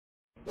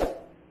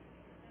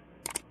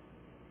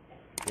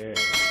9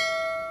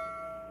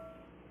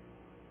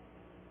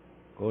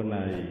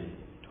 နာရီ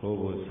ထိုး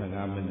ကို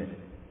15မိနစ်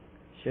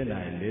10 နာ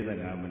ရီ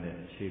45မိနစ်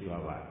ရှိ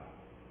သွားပါ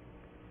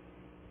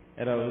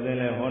အဲ့တော့ဦးဇင်း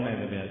လည်းဟောနိုင်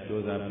တယ်ဗျာ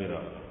စူးစမ်းပြီး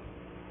တော့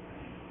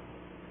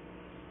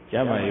ကျ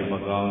မ်းမာရေးမ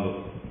ကောင်းလို့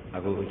အ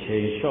ခုအချိ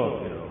န်လျှော့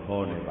ပြီးတော့ဟော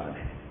နေပါတ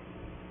ယ်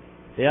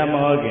တရားမ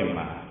ဟောခင်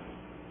မှာ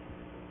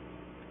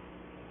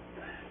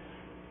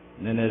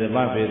နည်းနည်းဓမ္မ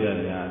ပေးတဲ့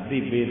များအသိ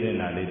ပေးတဲ့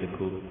နာလေးတစ်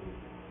ခု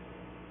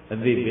အ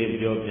သိပေး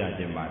ပြောပြ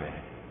ခြင်းပါတယ်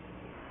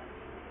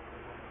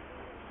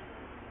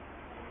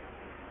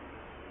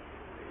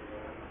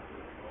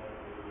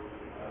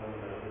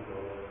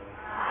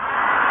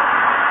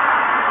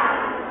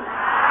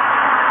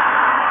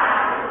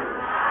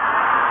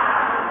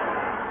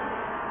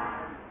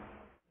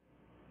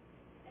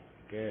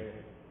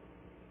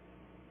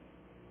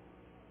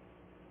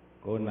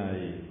9 နာ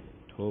ရီ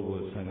ထိုးကို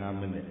15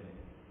မိနစ်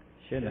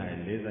10 နာရီ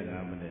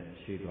45မိနစ်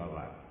ရှိသွား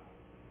ပါ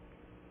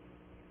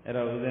အဲ့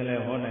တော့ဦးဇင်းလ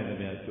ည်းဟောနိုင်တယ်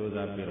ဗျာစူးစ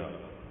မ်းပြီးတော့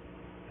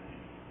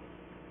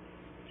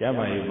ကျမ်း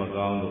မာရေးမ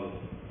ကောင်းလို့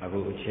အခု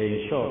အချိန်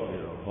လျှော့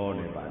ပြီးတော့ဟော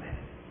နေပါတယ်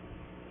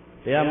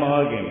တရားမ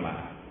ဟောခင်မှာ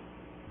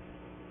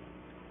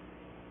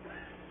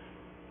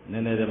န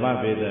ည်းနည်းဓမ္မ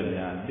ပေးတဲ့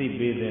များအသိ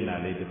ပေးတဲ့နာ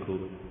လေးတစ်ခု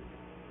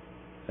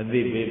အသိ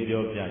ပေး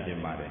ပြောပြခြ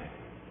င်းပါတယ်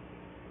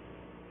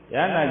တ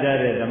ရားနာကြ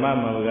တဲ့ဓမ္မ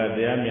မဟုတ်ကတ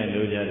ရားမြတ်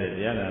လို့ကြတဲ့တ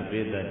ရားနာပိ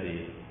သတ်တွေ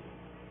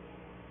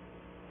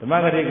ဓမ္မ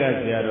ဂရိက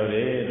ဆရာတော်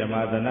တွေဓမ္မ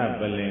သန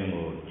ပလင်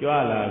ကိုကြွ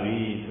လာပြီ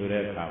ဆို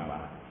တဲ့အခါမှာ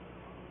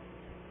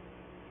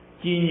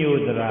ကြီးညို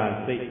သရာ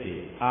စိတ်တွေ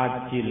အာ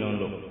ကြည်လွန်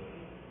လို့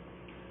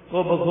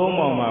ကိုပကုံး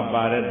ပေါ်မှာ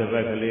ပါတဲ့တပ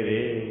တ်ကလေး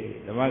တွေ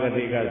ဓမ္မဂ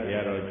ရိကဆရာ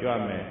တော်ကြွ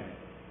မယ်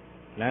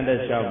လမ်းတစ်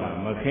လျှောက်မှာ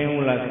မခင်း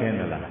ဘူးလားခင်း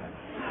သလား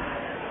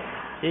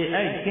အေး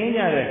အဲ့ခင်း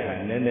ကြတဲ့အခါ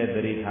နည်းနည်းသ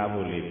တိထား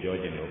ဖို့လေးပြော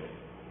ခြင်းလို့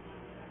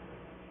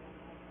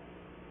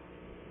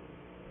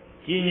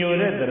ကြည်ညို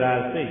တဲ့သရာ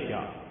စိတ်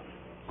ကြောင့်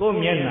ကိုယ်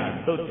မျက်နှာ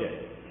တုတ်တဲ့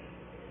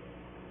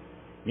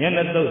မျက်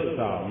နှာတုတ်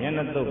ဆောင်မျက်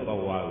နှာတုတ်ပ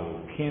ဝါကို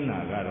ခင်းတာ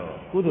ကတော့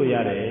ကုသိုလ်ရ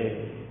တယ်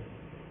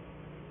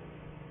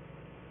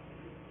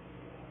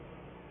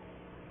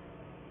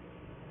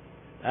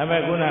ဒါပေ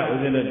မဲ့ခုနဦး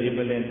ဇင်းတို့ဒီပ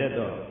လင်တက်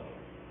တော့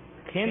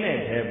ခင်းတဲ့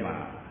ထဲမှာ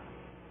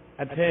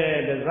အထည်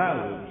တစကို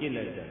ကြည့်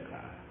လိုက်တဲ့အ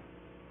ခါ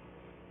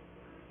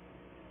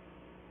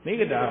မိ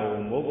ဂဒါကို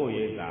မိုးကုတ်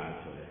ရိပ်သာ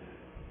ဆိုတဲ့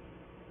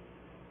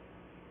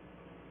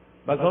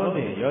ပကုံးတ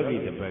င်ယောဂီ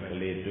တစ်ပတ်က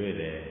လေးတွေ့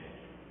တယ်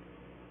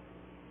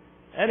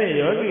အဲ့ဒီ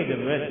ယောဂီတ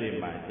စ်ပတ်စီ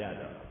မှာကြ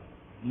တော့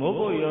မိုး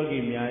ကုတ်ယောဂီ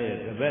များရဲ့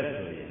တစ်ပတ်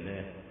ဆိုရင်လေ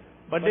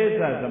ပဋိစ္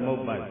စသမု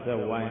ပ္ပါဇ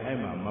ဝိုင်းအဲ့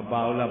မှာမ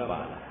ပါဘူးလားပါ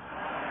လား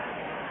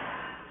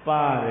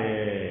ပါတ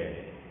ယ်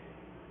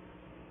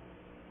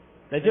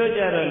တချို့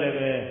ကြတော့လည်း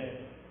ပဲ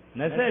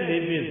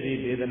24ပြည့်စည်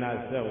ဒေသနာ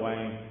ဇဝို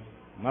င်း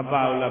မ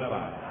ပါဘူးလား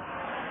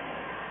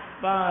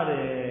ပါတ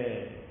ယ်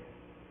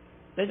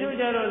တချို့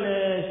ကြတော့လ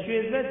ည်းရွှေ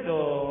သက်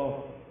တော်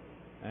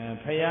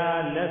ဖရာ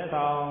လက်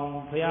ဆောင်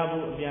ဖရာ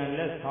ဘူးအပြန်လ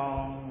က်ဆော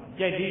င်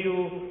ကြိုက်တီး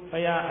ကိုဖ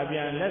ရာအပြ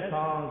န်လက်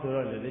ဆောင်ဆို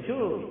တော့လေတ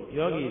ချို့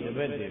ယောဂီတပ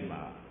ည့်တွေ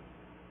မှာ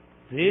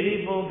ဇေဒီ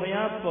ပုံဖ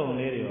ရာပုံ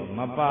လေးတွေမ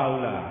ပါ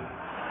ဘူးလား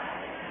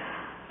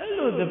အဲ့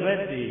လိုတပည့်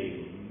တွေ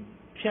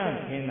ဖြန့်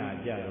ခင်းတာ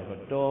ကြ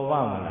တော့တော်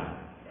ပါမလား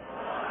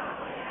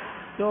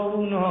တော်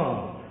ဘူးနော်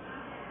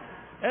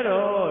အဲ့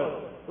တော့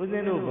ဦးဇ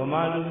င်းတို့ဗ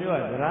မာလူ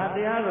မျိုးကသရတ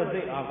ရားတော့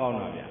သိအားကောင်း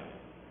တာဗျ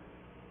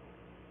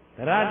သ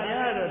ရတ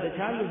ရားတော့တ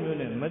ခြားလူမျိုး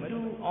နဲ့မတူ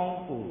အောင်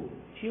ကို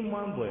ချီးမွ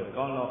မ်းပွဲ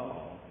ကောင်းတော့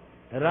အောင်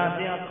သရတ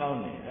ရားကောင်း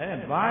တယ်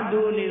ဘာ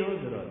လိုနေလို့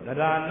ဆိုတော့သ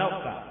ရနောက်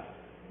က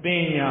ပ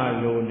ညာ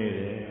လိုနေ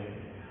တယ်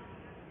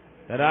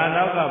သရ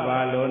နောက်ကဘာ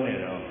လိုနေ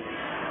တော့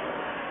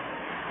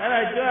အဲ့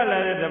ဒါကြွလာ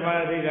တဲ့ဓမ္မ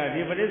အဓိက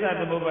ဒီပဋိစ္စ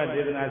သမုပ္ပါဒေ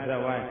သနာဇ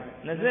ဝိုင်း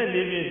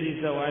24ပြည့်စည်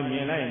ဇဝိုင်းမြ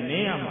င်လိုက်န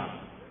င်းရမှာ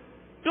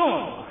တွ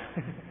န့်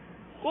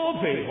ကိုယ်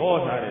ဖေဟော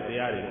ထားတဲ့တ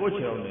ရားတွေကိုယ်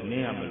ချောင်းနဲ့န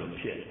င်းရမလို့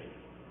ဖြစ်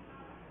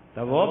သ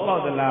ဘောပေါ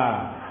က်သလား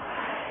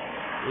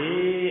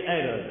အေး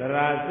အဲ့တော့သ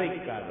ရာစိတ်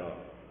ကတော့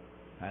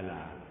ဟ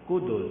လာကု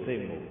သိုလ်စိ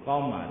တ်ကိုကော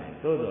င်းပါလေ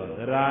သို့တော့သ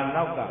ရာ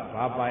နောက်က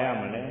ဘာပါရ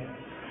မလဲ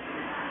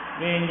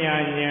ပညာ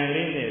ဉာဏ်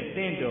လေးနဲ့တ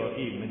င့်တော်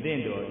ဤမတ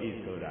င့်တော်ဤ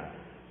ဆိုတာ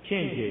ချ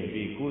င့်ချိန်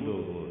ပြီးကုသို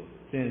လ်ကို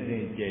စင်စ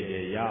င်ကြယ်ကြ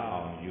ယ်ရ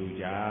အောင်ယူ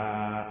ကြ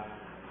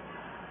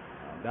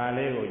ဒါ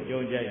လေးကိုကြုံ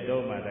ကြိုက်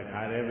တော့မှတ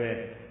ခါတည်းပဲ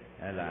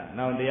ဟဲ့လား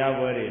နောက်တရား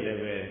ပွဲတွေလ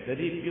ည်းပဲသ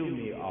တိပြု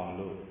မိအောင်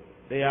လို့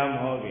တရားမ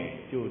ဟောခင်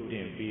ကြိုတ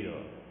င်ပြီး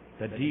တော့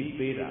သတိ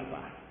ပေးတာ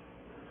ပါ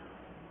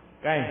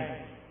ကဲ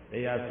တ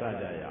ရားစ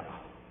ကြရအော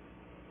င်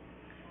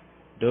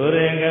ဒု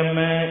ရေက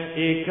မံ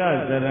ဧက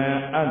ဇရံ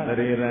အတ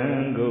ရေရံ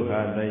ဂုဟ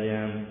တ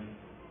ယံ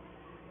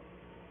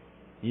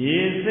ယေ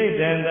စိတ်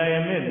တံတယ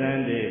မေတံ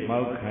တိ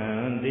မောက္ခ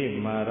န္တိ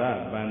မာရ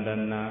ပန္ဒ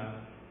နာ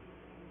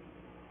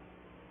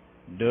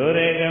ဒု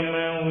ရေက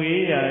မံဝိ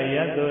ယယ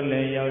တ်တို့လ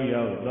ည်းရောက်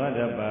ရောက်သွားတ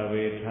တ်ပါ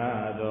ဝေ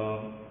ထားသော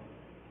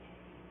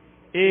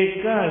ဧ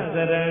ကစ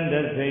ရံတ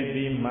စိတ်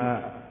ပြီးမှ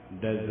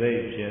တစိ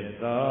တ်ဖြစ်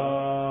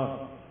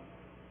သော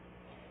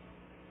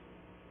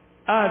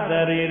အတ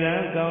ရေရံ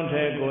ကောင်း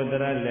ထဲကိုတ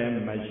ရလည်း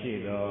မရှိ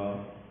သော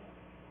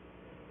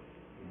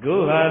ဂု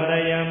ဟတ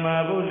ယမ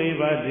ဘုလိ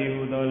ပါတိ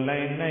ဟုသောလို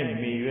င်၌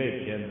မိ၍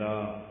ဖြစ်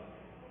သော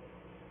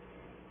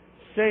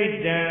စိတ်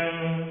တံ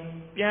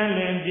ပြန်လ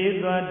င်ပြေး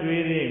သွား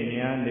တွေးရမြ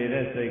န်နေ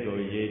တဲ့စိတ်ကို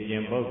ရည်ကျ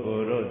င်ပုဂ္ဂို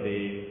လ်တို့သ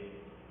ည်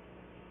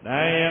ဒါ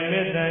ယ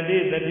မေတ္တိ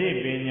တတိ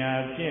ပညာ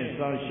ဖြင့်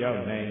စောင့်ရှော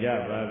က်နိုင်ကြ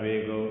ပါပေ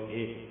ကုန်၏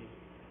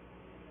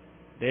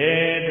တေ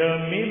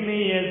တို့မိမိ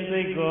ရဲ့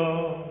စိတ်ကို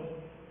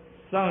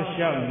စောင့်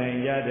ရှောက်နိုင်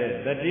ကြတဲ့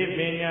တတိပ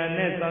ညာ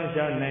နဲ့စောင့်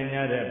ရှောက်နိုင်ကြ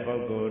တဲ့ပု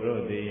ဂ္ဂိုလ်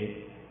တို့သည်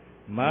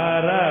မာ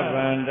ရဗ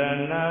န္ဒ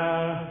နာ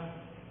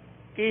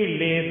ကိ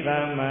လေသာ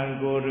မံ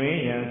ကိုတွင်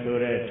ရန်ဆို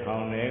တဲ့ထော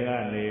င်ထဲက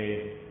နေ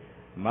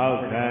မော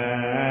က္ခ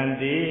န္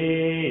တိ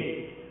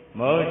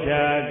မောက္ခ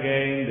ကိ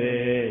ဉ္စေ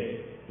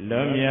လွ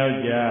န်မြောက်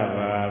ကြ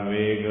ပါ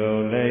ပေကု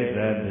န်လိုက်သ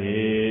တ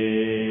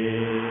ည်း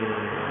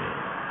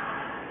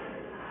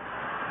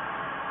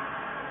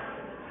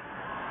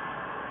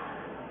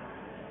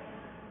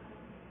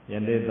ယ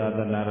နေ့သာသ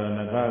နာတော်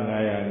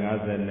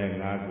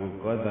2555ခု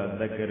ကောဇာ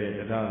တက္က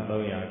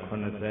ရာ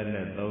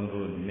1383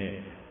ခုနှစ်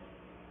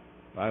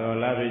ဘာဂ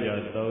လပြည့်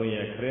ကျော်3ရ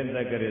က်ခရစ်တ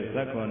က္ကရာ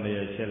19ရ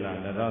က်8လ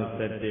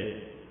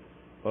2017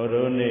ဘု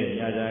ရုနေ့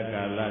ညချာ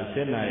ကာလ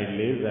7:45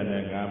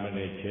မိန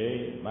စ်ချိန်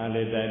မန္တ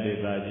လေးတိုင်းဒေ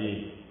သကြီး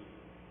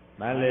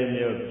မန္တလေး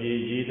မြို့ပြည်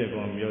ကြီးတ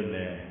ကွန်မြို့န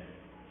ယ်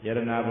ရတ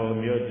နာဘုံ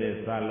မြို့နယ်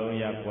စလုံး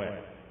ရပ်ကွက်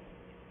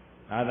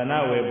သာသနာ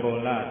ဝေပုံ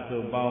လစု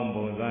ပေါင်း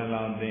ပုံစံ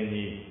လောင်သိ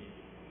ကြီး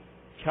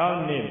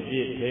6နှစ်ပြ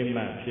ည့်ထိ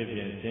မှန်ဖြစ်ပြ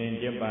င်ဆင်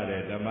ကျင်းပ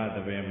တဲ့ဓမ္မသ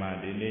ဘင်မှာ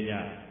ဒီနေ့ည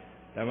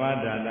ဓမ္မ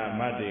ဒါန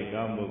မတ္တိ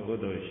ကောင်းမှုကု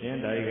သိုလ်ရှင်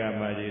ဒါယက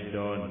မကြီး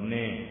တော်နှ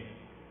င်း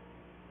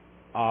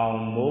အော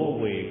င်မိုး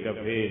ဝေက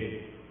ဖေး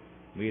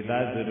မိ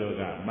သားစုတို့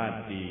ကမတ္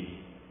တိ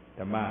ဓ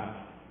မ္မ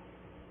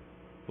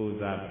ပူ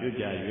ဇာပြု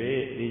ကြ၍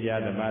ဒီကြ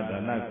ဓမ္မဒါ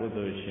နကု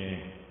သိုလ်ရှင်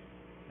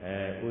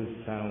ဥ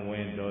သံဝ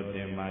င်တော်တ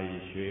င်မာ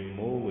ရွှေ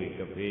မိုးဝေ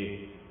ကဖေး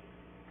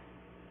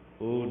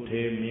ဦး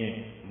ထေမြင့်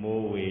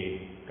မိုးဝေ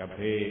က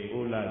ဖေးဥ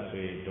လ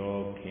ဆွေ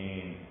တော်ခင်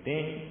တ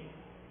င်း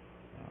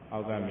အော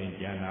က်ကမြင်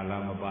ကျန်လာ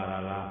လားမပါ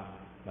လား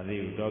မသိ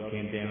ဘူးတော်ခ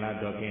င်တင်လား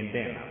တော်ခင်တ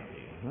င့်လားမသိ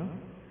ဘူးနော်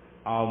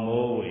အောင်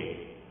မိုးဝေ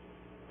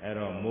အဲ့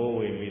တော့မိုး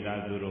ဝေမိသား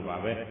စုတို့ပါ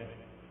ပဲ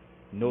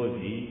နို့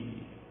စီ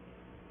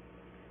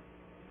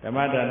ဓမ္မ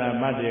ဒါန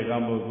မတ္တိကော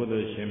င်းမှုကု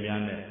သိုလ်ရှင်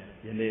များနဲ့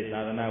ယနေ့သာ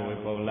သနာဝေ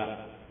ပုံလ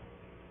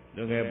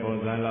လူငယ်ပုံ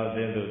စံလောက်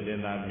သိသူတင်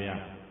သားများ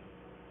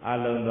အ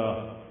လုံးသော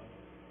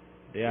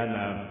တရား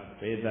နာ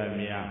ပိဋက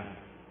များ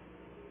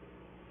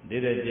ဒီ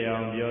တဲ့ကြအော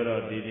င်ပြော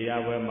တော့ဒီတ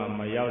ရားပွဲမှာ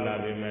မရောက်လာ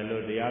ပြီမဲ့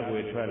လို့တရားကို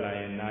ထွက်လာ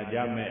ရင်နာကြ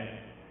မဲ့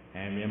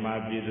မြန်မာ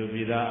ပြည်သူပြ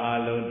ည်သား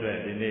အားလုံးအတွက်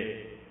ဒီနေ့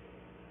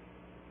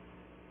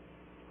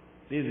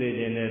သိစေ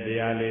ခြင်းနဲ့တ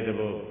ရားလေးတစ်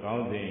ပုဒ်ကော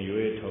င်းစဉ်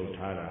ရွေးထုတ်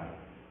ထားတာ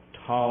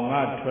ထောင်က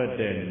ထွက်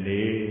တဲ့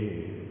နေ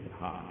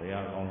ဟာတ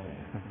ရားကောင်းစဉ်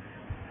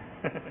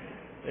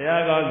တ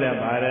ရားကောင်းစဉ်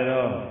ပါတယ်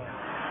တော့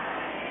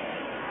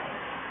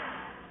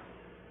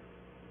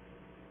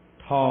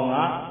ထောင်က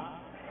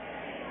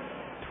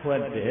ထွ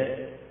က်တဲ့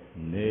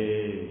နေ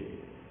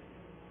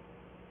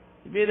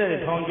ဒီပြည့်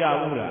တဲ့ထောင်ကြ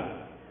ဘူးလား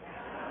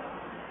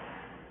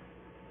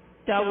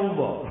ကြဘူး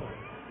ပေါ့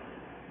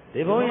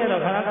ဒီဘုန်းကြီး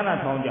တော့ခဏခဏ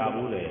ထောင်ကြ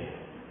ဘူးလေ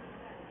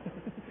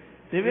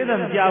ဒီပြည့်တဲ့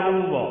မကြ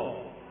ဘူးပေါ့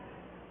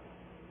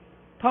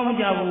ထောင်မ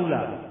ကြဘူး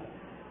လားဒါ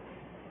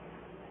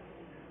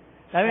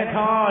ပေမဲ့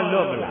ထောင်ကလွ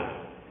တ်ပလား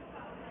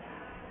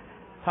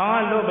ထောင်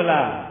ကလွတ်ပ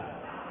လား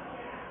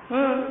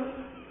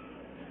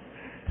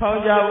ထောင်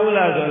ကြဘူး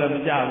လားဆိုလည်းမ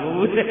ကြ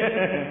ဘူး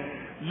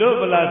လွတ်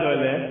ပလားဆို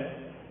လည်း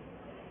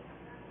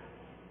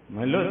မ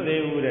လွတ်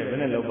သေးဘူးတဲ့ဘယ်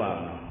နဲ့လွတ်ပါ့မ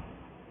လဲ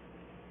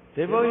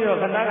ဒီဘုန်းကြီးတော့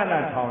ခဏခဏ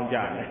ထောင်ကြတ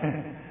ယ်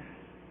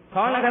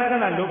ထောင်လည်းခဏခဏ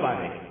လွတ်ပါ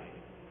တယ်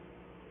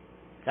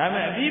ဒါပေ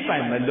မဲ့အပြီးပို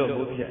င်မလွတ်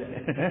ဘူးဖြစ်တ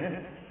ယ်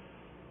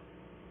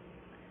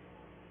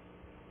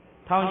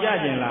ထောင်ကြ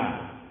ခြင်းလား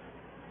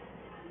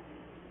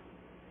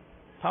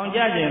ထောင်ကြ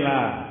ခြင်း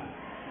လား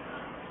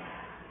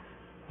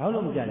ဘာ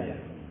လို့မကြကြ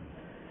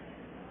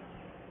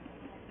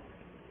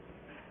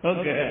ဟုတ်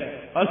ကဲ့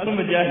ဘာလို့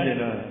မကြခြင်း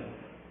တော့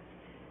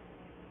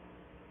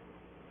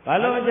ဘာ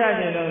လို့မကြ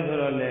ခြင်းတော့ဆို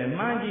တော့လေ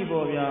မှန်းကြည့်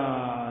ပေါ့ဗျာ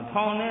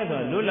ထောင်နေ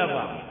ဆိုလွတ်လပ်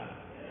ပါမလား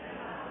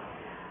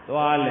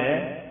သွားလဲ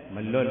မ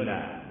လွတ်လ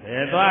ပ်ဘ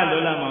ယ်သွားလွ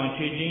တ်လပ်မအောင်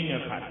ခြေချင်း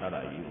နဲ့ခါထား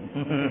တာယူ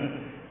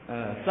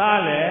စား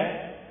လဲ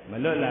မ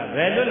လွတ်လပ်ဘ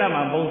ယ်လွတ်လပ်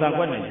မှာပုံစံ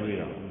ကွက်နဲ့ကျွေး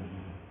တော့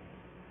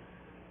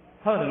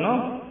ဟုတ်တယ်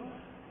နော်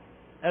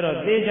အဲ့တော့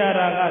သေချာ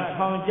တာက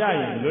ထောင်ကြ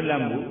ရင်လွတ်လ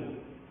ပ်မှု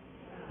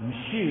မ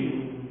ရှိ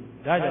ဘူး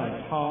ဒါကြောင့်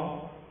ထောင်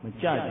မ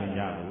ကြခြင်း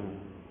ကြဘူး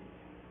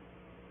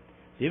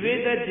ဒီဝိတ္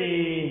တိ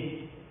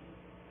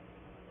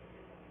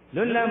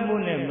လွတ်လပ်မှု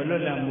နဲ့မလွ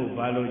တ်လပ်မှု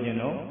ဘာလို့ခြင်း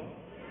တော့ဟ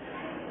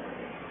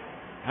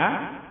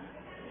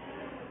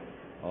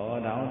မ်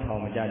ဒါအောင်ထော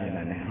င်မကြခြင်း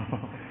နဲ့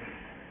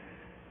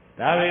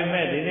ဒါပေ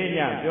မဲ့ဒီနေ့ည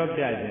ပြော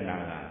ပြခြင်းတာ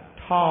က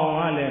ထောင်က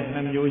လည်း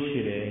2မျိုးရှိ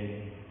တယ်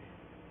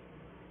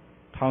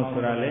ထောင်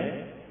ဆိုတာလည်း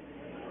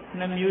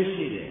2မျိုး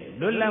ရှိတယ်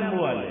လွတ်လပ်မှု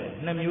ကလည်း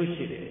2မျိုး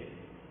ရှိတယ်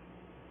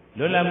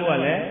လွတ်လပ်မှုက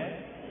လည်း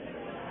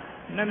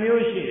2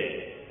မျိုးရှိတယ်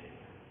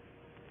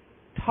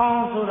ထော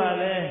င်ဆိုတာ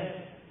လည်း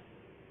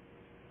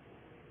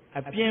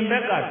အပြင်ဘ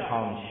က်ကထော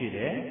င်ရှိတ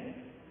ယ်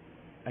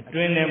အတွ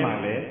င်းထဲမှာ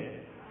လည်း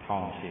ထော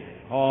င်ရှိတယ်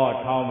ဟော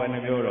ထောင်ဘယ်နှ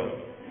မျိုးတော့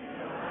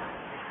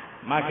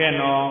မကဲ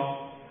နော်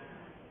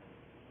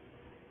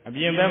အ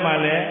ပြင်ဘက်မှာ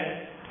လည်း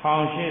ထော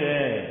င်ရှိတ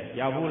ယ်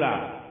ရောက်ဘူး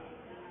လား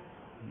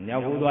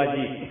Nhau phú đoá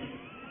chi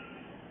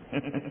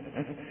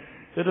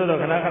Chứ tôi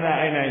khả năng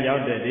anh này giáo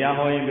để đi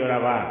hôi biểu là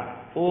bà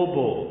ô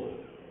bồ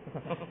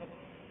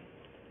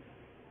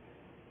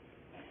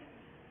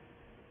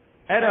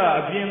Ấy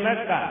đó viên mắc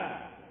cả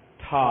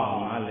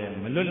thòng á lệ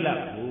mà lốt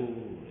lạc bù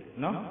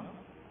Nó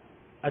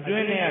Ở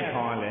trên này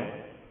thòng lệ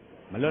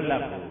mà lốt lạc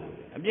bù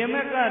Viên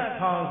mắc cả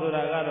thòng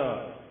rồi là đó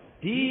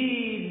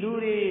Đi lưu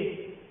đi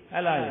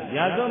Hay là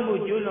giá dông bù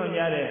chú lòng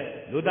giá đấy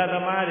Lưu ta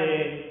tâm á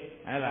đấy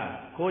Hay là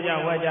khô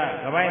chàng hoa chàng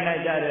Cả bài này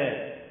chàng đấy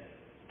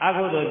Ác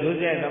hô đồ chú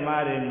chạy tâm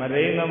á đấy Mà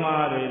rейn tâm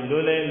á đấy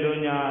Lưu lên lưu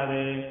nhà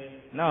đấy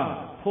Nó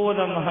Phô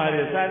tâm á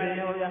đấy Sa đi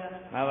nhau chàng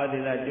Ngà bà đi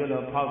là chú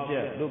lòng pháo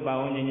chết Lưu bà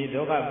hôn nhìn nhìn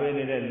Đô khá bê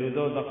này Lưu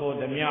dô ta khô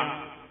tâm nhạc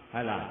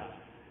Hay là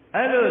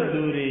Ấy đồ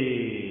lưu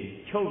đi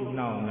Chốc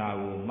nào nào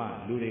mà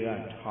lưu đi gà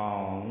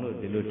thòng Lưu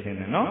đi lưu thiên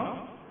này nó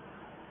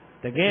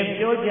Tất kê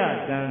biểu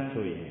giá chân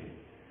sủi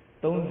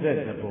Tông rất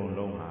là bồn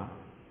lông hả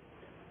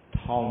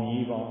Thòng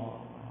nhí bó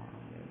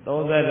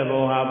Tông rất là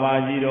bồn hả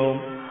bà gì đâu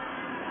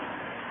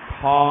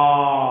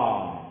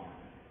Thòng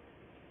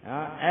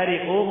Ấy đi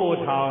ô bồ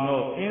thòng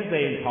nô Yên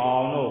sinh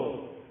thòng nô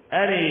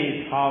Ấy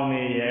đi thòng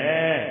này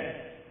yế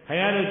Khánh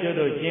á lúc chú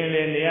đồ chinh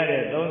lên đi á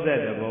Tông rất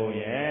là bồn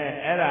yế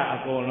Ấy là à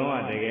cô lông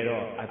à Tất kê đó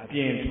À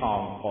biên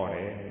thòng khó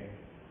đấy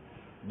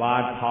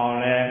Bà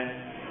thòng lê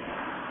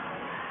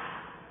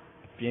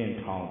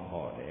Biên thòng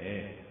khó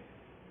đấy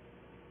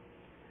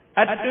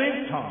Ở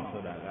tuyến thòng sổ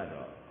đà gà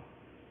đó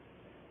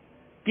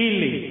Kì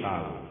lì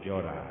thảo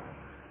biểu ra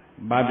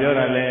Bà biểu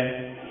ra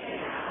lê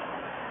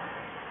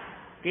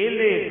Kì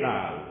lì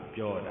thảo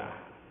biểu ra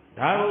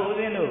Đá gũ ưu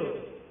tiên đâu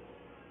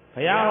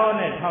Phải á hô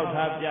này thao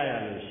tháp giá ya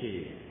lưu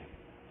xì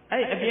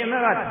Ấy ở biên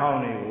mắc gà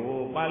thòng này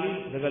gũ Bà lý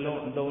gà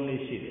lông đông lý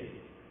xì đấy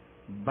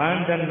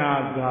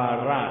Bandana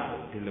gà ra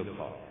Thì lúc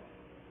khó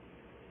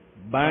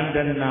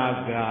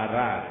Bandana gà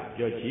ra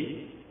Biểu chí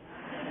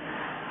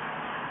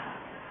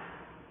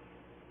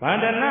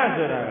Bandana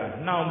rồi là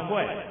nào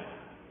quay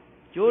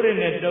Chú rì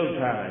này đốc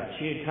thả ra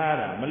Chi thả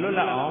ra Mà lúc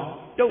là ông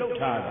Đốc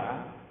thả ra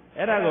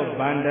Ấy là có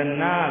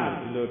bandana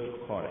lúc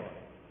khó đấy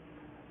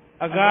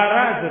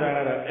Agara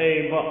rồi là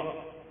Ê bộ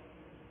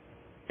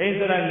Ê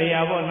rồi là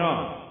nìa bộ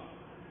nó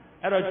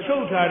Ấy là chốc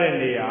thả ra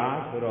nìa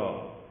Rồi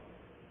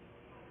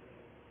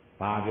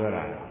Bà biểu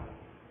ra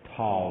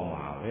Thòng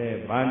mà về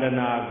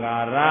Bandana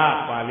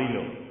gara Pali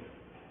lộ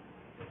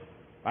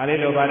Pali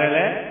lộ bà đây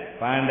lẽ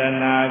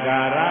Bandana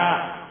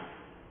gara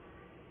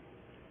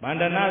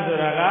Bandana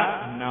sura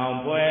ka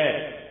nào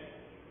bue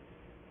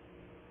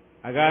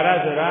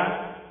Agara sura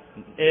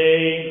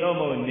Ê Tô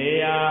mô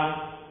nìa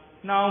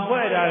Nào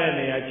bue ra đây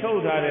nìa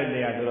Chốc ra đây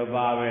nìa Sura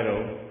ba bê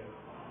rồi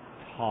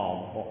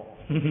Thòng hô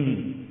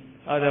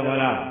Ở đây mà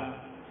là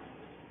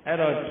Ở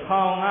đó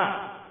thòng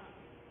á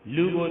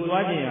Lưu cô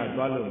toá chinh à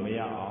toá lưu mẹ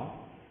áo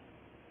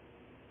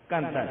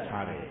Cắn tát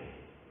thá rì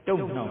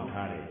Đông nòng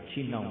thá rì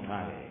Chi nòng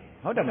thá rì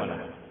Ở đây mà là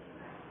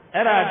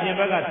Ở đó chinh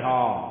bác ka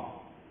thòng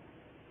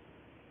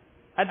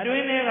Ở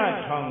tuyến này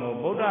là thòng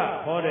của Bố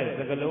Đà Khó để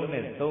sạc lông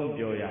này tông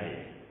biểu ya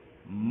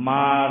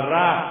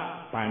Mara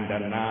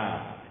Bandana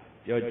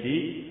Cho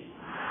chí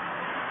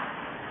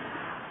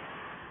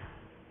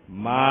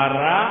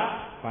Mara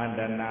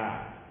Bandana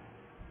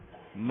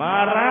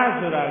Mara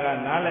sura ka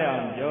ná lệ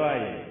ông biểu ya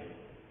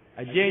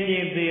Ở trên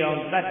nhìn thì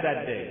ông tắt tắt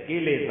để Kì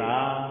lì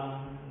ta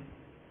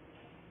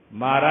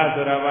Mara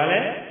sura bà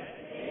lệ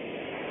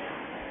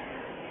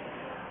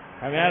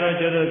Khám nhá rồi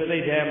cho tôi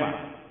xây thế mà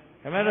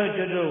Khám nhá rồi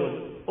cho tôi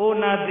Ô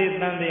na tì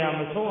tàn tì à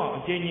mà sốngအောင် အ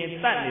ချင်းချင်း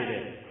တတ်နေတ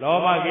ယ်လော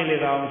ဘကိလေ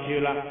သာမရှိ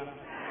လား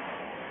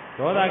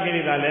ဒေါသကိ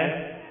လေသာလည်း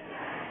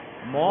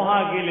မောဟ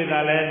ကိလေသာ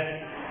လည်း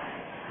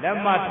လက်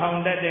မထောင်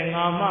တတ်တဲ့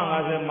ငါမငါ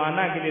ဆိုမာန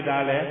ကိလေသာ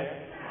လည်း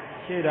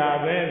ရှိတာ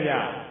ပဲဗျ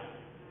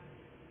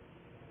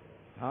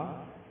ဟော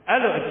အဲ့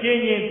လိုအချ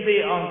င်းချင်းသိ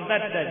အောင်တ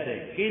တ်တတ်တဲ့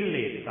ကိ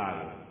လေသာ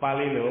ကိုပါ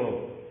ဠိလို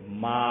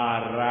မာ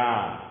ရ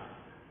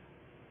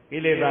ကိ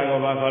လေသာကို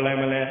ဘာခေါ်လိုက်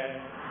မလဲ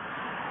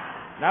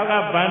နောက်က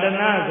ဗန္ဒ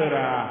နာဆို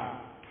တာ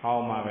ထော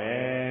င်ပါပဲ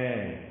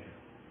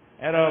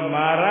အဲ့တော့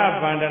မာရ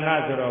ဗန္ဒနာ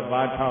ဆိုတော့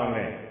ဘာထောင်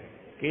လဲ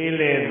ကိ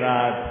လေသာ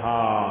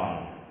ထောင်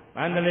မ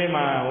န္တလေး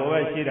မှာဟိုဘ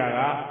က်ရှိတာက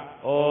ဩ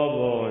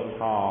ဘော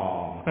ထောင်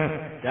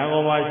ရန်ကု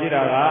န်မှာရှိ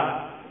တာက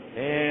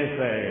အေး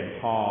စေ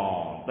ထောင်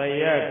တ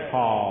ရက်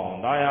ထောင်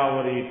ဒါယဝ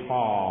ရီ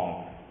ထောင်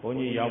ဘုန်း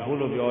ကြီးရောက်ဖို့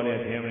လို့ပြောနေ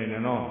တယ်မနေ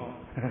နဲ့နော်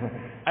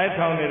အဲ့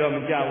ထောင်နေတော့မ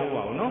ကြဘူး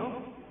ပါဘူးနော်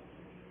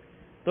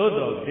သို့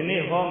တော့ဒီ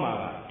နေ့ဟောမှာ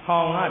ကထော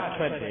င်က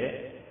ထွက်တဲ့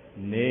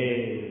နေ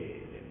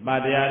ပါ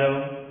တရားတော်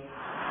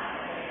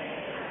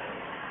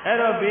အဲ့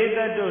တော့ဘေးသ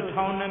က်တို့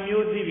ထောင်နှ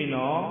မျိုးသိပြီ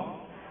နော်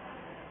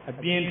အ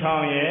ပြင်ထော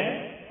င်ရဲ့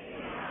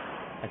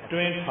အတွ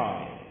င်းထောင်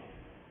ရဲ့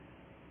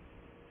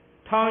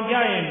ထောင်ကြ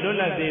ရင်လွတ်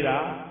လပ်သေး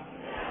လား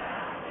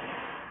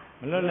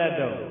မလွတ်လပ်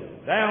တော့ဘူး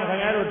ဒါကြောင့်ခင်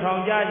ဗျားတို့ထော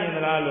င်ကြခြင်းသ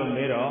လားလို့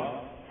မေးတော့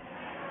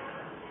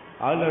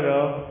ဟုတ်လို့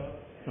တော့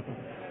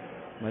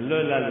မလွ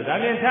တ်လပ်ဘူးဒါ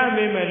ပြန်ထပ်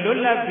မေးမယ်လွတ်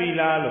လပ်ပြီ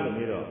လားလို့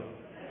မေးတော့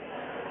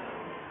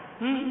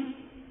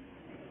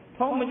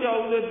ထောင်မကြောက်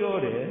ဘူးလို့ပြော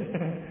တယ်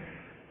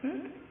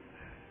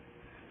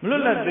မလွ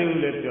တ်လပ်သေး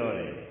ဘူးလို့ပြောတ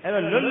ယ်အဲ့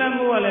တော့လွတ်လပ်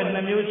မှုကလည်းနှ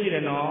မျိုးရှိတ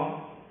ယ်နော်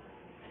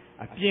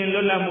အပြင်လွ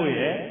တ်လပ်မှု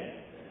ရဲ့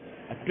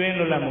အတွင်း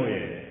လွတ်လပ်မှု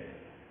ရဲ့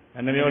ဘ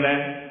ယ်နှမျိုးလဲ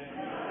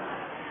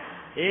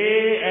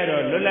အဲ့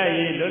တော့လွတ်လပ်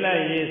ရေး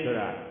ဆို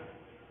တာ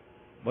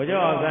ဘု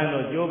ရားအောင်ဆန်း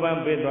တို့ကြိုးပမ်း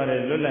ပေးသွား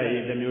တဲ့လွတ်လပ်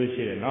ရေးတစ်မျိုး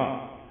ရှိတယ်နော်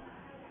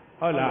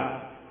ဟုတ်လား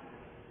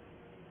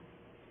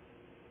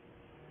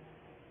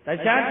တ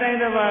ခြားတိုင်း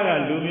တစ်ပါးက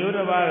လူမျိုးတ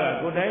စ်ပါးက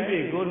ကိုယ်တိုင်းပြ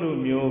ည်ကိုလူ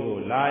မျိုးကို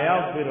လာရော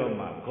က်ပြီးတော့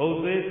မှဂုတ်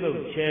သွေးစု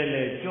ပ်ချဲ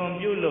လဲကျွံ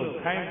ပြုတ်လို့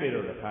ခိုင်းပြီး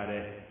တော့တခါတ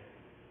ည်း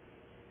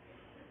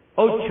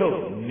အုတ်ချုပ်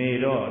နေ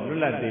တော့လွ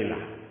တ်လပ်သေး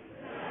လား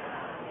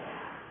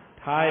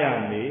ထားရ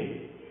နေ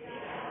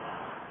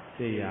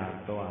စေရ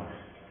သွား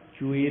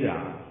ကျွေးတာ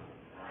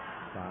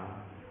စား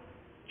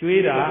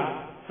ကျွေးတာ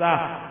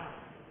စား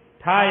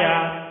ထားရ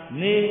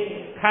နေ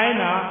ခိုင်း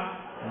တာ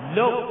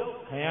လုတ်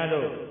ခင်ရ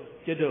တို့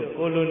ကျွတ်တို့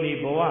ကိုလိုနီ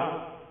ဘဝ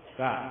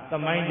ကသ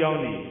မိုင်းကြောင်း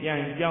ကြီးပြန်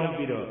ကြောင်း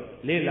ပြီးတော့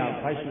လေ့လာ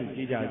ဖတ်ရှုကြ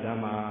ည့်ကြစ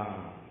မ်းပါ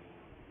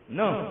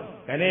နော်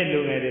ခဏလူ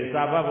ငယ်တွေ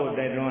စာဖတ်ဖို့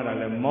တိုက်တွန်းရတာ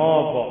လဲမော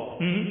ပေါ့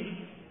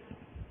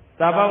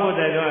စာဖတ်ဖို့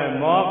တိုက်တွန်းရ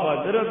မောပေါ့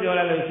သူတို့ပြော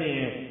လိုက်လို့ရှိရ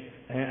င်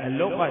အ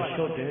လုတ်က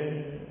ရှုပ်တယ်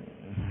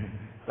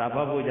စာဖ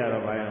တ်ဖို့ကြ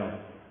တော့ဘာရော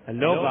အ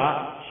လုတ်က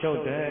ရှုပ်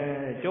တယ်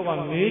ကျုပ်က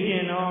မေးကျ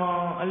င်တော့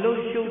အလုတ်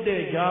ရှုပ်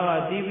တဲ့ကြားက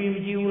TV မ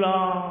ကြည့်ဘူး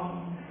လား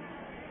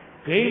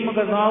ဂိမ်းမက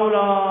စားဘူး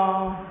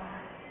လား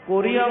ကို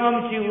ရီးယားကမ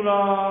ကြည့်ဘူး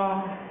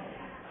လား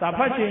စာဖ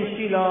တ်ခြင်း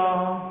ရှိလား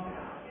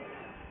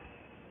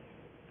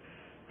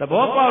သ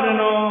ဘောပေါက်တယ်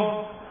နော်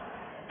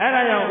အဲ့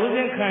ဒါကြောင့်ဥစ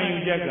ဉ်ခံယူ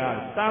ချက်က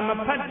စာမ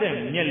ဖတ်တဲ့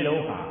မျက်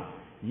လုံးဟာ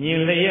မြင်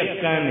လျက်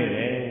ကန်းနေတ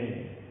ယ်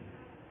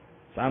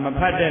စာမ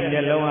ဖတ်တဲ့မျ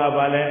က်လုံးဟာ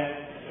ဘာလဲ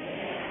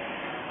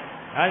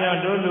အဲကြော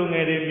င့်တို့လူင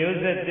ယ်တွေမျိုး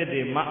ဆက်တစ်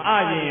တွေမအ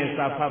ရင်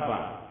စာဖတ်ပါ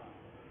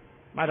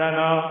မှတ်တာ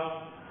နော်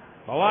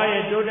ဘဝ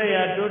ရဲ့တိုးတက်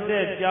ရာတိုးတ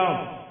က်ကြောင်း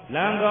လ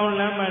မ်းကောင်း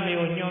လမ်းမှန်တွေ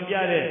ကိုညွှန်ပြ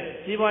တဲ့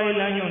စီးပွားရေး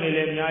လမ်းညွှန်တွေလ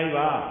ည်းအများကြီး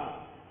ပါ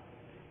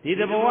ဒီ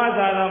တဘဝ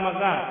သာသမ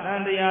ကတ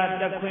န်တရား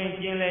တခွင်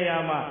ကျင်းလဲရ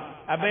မှာ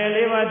အပယ်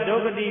လေးပါးဒု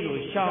က္ခတိကို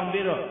ရှောင်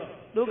ပြီးတော့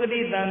ဒုက္ခတိ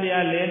တန်တ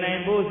ရားလဲနို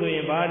င်ဖို့ဆိုရ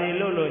င်ဘာတွေ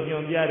လို့ညွှ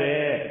န်ပြ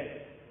တဲ့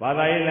ဘာ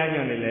သာရေးလမ်း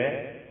ညွှန်တွေလည်း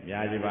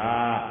များကြီးပါ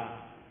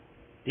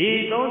ဒီ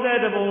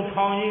30ပုံ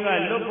ထောင်ကြီးက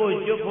လွတ်ဖို့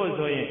ကျွတ်ဖို့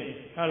ဆိုရင်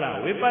ဟုတ်လား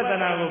ဝိပဿ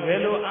နာကိုဘယ်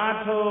လိုအား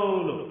ထုတ်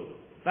လို့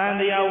တန်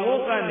တရားဝု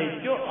တ်ကနေ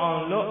ကျွတ်အော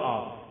င်လွတ်အော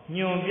င်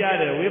ညွှန်ပြ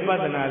တဲ့ဝိပ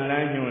ဿနာလ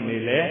မ်းညွှန်တွေ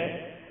လည်း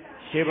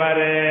ရှိပါ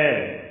တယ်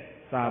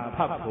စာဖ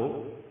တ်ဖို့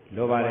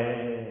လိုပါတယ်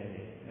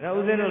အဲ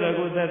ဦးဇင်းတို့လည်း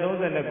ကိုယ်ဆက်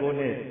39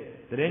နှစ်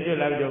သတင်းကျွတ်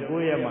လာပြီးတော့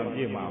9ရက်မှပြ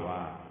ည့်မှာပါ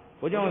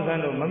ဘုရားအောင်ဆ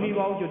န်းတို့မမိ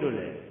ပါဘူးကျွတ်တို့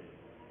လည်း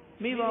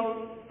မိပါဘူး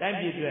တိုင်း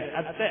ပြည်တွေ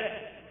အသက်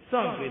စွ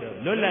န့်ပြီးတော့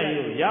လွတ်လပ်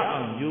ရေးရအော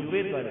င်ယူ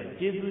ပေးသွားတဲ့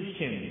ကျေးဇူး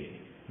ရှင်တွေ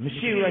မ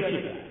ရှိဘူးရှိ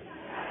တာ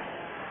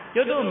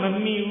ကျွတ်တို့မ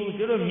မီဘူး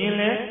ကျွတ်တို့မြင်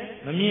လဲ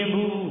မမြင်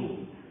ဘူး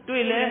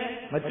တွေ့လဲ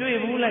မတွေ့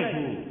ဘူးလိုက်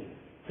ဘူး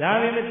ဒါ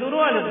ပေမဲ့သူ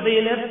တို့ကလည်းသေ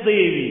လဲသေ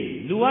ပြီ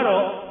လူက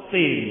တော့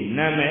သေပြီ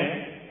နာမည်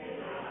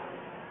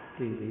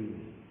သေပြီ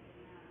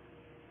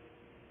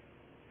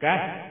ကဲ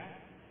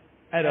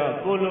အဲ့တော့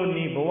ကိုလို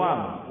နီဘဝမှာ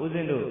ဦးဇ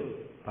င်းတို့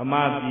ဗ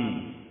မာပြည်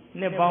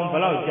နှစ်ပေါင်းဘ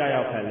ယ်လောက်ကြာ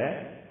ရောက်ခဲ့လဲ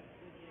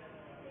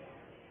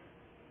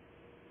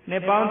နှ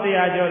စ်ပေါင်း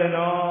100ကျော်တယ်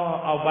နော်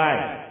အောက်ပို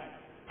င်း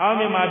အောက်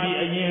မြန်မာပြည်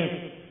အရင်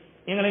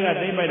အင်္ဂလိပ်က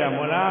သိမ့်ပိုက်တာမ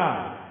ဟုတ်လား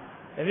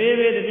တပြေး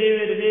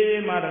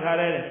ပြေးမှတခါ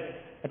တည်း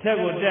အထက်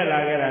ကိုတက်လာ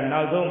ခဲ့တာ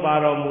နောက်ဆုံးပါ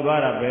တော်မူ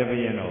သွားတာပဲဘု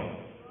ရင်တော်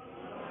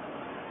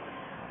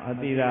အ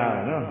တိရာ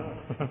နော်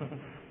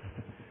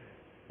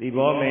ဒီ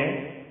ဘောမင်း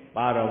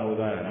ပါတော်မူ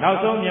သွားတာနောက်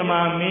ဆုံးမြန်မာ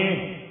မင်း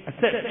အ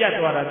ဆက်ပြတ်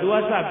သွားတာသူ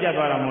အဆပြတ်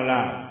သွားတာမဟုတ်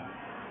လား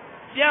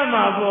ပြတ်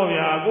မှာပေါ့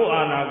ဗျာကို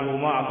အာနာကို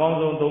မှအကောင်း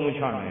ဆုံးသုံးမ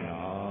ချနိုင်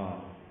တော့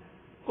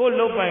ကို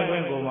လုတ်ပိုင်ခွ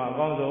င့်ကိုမှအ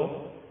ကောင်းဆုံး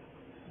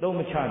သုံး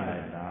မချနို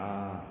င်တာ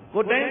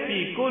ကိုတိုင်းပြ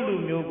ည်ကိုလူ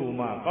မျိုးကို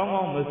မှကောင်း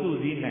ကောင်းမစု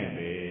စည်းနိုင်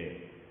ပဲ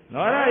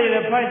နော်ရရည်လ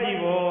ည်းဖတ်ကြည့်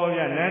ပေါ့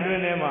ဗျာနန်းတွင်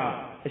ထဲမှာ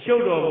အရှု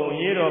ပ်တော်ဘုံ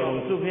ရေးတော်ဘုံ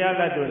စုဖျား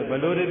တတ်တို့ဘ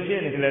လို့တွေဖြ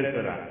စ်နေလဲ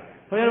ဆိုတာ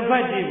ဘုရားဖ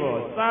တ်ကြည့်ပေါ့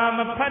စာမ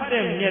ဖတ်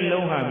တဲ့မျက်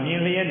လုံးဟာမြ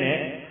င်လျက်နဲ့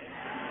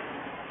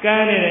က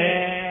န်းနေတယ်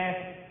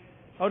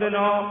ဟုတ်တယ်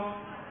နော်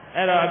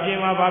အဲ့တော့အပြင်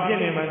မှာဘာဖြစ်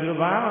နေမှသူတို့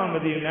ဘာမှမ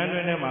သိဘူးနန်းတွ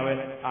င်ထဲမှာပဲ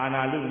အာ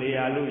နာလူနေ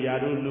ရာလူယာ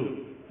တို့လူ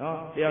နော်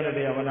တယောက်နဲ့တ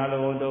ယောက်မနာလို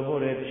တော်ဖို့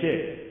လည်းဖြစ်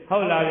ဟု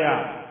တ်လားဗျ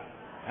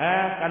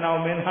ကနော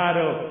င်မင်းသား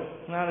တို့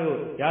ငါတို့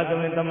ရာဇ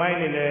ဝင်သမိုင်း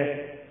တွေလည်း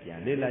ပြန်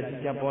လေ့လာကြ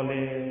ည့်ကြပေါ်လေ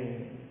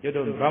ကျွတ်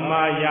တို့ဗ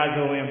မာရာဇ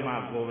ဝင်မှာ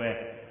ကိုပဲ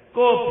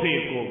ကို့ဖေ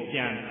ကိုပြ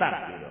န်တတ်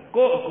ပြီးတော့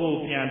ကို့အကို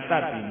ပြန်တ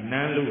တ်ပြီးန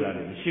န်းလို့ရတ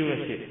ယ်မရှိ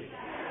ဘူးရှိ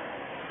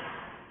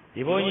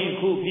ဒီဘုန်းကြီး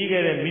ခုပြီး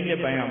ခဲ့တဲ့မိနစ်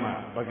ပိုင်းမှာ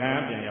ပကံ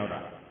ပြန်ရောက်တာ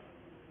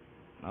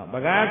နော်ပ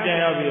ကံပြန်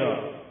ရောက်ပြီးတော့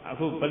အ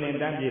ခုပလင်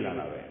တန်းပြေးလာ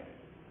တာပဲ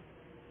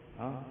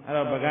နော်အဲ့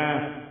တော့ပကံ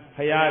ဖ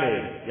ရားတွေ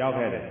ရောက်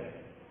ခဲ့တယ်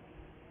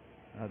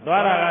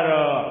သွားတာက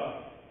တော့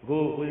အခု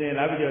ဦးဇင်း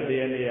လာပြီးတော့တ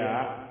ရားနေ့က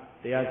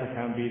တရားစခ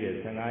န်းပြီးတယ်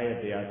15ရက်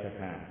တရားစခ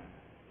န်း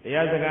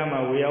မှာ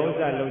ဝေယဥစ္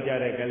စာလုပ်ကြ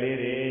တဲ့ကလေး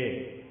တွေ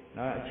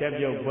နော်အချက်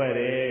ပြုတ်ဖွဲ့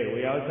တယ်ဝေ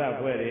ယဥစ္စာ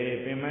ဖွဲ့တယ်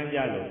ပင်ပန်းကြ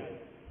လို့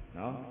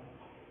နော်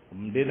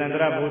ဒေသန္တ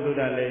ရဘုဒ္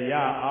ဓလည်းရ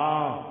အော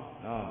င်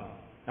နော်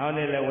နောက်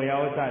နေ့လည်းဝေယ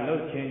ဥစ္စာလု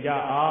ပ်ချင်ကြ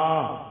အော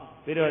င်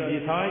ပြီးတော့ဒီ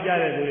ဆောင်ရကြ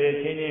တဲ့သူတွေ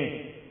ချင်းချင်း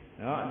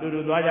နော်အတူတူ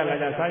သွားကြလာ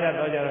ကြစားကြ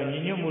တော့ကြတော့ညီ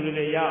ညွတ်မှု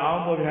လေးရအော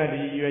င်ပို့ပြ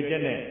ဒီရွယ်ချ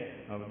က်နဲ့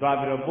သွား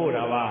ပြီးတော့ပို့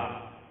တာပါ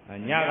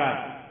ညက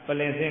ပ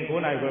လင်စင်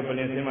9 နာရီခွဲပလ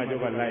င်စင်မှာကျု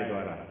ပ်ကလိုက်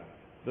သွားတာ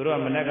သူတို့က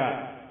မနေ့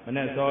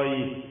စော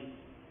ကြီး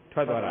ထွ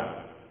က်သွားတာ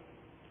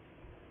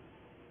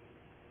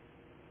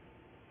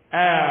အ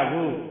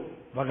ခု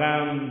ပကံ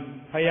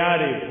ဖျား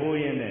တွေဖိုး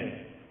ရင်းနဲ့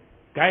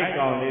ဂိုက်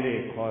ကောင်လေးတွေ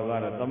ခေါ်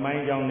သွားတော့သမို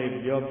င်းကြောင်းလေး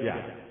ပြောပြ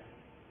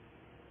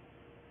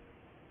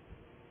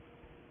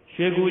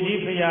ရွှေကူ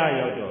ကြီးဖျား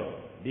ရောက်တော့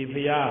ဒီ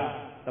ဖျား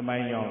သမို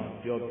င်းကြောင်း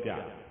ပြောပြ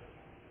တော့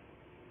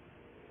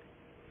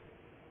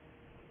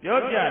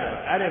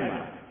အဲ့ဒီမှာ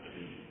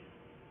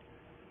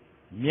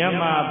မြန်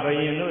မာဘု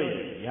ရင်တို့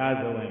ရာ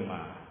ဇဝင်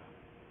မှာ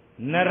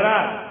နရ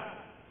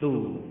သူ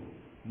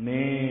မ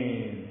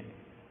င်း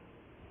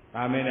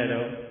ဒါမင်းနဲ့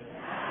တော့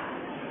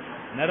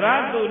နရ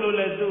သူလို့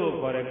လည်းသူ့ကို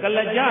ခေါ်တယ်ကလ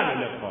ကြလို့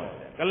လည်းခေါ်တယ်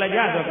ကလကြ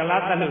ဆိုက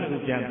လားတက်လို့သူ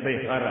ပြန်သိ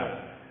သွားတာ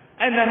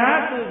အဲ့နရ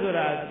သူဆို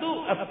တာသူ့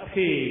အ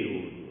ဖေ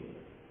ကို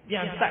ပြ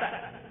န်တတ်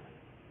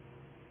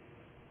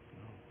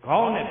ခေါ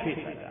င်းနဲ့ဖိတ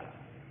တ်တာ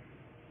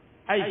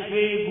အဲ့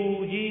ရွှေကူ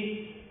ကြီး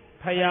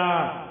ဖျား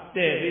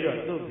တဲ့ပြီးတော့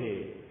သူ့ဖေ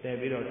တဲ့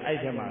ပြီးတော့အဲ့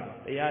ထက်မှာ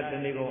တရားတ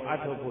ဏှိကုံအ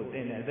ထုတ်ဖို့တ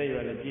င်တယ်အသက်ရွ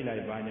ယ်လည်းကြီးလို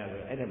က်ပါညာ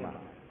ဆိုအဲ့ထက်မှာ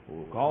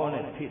ခေါင်း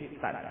နဲ့ဖိတ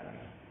တ်တာတ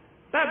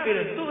တ်ပြီး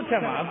တော့သူ့အထ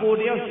က်မှာအကို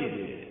တယောက်ရှိ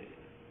သေးတယ်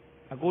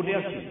အကိုတ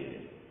ယောက်ရှိသေးတ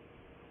ယ်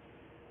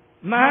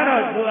မှန်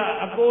တော့သူက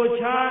အကို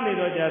ချားနေ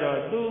တော့ကြတော့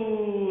သူ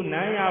န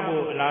မ်းရ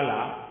ဖို့အလား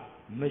လား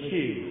မ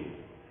ရှိဘူး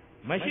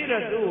မရှိ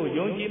တော့သူ့ကို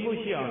ယုံကြည်မှု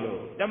ရှိအောင်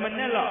လို့တမ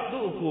နဲ့တော့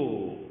သူ့အကို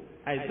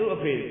အဲ့သူ့အ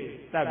ဖေ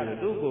တတ်ပြီးတော့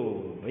သူ့ကို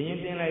ဘယင်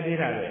တင်လိုက်သေး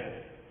တာပဲ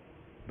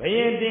ဘယ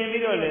င်တင်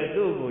ပြီးတော့လေ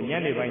သူ့ကိုည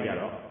နေပိုင်းကြ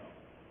တော့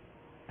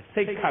အ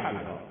စိတ်ခတ်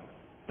ပြီးတော့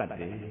တတ်တယ်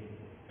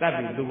တတ်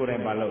ပြီးသူကိုယ်တို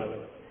င်မလုပ်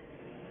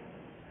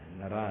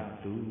နရ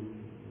တူ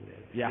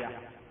တဲ့ပြ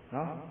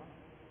နော်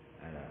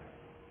အဲ့ဒါ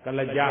ကလ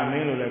ကြမ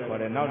င်းလို့လည်းခေါ်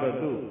တယ်နောက်တော့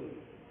သူ့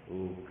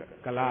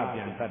ကလားပြ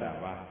န်တတ်တာ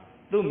ပါ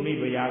သူ့မိ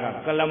ဖုရားက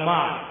ကလမ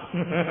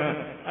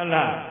ဟုတ်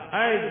လား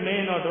အဲ့မ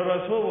င်းတော့တော်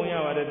တော်ဆိုးပုံရ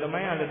ပါတယ်တမို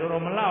င်းကလည်းတော်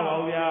တော်မလှပါ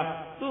ဘူးဗျာ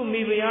သူ့မိ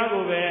ဖုရား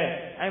ကိုပဲ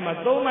အဲ့မှာ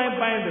သုံးပိုင်း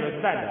ပိုင်းဆိုတော့တ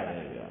တ်တာ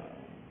လေဗျာ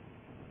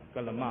က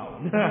လမ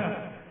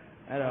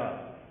အဲ့တော့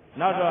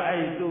နောက်တော့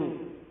အဲ့သူ့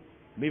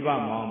မိဘ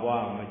မောင်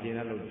ဘွားမကျင်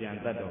တဲ့လို့ပြန်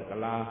တတ်တော့က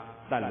လား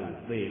တတ်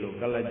လို့သေလို့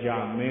ကလကြ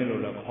မင်း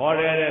လို့လည်းခေါ်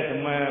တယ်တဲ့သ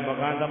မိုင်းပ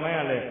ကံသမိုင်း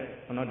ကလည်း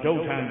ဒု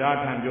ဋ္ဌံဓာ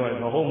ထံပြောရ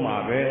ဟုတ်မှာ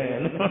ပဲ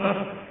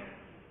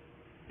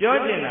ပြော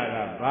ကျင်တာက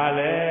ဘာ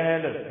လဲ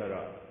လို့ဆို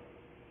တော့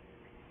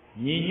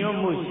ညီညွတ်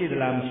မှုရှိသ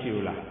လားမရှိ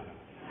ဘူးလား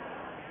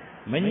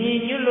မညီ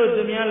ညွတ်လို့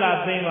သူများလာ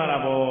သိမ်းသွားတာ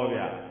ပေါ့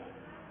ဗျာ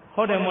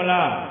ဟုတ်တယ်မို့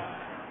လား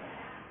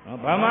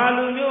ဗမာ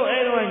လူမျိုး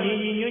အဲ့တော့ညီ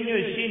ညွ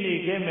တ်ရှိနေ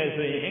ခဲ့မယ်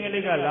ဆိုရင်အင်္ဂလိ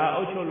ပ်ကလာ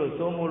အုပ်ချုပ်လို့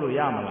စိုးမိုးလို့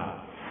ရမလား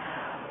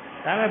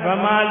ဒါပေမဲ့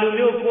ဗမာလူ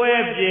မျိုးကွဲ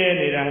ပြဲ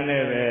နေတာ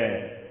နဲ့ပဲ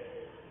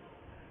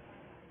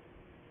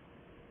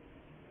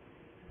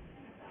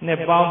နှ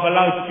စ်ပေါင်းဘယ်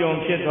လောက်ကျွန်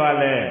ဖြစ်သွား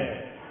လဲ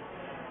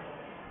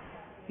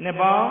နှစ်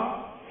ပေါင်း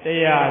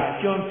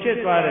100ကျွန်ဖြစ်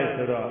သွားတယ်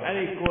ဆိုတော့အဲ့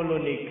ဒီကိုလို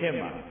နီခေတ်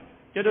မှာ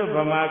ကျတို့ဗ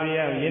မာပြည်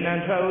ကရေနံ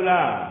ထွက်ဦး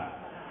လား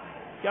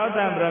ကြောက်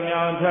တံဗြဟ္မ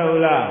ယောင်ထွက်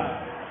ဦးလား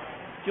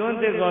ကျွန်း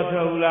တစ်ကောထွ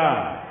က်ဦးလား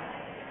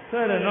ထွ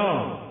က်တယ်နော်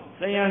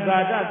သယံဇာ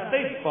တ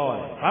သိပ်ပေါ်တ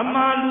ယ်ဗ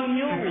မာလူ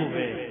မျိုးကို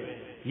ပဲ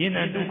ရေ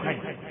နံတုခိုက်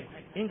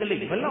အင်္ဂလိပ်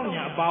ဘယ်လောက်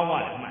ညာအပါဝါ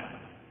လဲမှန်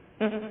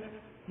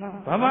နော်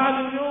ဗမာ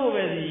လူမျိုးကို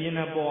ပဲဒီရေ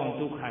နံပေါ်အောင်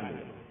တုခိုက်တယ်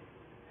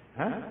ဟ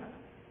မ်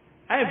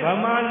အဲ့ဗ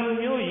မာလူ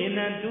မျိုးရေ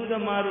နံတူးသ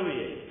မားတို့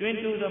ရဲ့တွင်း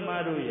တူးသ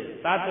မားတို့ရဲ့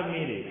သားသ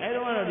မီးတွေအဲ့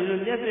တော့ဒီလို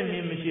လက်စစ်မ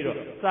င်းမရှိတော့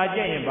စာကြ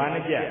က်ရင်ဘာ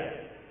နဲ့ကြက်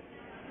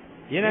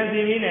ရေနံစီ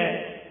မီးနဲ့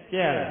ကြ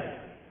က်ရတာ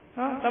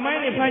ဟာသမို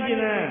င်းနေဖတ်ကြည့်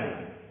တယ်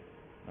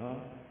နော်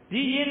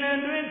ဒီရေနံ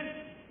တွင်း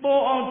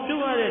ပေါ်အောင်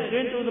တူးရတဲ့တွ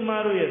င်းတူးသ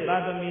မားတို့ရဲ့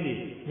သားသမီးတွေ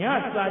ည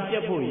စာကြ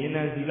က်ဖို့ရေ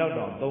နံစီလောက်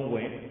တောင်သုံးခွ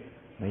င့်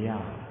မရ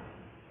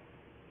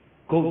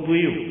ဂုတ်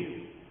သွေးကို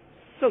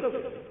စုပ်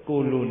ကို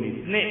လိုနီ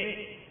နဲ့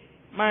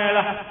မှန်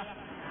လား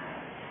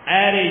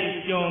အဲ့ဒီ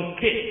ကျွန်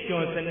ခေတ်ကျွ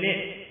န်စနစ်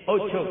အု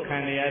ပ်ချုပ်ခံ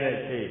ရတဲ့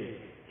စိတ်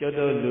ကျွတ်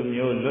တို့လူ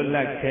မျိုးလွတ်လ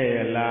ပ်ခဲ့ရ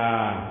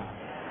လား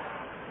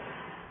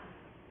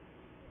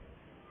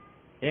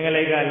အင်္ဂ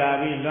လိပ်ကလာ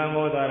ပြီးလွှမ်း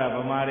မိုးသွားတာဗ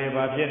မာတွေ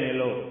ဘာဖြစ်နေ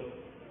လို့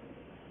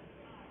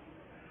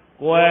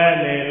ကွဲ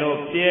နေလို့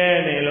ပြဲ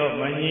နေလို့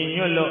မညီ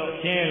ညွတ်လို့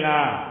ရှင်း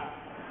လား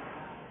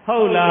ဟု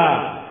တ်လား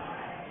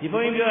ဒီ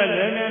ဘုန်းကြီးပြော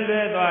လွယ်မြန်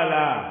လွဲသွား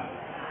လား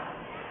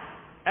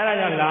အဲ့ဒါ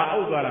ကြောင့်လာအု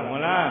ပ်သွားတာမဟု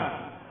တ်လား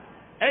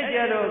အဲ့ကြ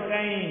တော့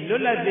ကိုင်းလွ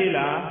တ်လပ်သေး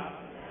လား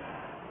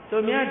သူ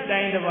များတို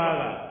င်းတစ်ပါး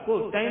ကကို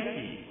ယ်တိုင်းပြ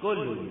ည်ကိုယ်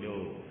လူ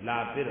မျိုးလာ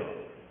ပြီးတော့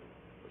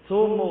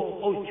သိုးမို့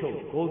အုပ်ချုပ်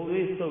ဂုတ်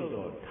သွေးစုပ်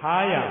တော့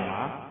ထားရ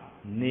မှာ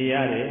နေရ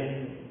တယ်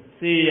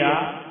စေရ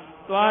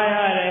သွားရ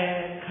တယ်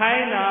ခို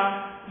င်းတာ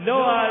လု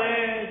ပ်ရတ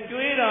ယ်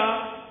ကျွေးတာ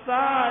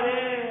စားရတ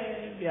ယ်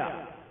ဗျ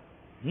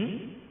ဟင်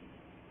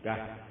ကဲ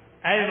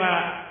အဲ့မှာ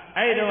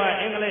အဲ့တော့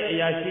အင်္ဂလိပ်အ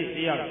ရာရှိတ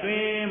ယောက်တွ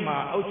င်းမှာ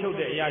အုပ်ချုပ်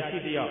တဲ့အရာရှိ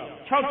တယောက်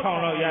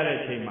6000လောက်ရတဲ့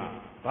အချိန်မှာ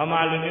ဗမာ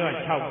လူမျိုးက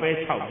6ပဲ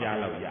6ပြား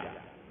လောက်ရ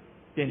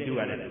တင်တူ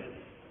ရတယ်ဘ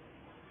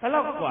ယ်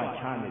လောက်กว่า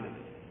ချားနေတယ်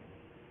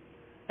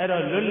အဲ့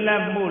တော့လွတ်လ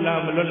ပ်မှု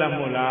လားမလွတ်လပ်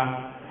မှုလား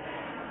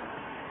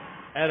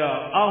အဲ့တော့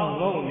အောက်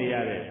ငုံနေရ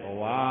တဲ့ဘ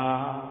ဝ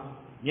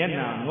မျက်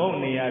နှာငုံ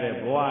နေရတဲ့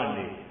ဘဝ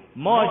နေ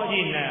မော့ကြ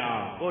ည့်နိုင်အော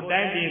င်ကိုတို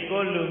င်းပြည်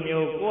ကိုလူ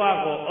မျိုးကိုယ့်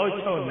အကိုအုပ်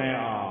ချုပ်နိုင်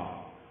အောင်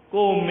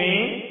ကိုမ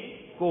င်း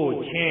ကို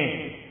ချင်း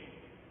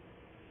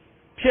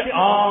ဖြစ်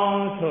အော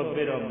င်ဆို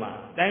ပြီးတော့မှ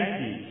တိုင်း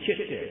ပြည်ချစ်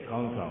တဲ့ခေါ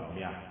င်းဆောင်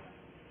များ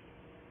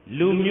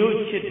လူမျိုး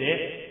ချစ်တဲ့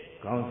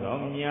ခေါင်းဆော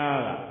င်များ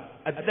က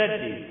အသက်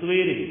တွေ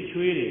သွေးတွေ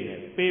ချွေးတွေနဲ့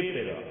ပေး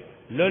ပြီးတော့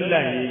လွတ်လ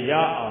ပ်ရေးရ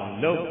အောင်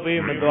လုပ်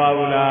ပေးမသွား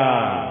ဘူး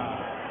လား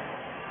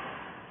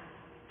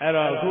အဲ့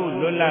တော့အခု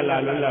လွတ်လပ်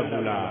လားလွတ်လပ်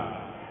ဘူးလား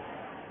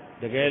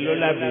တကယ်လွတ်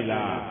လပ်ပြီ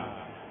လား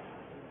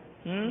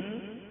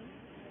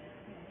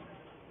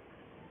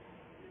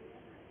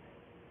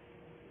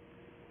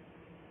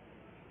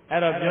အဲ့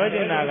တော့ပြောချ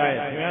င်တာကခ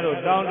င်ဗျားတို့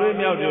တောင်တွေး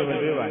မြောက်တွေမ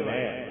တွေးပါ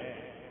နဲ့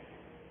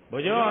ဘု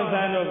ရားအောင်ဆ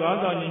န်းတို့ခေါင်း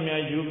ဆောင်ကြီး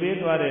များယူပေး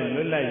သွားတဲ့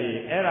လွတ်လပ်ရေး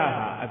အဲ့ဒါ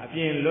ဟာအပြ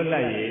င်လွတ်လ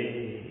ပ်ရေး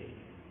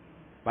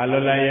ဘာလွ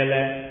တ်လပ်ရေး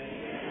လဲ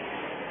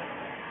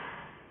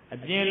အ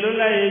ပြင်လွတ်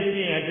လပ်ရေး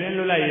ရှိရင်အတွင်း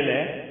လွတ်လပ်ရေးလဲ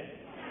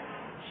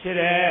ရှိ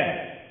တယ်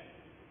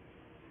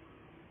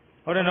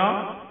ဟုတ်တယ်နော်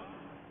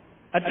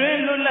အတွင်း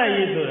လွတ်လပ်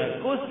ရေးဆိုတာ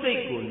ကိုယ်စိတ်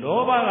ကိုလော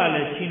ဘကလ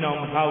ည်းချီနှောင်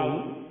မထား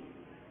ဘူး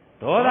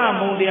ဒေါသ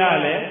မုန်းတရား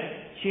လည်း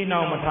ချီ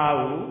နှောင်မထား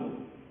ဘူး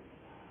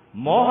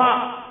မောဟ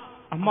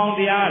အမှောင်တ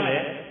ရားလ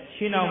ည်း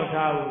ချီနှောင်မ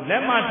ထားဘူးလ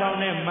က်မထောင်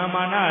တဲ့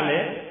မာနလ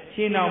ည်း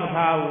ချီနှောင်မ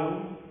ထားဘူး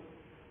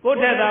ကိုယ်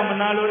ထက်သာမ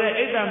နာလိုတဲ့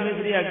အိတ်တမစ္စ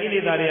ရိယကိလေ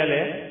သာတွေကလ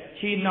ည်း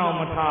ချီနှောင်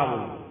မထား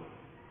ဘူး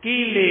ကိ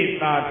လေ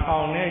သာထော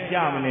င်နဲ့ကြ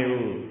မနေ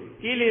ဘူး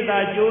ကိလေသာ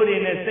ကြိုးတွေ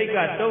နဲ့စိတ်က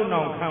တုံ့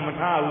နှောင်ခံမ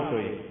ထားဘူး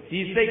ဆိုရင်ဒီ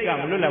စိတ်က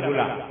မလွတ်လပ်ဘူး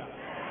လား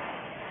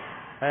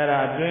အဲ့ဒါ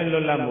အတွင်းလွ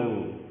တ်လပ်မှု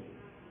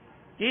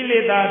ကိလေ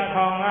သာ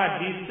ထောင်က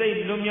ဒီစိတ်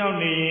လွတ်မြောက်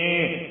နေရ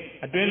င်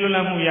အတွင်းလွတ်လ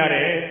ပ်မှုရတ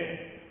ယ်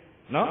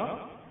နော်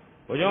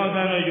ဘုရားဆ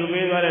န်းတို့ယူ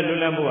ပေးသွားတဲ့လွ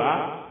တ်လပ်မှုဟာ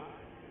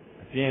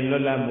အပြင်လွ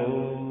တ်လပ်မှု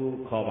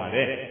ခေါ်ပါတ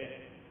ယ်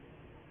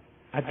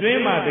အတွ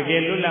င်းမှာတက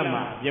ယ်လွတ်လပ်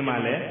မှာအပြင်မှာ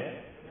လည်း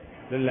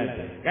လွတ်လပ်တ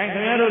ယ်။ခင်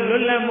ဗျားတို့လွ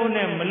တ်လပ်မှု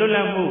နဲ့မလွတ်လ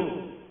ပ်မှု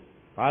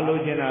ဘာလို့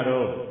ကျင်တာ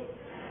တော့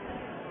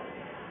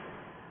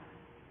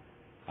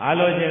ဘာ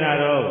လို့ကျင်တာ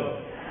တော့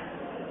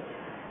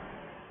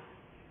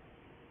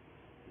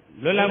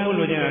လွတ်လပ်မှု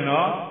လို့ကျင်တာ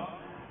နော်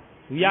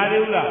ရ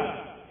သေးဘူးလား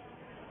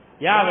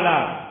ရပါ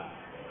လား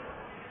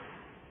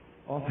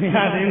ဩမရ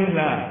သေးဘူး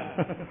လား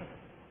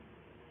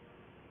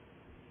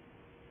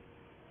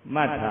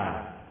မှတ်ထား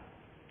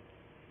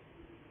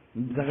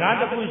စကား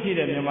တစ်ခုရှိတ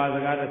ယ်မြန်မာစ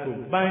ကားတစ်ခု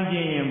ပန်းကျ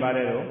င်ရင်ပါတ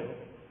ယ်တော့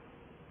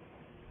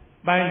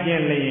ပန်းကျ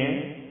င်လျင်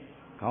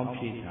ခေါင်း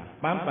ဖြီးထား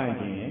ပန်း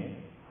ကျင်ရင်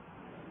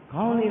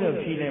ခေါင်းလေးတော့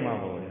ဖြီးလိုက်မှာ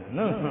ပေါ့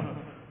နော်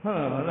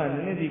ဟုတ်လားန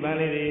ည်းနည်းဒီပန်း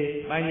လေးတွေ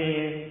ပန်းကျင်ရ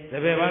င်တ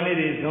ပည့်ပန်းလေး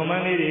တွေဇွန်ပ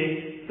န်းလေးတွေ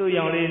သူ့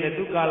ရောင်လေးနဲ့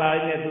သူ့ကာလာ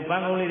လေးနဲ့သူ့ပ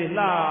န်းကုန်းလေးတွေ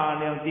လှ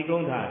နေအောင်တီးကု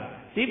န်းထား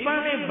ဒီပ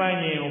န်းလေးပန်း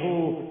ကျင်ဟို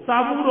စာ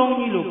ဘူးတော်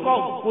ကြီးလို့ကော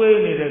က်ကွေး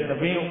နေတဲ့သ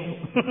ပင်း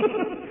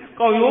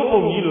ကောက်ရိုး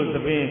ပုံကြီးလို့သ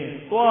ပင်း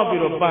သွား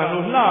ပြီးတော့ပန်း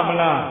လို့လှမ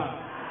လား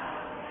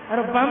အဲ့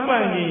တော့ပန်းကျ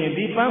င်ရင်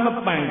ဒီပန်းမ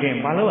ပန်းခင်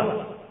ဘာလို့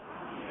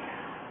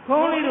ခေါ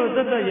င်းလေးတို့တ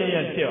က်တက်ရရ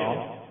ဖြစ်အော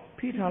င်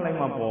ဖိထားလိုက်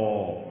မှာပေါ့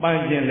ပ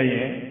န်းကျင်လျ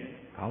င်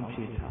ခေါင်း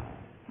ဖိထား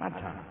မှတ်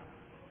ထား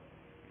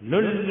လွ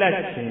တ်လပ်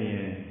ခြင်းရ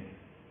င်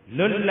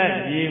လွတ်လပ်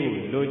ရေးကို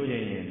လိုချ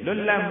င်ရင်လွ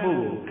တ်လပ်မှု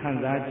ကိုခံ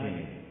စားခြင်း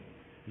ရင်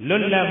လွ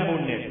တ်လပ်မှု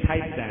နဲ့ထို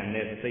က်တန်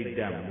တဲ့စိတ်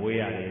ဓာတ်မွေး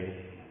ရတယ်။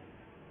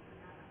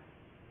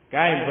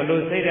ကဲဘယ်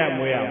လိုစိတ်ဓာတ်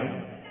မွေးရမလဲ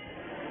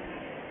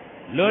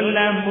။လွတ်လ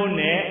ပ်မှု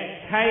နဲ့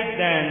ထိုက်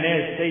တန်တဲ့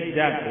စိတ်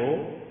ဓာတ်ကို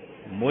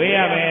မွေးရ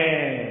မယ်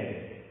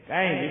။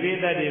ကဲဒီပိ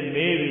သတ်တွေ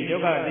မေးပြီးကျု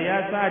ပ်ကတ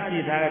ရားစကြ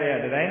ည့်ထားကြ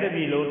တဲ့တိုင်းတစ်ပြ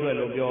ည်လုံးအတွက်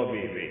လို့ပြော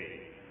ပြီးပြီ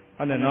။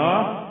ဟုတ်တယ်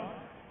နော်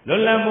။လွ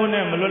တ်လပ်မှု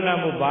နဲ့မလွတ်လပ်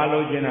မှုဘာ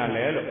လို့ကျင်တာ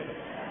လဲလို့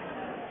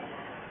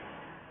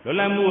လွတ်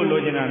လပ်မှုကိုလို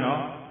ချင်တာ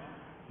နော်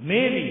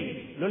မေးပြီ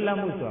လွတ်လပ်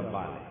မှုဆိုတာ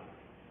ပါလေ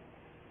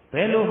ဘ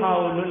ယ်လိုဟာ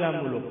ကိုလွတ်လပ်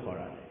မှုလို့ခေါ်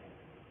တာလဲ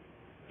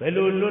ဘယ်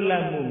လိုလွတ်လ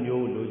ပ်မှု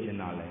မျိုးလိုချင်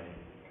တာလဲ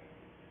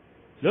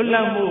လွတ်လ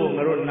ပ်မှုကို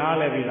ငါတို့နား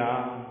လဲပြီ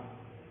လား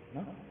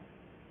နော်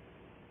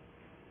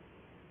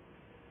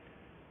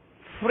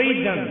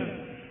freedom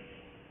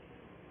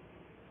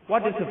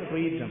what is a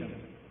freedom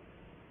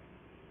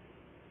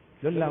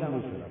လွတ်လပ်မှု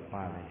ဆိုတာ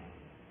ပါလေ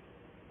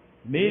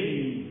မေး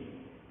ပြီ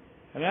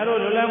ခင်ဗျားတို့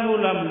လွတ်လပ်မှု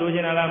လားလိုချ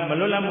င်တာလားမ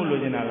လွတ်လပ်မှုလို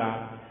ချင်တာလား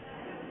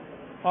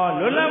ဟော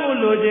လွတ်လပ်မှု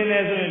လိုချင်တ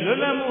ယ်ဆိုရင်လွတ်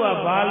လပ်မှုက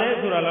ဘာလဲ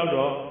ဆိုတာ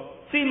တော့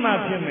သိမှ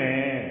ဖြစ်မ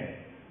ယ်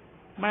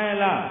မှန်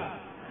လား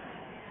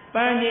ပ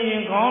န်းကျင်ရ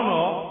င်ကောင်း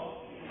တော့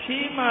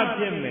ဖြီးမှ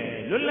ဖြစ်မယ်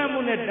လွတ်လပ်မှု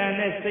နဲ့တန်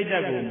တဲ့စိတ်ဓာ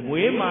တ်ကို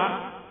မွေးမှ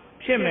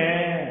ဖြစ်မယ်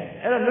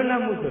အဲ့တော့လွတ်လ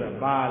ပ်မှုဆိုတာ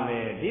ဘာလဲ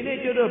ဒီနေ့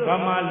ကျတော့ဗ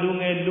မာလူ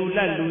ငယ်လူလ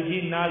က်လူ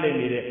ကြီးနားလည်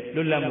နေတဲ့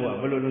လွတ်လပ်မှုက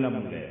ဘယ်လိုလွတ်လပ်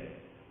မှုလဲ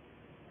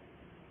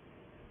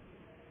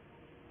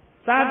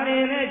စာတ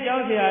င်နဲ့ကြော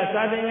က်စရာ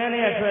စာတင်ရ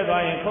တဲ့ထွက်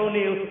သွားရင်ခုံ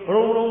လေး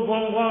ဘုံဘုံဘုံ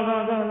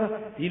ဘုံ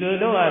ဒီလို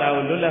လုပ်ရတာ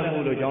ကိုလွတ်လပ်မှု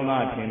လို့ကျောင်း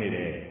သားထင်နေတ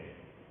ယ်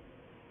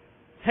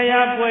ဆရာ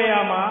ပွဲရ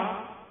မှာ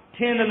ထ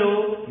င်တယ်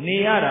လို့နေ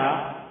ရတာ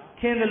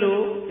ထင်တယ်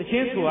လို့တချ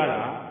င်းဆိုရ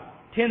တာ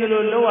ထင်တယ်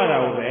လို့လုပ်ရတာ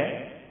ကိုပဲ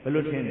ဘယ်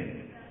လိုထင်နေ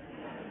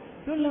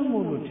လွတ်လပ်မှု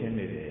လို့ထင်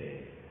နေတယ်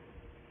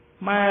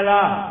မှန်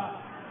လား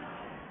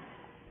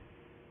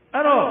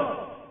အဲ့တော့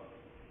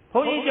ဘု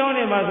န်းကြီးကျောင်း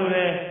နေမှာဆို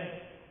တဲ့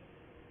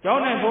ကျော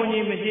င်းနဲ့ဘုန်း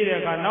ကြီးမရှိတဲ့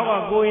အခါနောက်က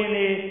ကိုရင်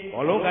လေး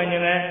ဘောလုံးကန်ခြ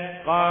င်းလဲ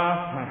ကာ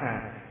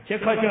ချက်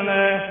ခတ်ခြင်း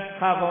လဲ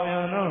ခါပေါင်းရ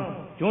နော်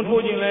ဂျွန်း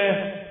ထိုးခြင်းလဲ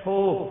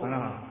ထိုးဟုတ်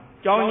လား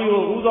ကျောင်းကြီး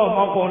ကိုဥသော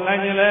မောက်ကုန်လ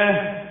မ်းခြင်းလဲ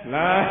လ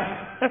မ်း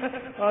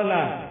ဟုတ်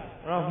လား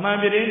အဲ့တော့မှန်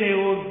ပြင်းတွေ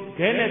ကို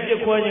ခဲနဲ့ပြစ်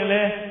ခွဲခြင်း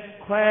လဲ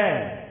ခွဲ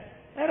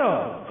အဲ့တော့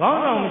ခေါ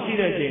င်းဆောင်မရှိ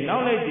တဲ့ချိန်နော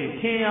က်လိုက်ပြီး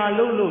ထင်ရ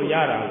လို့ရ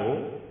တာကို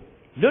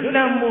လွတ်လ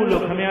ပ်မှု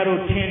လို့ခင်ဗျား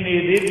တို့ထင်နေ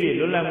သေးပြီ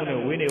လွတ်လပ်မှုနဲ့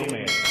ဝေးနေဦးမ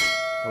ယ်သ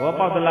ဘော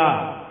ပေါက်သလား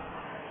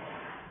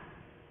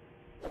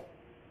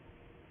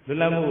လွတ်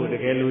လပ်မှုကိုတ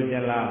ကယ်လိုချ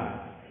င်လား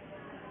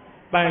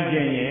ပန်းကျ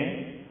င်ရင်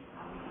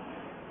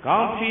ခေါ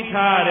င်းဖိ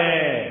ထားတ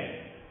ယ်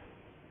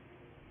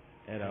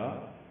အဲ့တော့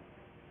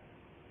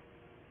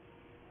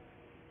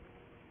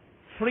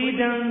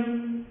freedom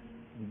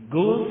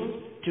goes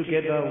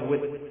together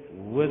with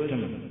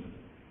wisdom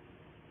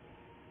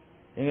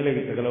အင်္ဂလိပ်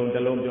စကားလုံးတ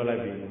စ်လုံးပြောလို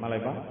က်ပြီမှတ်လို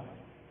က်ပါ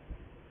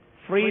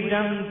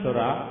freedom ဆို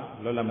တာ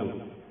လွတ်လပ်မှု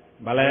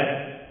ဘာလဲ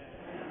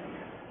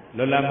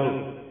လွတ်လပ်မှု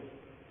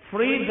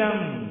freedom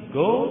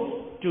goes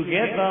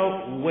together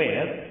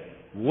with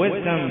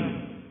wisdom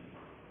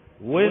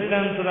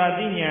wisdom ဆိုတာ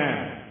သိဉာဏ်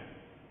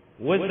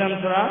wisdom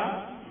ဆိုတာ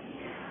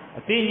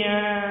အသိဉာ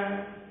ဏ်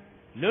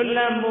လွတ်လ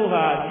ပ်မှု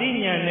ဟာအသိ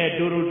ဉာဏ်နဲ့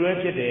တူတူတွဲ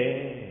ဖြစ်တယ်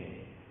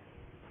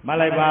မှတ်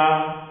လိုက်ပါ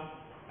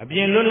အပြ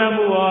င်လွတ်လပ်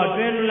မှုရောအ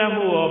တွင်းလွတ်လပ်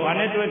မှုရောဘာ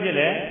နဲ့တွဲဖြစ်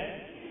လဲ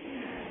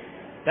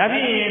ဒါဖြ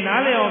င့်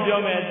နားလည်အောင်ပြော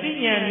မယ်အသိ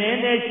ဉာဏ်နည်း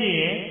နည်းရှိ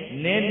ရင်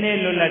နည်းနည်း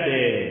လွတ်လပ်တ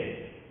ယ်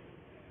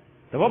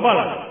သဘောပေါက်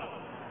လား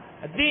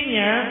အသိ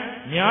ဉာဏ်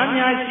များ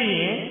များရှိ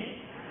ရင်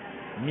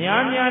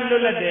များများလွ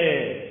တ်လပ်တယ်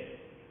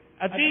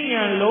အသိဉာ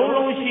ဏ်လုံး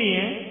လုံးရှိရ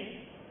င်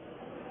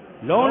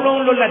လုံး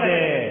လုံးလွတ်လပ်တ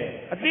ယ်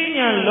အသိ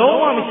ဉာဏ်လုံး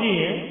ဝမရှိ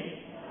ရင်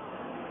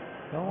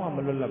လုံးဝမ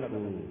လွတ်လပ်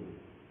ဘူး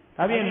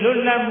ဒါဖြင့်လွ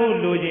တ်လပ်မှု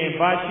လိုချင်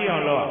ဘာရှိအော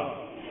င်လို့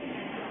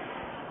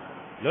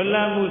လွတ်လ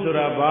ပ်မှုဆို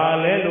တာဘာ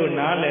လဲလို့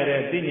နားလည်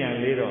တဲ့သိဉာဏ်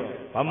လေးတော့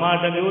ဗမာ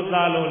တစ်မျိုး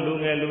သားလုံးလူ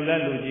ငယ်လူလ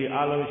က်လူကြီး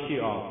အားလုံးရှိ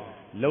အောင်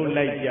လှုပ်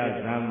လိုက်ကြ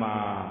စမ်းပါ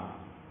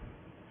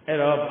အဲ့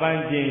တော့ပ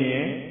န်းကျင်ရ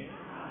င်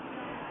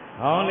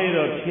ဟောင်းလေး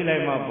တော့ဖြည့်လို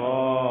က်မှာ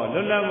ပေါ့လွ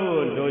တ်လပ်မှု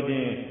လိုချ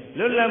င်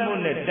လွတ်လပ်မှု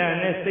နဲ့တန်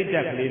တဲ့စိတ်ဓာ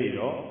တ်ကလေးတွေ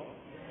တော့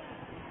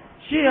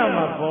ရှိရ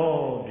မှာပေါ့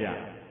ဗျ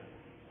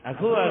အ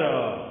ခုက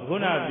တော့ခု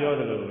နပြော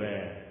သလိုပဲ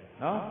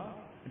နော်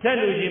အထက်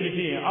လူကြီးမ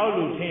ရှိရင်အောက်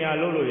လူထင်ရ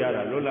လို့ရ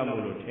တာလွတ်လပ်မှု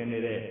လို့ထင်နေ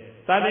တဲ့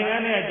စာသင်ခ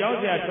န်းထဲကျောင်း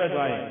ဆရာထွက်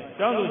သွားရင်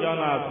ကျောင်းသူကျောင်း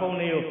သားခုံ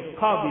လေးကို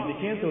ခောက်ပြီးတ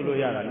ခြင်းဆိုလို့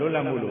ရတာလွတ်လ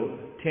ပ်မှုလို့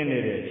ထင်နေ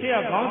တယ်ရှေ့က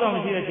ခေါင်းဆောင်မ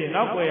ရှိတဲ့ချိန်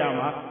နောက်ွယ်ရ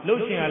မှာလှု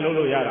ပ်ရှင်ရ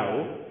လို့ရတာ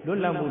ကိုလွ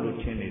တ်လပ်မှုလို့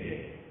ထင်နေတ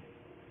ယ်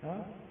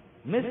နော်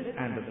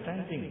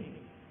misunderstanding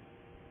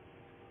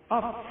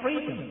of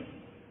freedom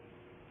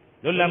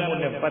လွတ်လပ်မှု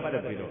နဲ့ပတ်သ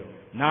က်ပြီးတော့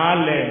နား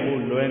လည်မှု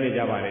လွဲနေ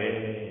ကြပါလေ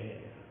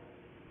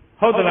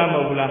ဟုတ်သလားမ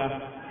ဟုတ်ဘူးလား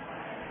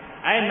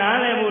အဲနား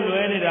လည်မှု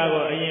လွဲနေတာ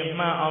ကိုအရင်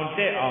မှန်အောင်တ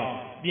က်အောင်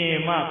ပြင်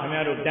မှခင်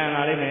ဗျားတို့တန်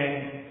လာလိမ့်မယ်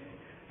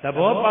သ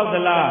ဘောပေါက်သ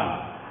လား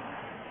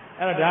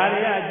အဲ့တော့ဒါတွေ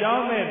ကအကြော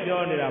င်းမဲ့ပြော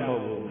နေတာမဟု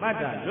တ်ဘူးမှတ်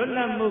တာလွတ်လ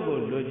ပ်မှုကို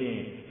လိုချင်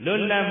လွ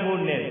တ်လပ်မှု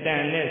နဲ့တ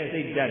န်တဲ့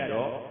စိတ်ဓာတ်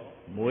တော့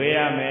မွေးရ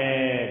မယ်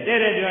တဲ့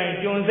တဲ့ပြောရင်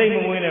ကျွန်စိတ်မ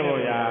မွေးနဲ့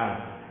ပေါ့ဗျာ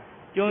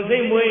ကျွန်စိ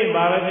တ်မွေးရင်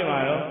ဘာပဲဖြစ်မှာ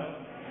တော့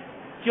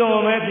ကျွန်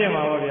ပဲဖြစ်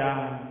မှာပေါ့ဗျာ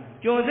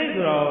ကျွန်စိတ်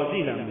ဆိုတော့သိ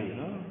လားမသိ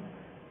နော်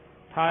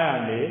ထားရ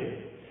လေ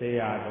ဆေး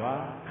ရ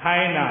သွားခို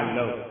င်းတာ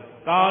လို့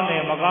ကောင်းတ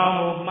ယ်မကောင်း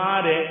ဘူး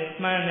မှားတယ်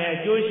မှန်တယ်အ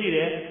ကျိုးရှိတ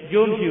ယ်အ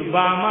ကျိုးမရှိ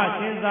ဘာမှ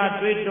စဉ်းစား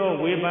တွေးတော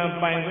ဝေဖန်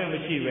ပိုင်ခွင့်မ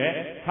ရှိပဲ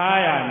ထား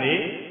ရနေ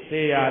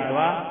ဆေးရ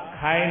သွား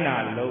ခိုင်းတာ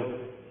လို့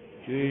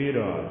ကျွေး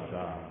တော်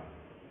စား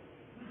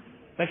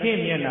သခင်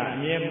မျက်နှာအ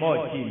မြဲမော့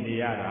ကြည့်နေ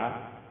ရတာ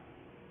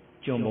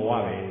ကျွန်ဘဝ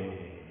ပဲ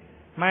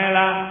မှန်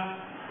လား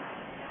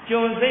ကျွ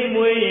န်စိတ်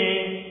မွေးရင်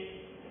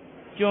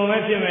ကျွန်ပဲ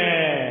ဖြစ်မယ်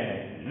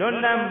လွတ်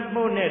လပ်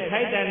မှုနဲ့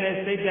ထိုက်တန်တဲ့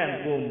စိတ်ဓာတ်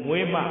ကို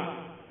မွေးမှ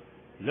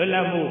လွတ်လ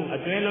ပ်မှုအ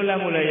တွင်းလွတ်လပ်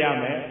မှုလည်းရ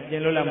မယ်အပြ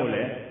င်လွတ်လပ်မှုလ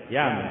ည်းရ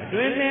မယ်အတွ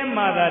င်းထဲ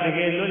မှာသာတက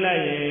ယ်လွတ်လပ်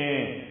ရင်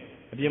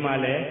အပြင်မှာ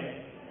လည်း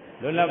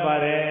လွတ်လပ်ပါ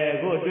တယ်အ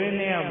ခုအတွင်း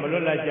ထဲကမလွ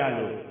တ်လပ်ကြ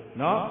လို့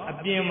နော်အ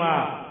ပြင်မှာ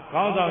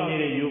ခေါင်းဆောင်ကြီး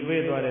တွေယူ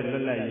ပေးသွားတဲ့လွ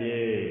တ်လပ်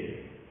ရေး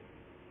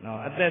နော်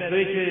အသက်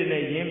သွေးချွေး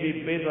နဲ့ရင်း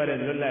ပြီးပေးသွားတဲ့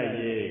လွတ်လပ်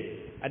ရေး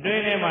အတွ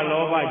င်းထဲမှာ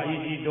လောဘ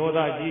ကြီးကြီးဒေါသ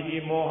ကြီး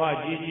ကြီးမောဟ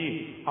ကြီးကြီး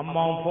အ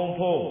မောင်ဖုံ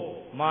ဖုံ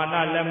မာန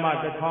လက်မ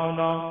တစ်ထောင်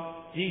တောင်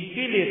ဒီ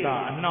ကိလေသာ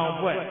အနှောင်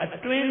ပွဲအ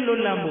တွင်းလွ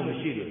တ်လပ်မှုမ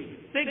ရှိလို့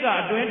စိတ်က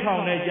အတွင်းထော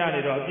င်နေကြ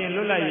နေတော့အပြင်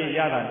လွတ်လပ်ရေးရ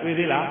တာတွေ့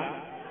သေးလား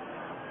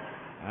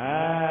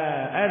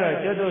အဲ့တော့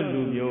ကျွတ်တို့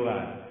လူမျိုးက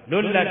လွ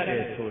တ်လပ်တ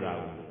ယ်ဆိုတာ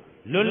ကို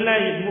လွတ်လ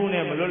ပ်မှု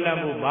နဲ့မလွတ်လပ်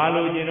မှုဘာ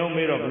လို့ကျင်တော့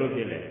မေးတော့ဘလို့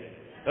ဖြစ်လဲ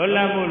လွတ်လ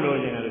ပ်မှုလို့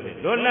ကျင်တယ်လို့ဖြစ်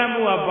လွတ်လပ်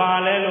မှုကဘာ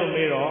လဲလို့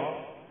မေးတော့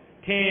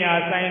ထင်ရ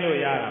ဆိုင်လို့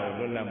ရတာကို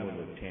လွတ်လပ်မှု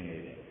လို့ထင်နေ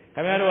တယ်ခ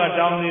င်ဗျားတို့က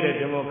တောင်းသေးတယ်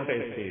ဒီမိုကရေ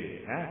စီ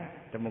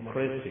ဒီမိုက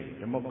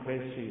ရေ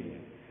စီ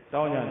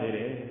တောင်းကြသေးတ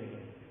ယ်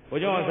ဘု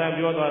ရားအဆံ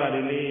ပြောသွားတာ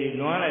ဒီလေး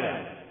လွန်လိုက်တာ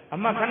အ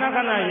မှခဏခ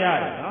ဏရ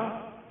တယ်နော်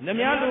လက်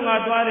များလူငါ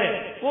သွားတဲ့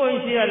ကိုယ့်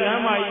ရှိရလ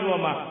မ်းမကြီး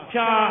ပေါ်မှာ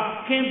ဖြာ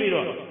ခင်းပြီး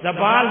တော့စ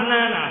ဘာလှ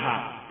မ်းတာဟာ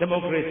ဒီမို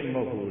ကရေစီမ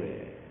ဟုတ်ဘူးလေ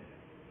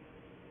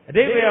အ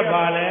တိတ်က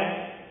ဘာလဲ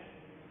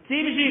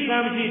စီးမရှိက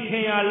မ်းမရှိထ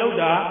င်ရလို့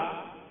တာ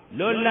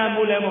လွတ်လပ်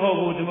မှုလည်းမဟုတ်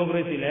ဘူးဒီမိုက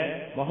ရေစီလည်း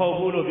မဟုတ်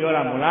ဘူးလို့ပြော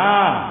တာမ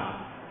လား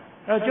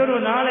အဲ့တော့ကျ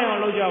တို့နားလည်အော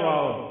င်လုပ်ကြပါ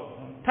ဦး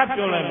ထပ်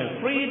ပြောလိုက်မယ်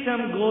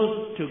freedom goes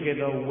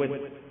together with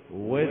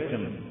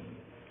wisdom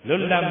လွ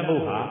တ်လပ်မှု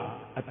ဟာ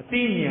အ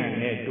သိဉာဏ်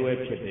နဲ့တွဲ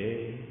ဖြစ်တယ်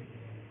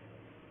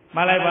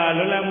မှားလိုက်ပါ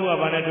လွတ်လပ်မှုက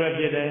ဘာနဲ့တွဲ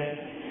ဖြစ်တယ်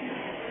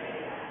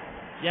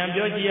ပြန်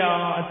ပြောကြည့်အော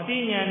င်အသိ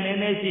ဉာဏ်နည်း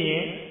နည်းရှိရ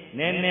င်န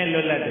ည်းနည်းလွ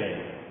တ်လပ်တယ်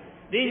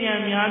သိဉာဏ်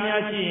များ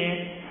များရှိရင်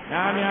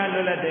နာများလွ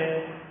တ်လပ်တယ်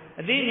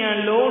အသိဉာဏ်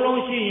လုံး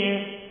လုံးရှိရင်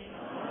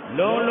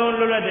လုံးလုံး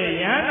လွတ်လပ်တယ်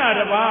ယန္တာ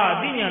တစ်ပါးအ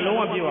သိဉာဏ်လုံး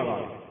ဝပြည့်ဝပါ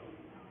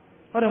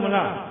ဟုတ်တယ်မ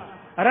လား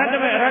အရတ္တ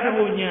ပဲအရတ္တ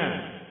ဘုဉာဏ်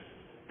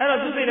အဲ့တော့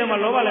သူစိတ်ထဲမှာ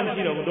လောဘလည်းမ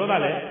ရှိတော့ဘူးဒေါသ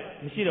လည်း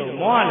မရှိတော့ဘူး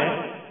မောဟလည်း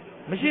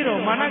မရှိတော့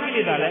ဘူးမာနကိ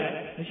လေသာလည်း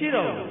မရှိ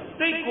တော့ဘူး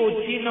စိတ်ကို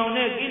ချီနှောင်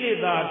တဲ့ကိလေ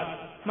သာ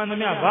မှန်သ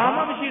မျှဘာ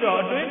မှမရှိတော့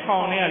အတွင်းထော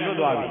င်ထဲကလွတ်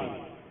သွားပြီ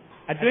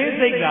အတွင်း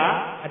စိတ်က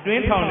အတွ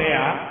င်းထောင်ထဲက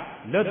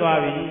လွတ်သွား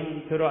ပြီ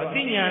ဆိုတော့အ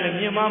သိဉာဏ်လည်း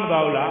မြင်မမ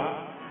သွားဘူးလား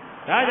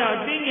ဒါကြောင့်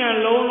အသိဉာဏ်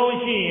လုံးလုံး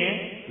ရှိရင်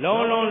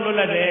လုံးလုံးလွတ်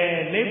လပ်တယ်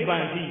နိဗ္ဗာ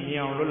န်ရှိမြ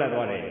င်အောင်လွတ်လပ်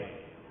သွားတယ်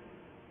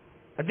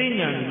အသိ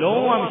ဉာဏ်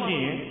လုံးဝမရှိ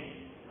ရင်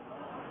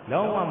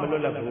လုံးဝမလွ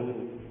တ်လပ်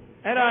ဘူး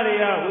အဲ့ဒါတွေ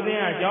ကဦးဇ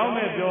င်းအကြောင်း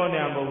မဲ့ပြော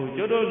နေမှာမဟုတ်ဘူး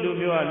ကျွတ်တို့လူ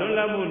မျိုးကလွတ်လ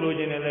ပ်မှုလို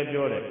ချင်တယ်လည်း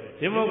ပြောတယ်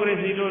ဒီမိုကရေ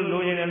စီတို့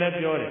လိုချင်တယ်လည်း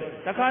ပြောတယ်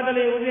တခါတ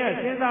လေဦးဇင်း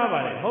ကစဉ်းစားပါ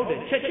တယ်ဟုတ်တယ်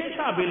ချက်ချင်းချ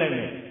ပေးလိုက်မ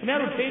ယ်ခင်ဗျား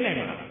တို့ထိန်းနိုင်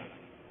မလား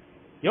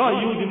ရော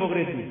ယူဒီမိုက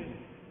ရေစီ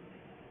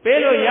ပေး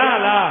လို့ရ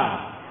လား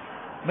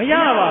မရ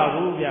ပါ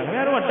ဘူးဗျာခင်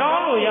ဗျားတို့ကတော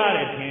င်းလို့ရတ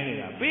ယ်ထင်နေ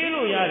တာပေး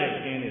လို့ရတယ်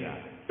ထင်နေတာ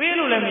ပေး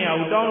လို့လည်းမရ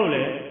ဘူးတောင်းလို့လ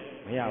ည်း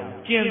မရဘူး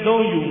ကျင့်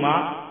သုံးယူမှ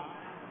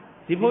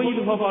ဒီဘုန်းကြီး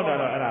တို့ဖောက်တာ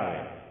တော့အဲ့ဒါပဲ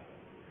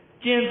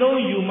ကျင့်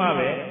သုံးယူမှ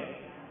ပဲ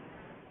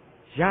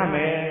ရမ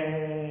ယ်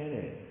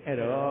တဲ့အဲ့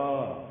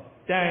တော့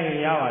တန်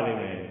ရပါလိမ့်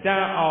မယ်တ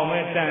န်အောင်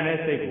မဲ့တန်တဲ့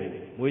စိတ်ကို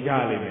မွေးကြ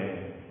လိမ့်မယ်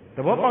သ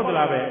ဘောပေါက်သ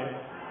လားပဲ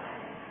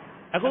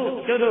အခု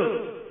ကျတို့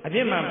အပြ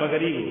စ်မှန်ပဂ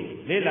တိကို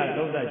လေးလာ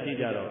သုံးသပ်ရှိ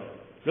ကြတော့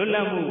လွတ်လ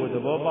ပ်မှုကိုသ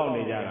ဘောပေါက်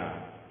နေကြတာ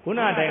ခုန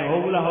တိုင်ဟု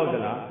တ်ဘူးလားဟုတ်သ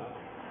လား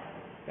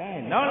ကဲ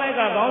နောက်လိုက်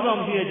ကကောင်းဆောင်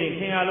မရှိတဲ့ချိန်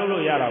ထင်ရ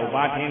လို့ရတာကို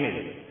ဘာထင်နေ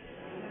လဲ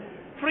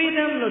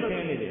freedom လို့ထ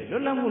င်နေတယ်လွ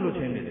တ်လပ်မှုလို့ထ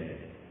င်နေတယ်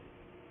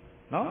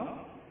နော်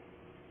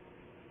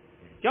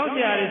ကျောင်းဆ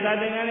ရာတွေစာ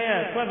သင်ခန်းလေးက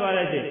ထွက်သွား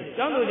တဲ့အချိန်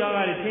ကျောင်းသူကျောင်း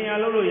သားတွေထင်ရ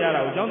လို့ရ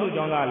တာကိုကျောင်းသူ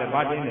ကျောင်းသားကလည်း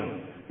ဘာထင်တယ်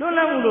လွတ်လ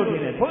ပ်မှုလို့ထ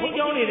င်တယ်ဘုန်းကြီး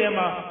ကျောင်းတွေထဲ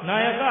မှာနာ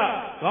ယကခေါ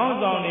င်း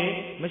ဆောင်တွေ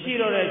မရှိ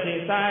တော့တဲ့အချိန်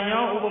စာအယော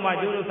င်းဥပမာ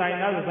ကျိုးလို့စာရင်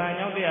သားဆိုစာအ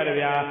ယောင်းတရားတွေ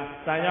ဗျာ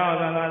စာအယောင်း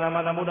သံဃာသမ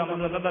သမုဒ္ဓမုဒ္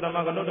ဓသတ္တရမ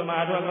ကနုတ္တမ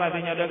အထွတ်ကပ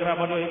ညာတက္ကရာ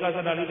ဘုဒ္ဓဧကသ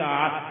တ္တလိတာ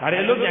ဒါတွေ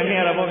အလွတ်ပြန်ခဲ့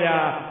ရတာပေါ့ဗျာ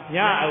ည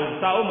အောင်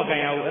စာအုပ်မက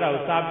န်ရဘူးအဲ့ဒါ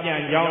ကိုစာပြန်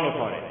ကျောင်းလို့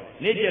ခေါ်တယ်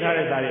လေ့ကျက်ထား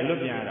တဲ့စာတွေအလွ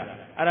တ်ပြန်ရတာ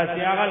အဲ့ဒါဆ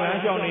ရာကလမ်း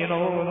လျှောက်နေ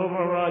တော့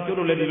ကျိုး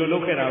လို့လည်းဒီလိုလု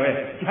ပ်ခဲ့တာပဲ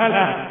ဟုတ်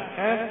လား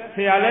ဆ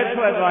ရာလည်း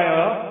ထွက်သွား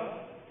ရော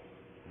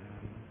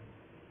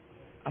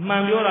အမှ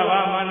န်ပြောတာပါ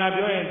အမှန်နာ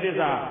ပြောရင်သစ္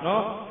စာ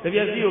နော်တပြ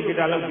က်စီကိုကိ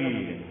တာလောက်ပြီး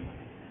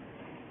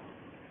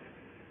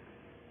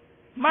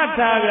မှတ်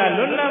ထားကြ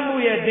လွတ်လပ်မှု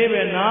ရဲ့အသေး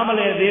ပဲနားမ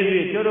လဲသေး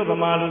သေးကျတို့ဗ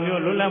မာလူ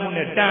မျိုးလွတ်လပ်မှု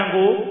နဲ့တန်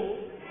ကို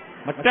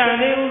မတန်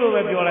သေးဘူးလို့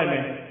ပဲပြောလိုက်မ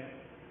ယ်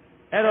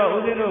အဲ့တော့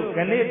ဦးဇင်းတို့ခ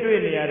ဏတွေ့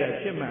နေရတဲ့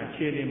ဖြစ်မှန်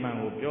ခြေနေမှန်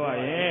ကိုပြောရ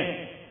ရင်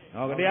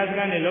နော်တရားစခ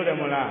န်းနေလုပ်တယ်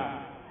မို့လား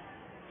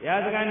တ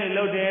ရားစခန်းနေ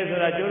လုပ်တယ်ဆို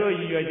တာကျတို့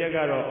ရည်ရွယ်ချက်က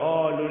တော့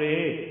အော်လူတွေ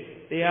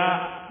တရား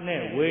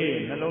နဲ့ဝေးရ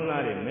င်နှလုံး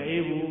သားတွေမ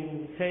အေးဘူး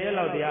10ရက်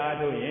လောက်တရားအား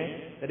ထုတ်ရင်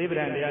တတိပ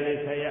ဒံတရားလေး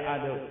10ရက်အား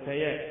ထုတ်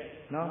10ရက်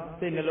နော်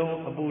စိတ်နှလုံး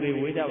အပူတွေ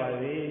ဝေးကြပါ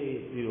စေ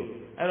ပြီးတော့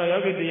အဲ့တော့ယော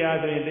ဂီတရား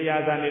ဆိုရင်တ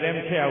ရားစာနေလည်းမ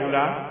ချက်ရဘူး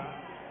လား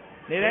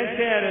နေလည်းချ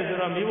က်ရတယ်ဆို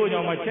တော့မိဖို့ကြော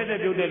င့်မှချက်တဲ့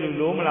ပြုတ်တဲ့လူ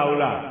လိုမလာဘူး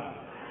လား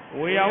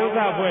ဝေယဝုဇ္ဇ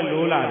အဖွဲ့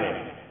လိုလာတယ်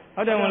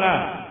ဟုတ်တယ်မ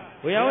လား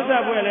ဝေယဝုဇ္ဇ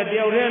အဖွဲ့လည်းတ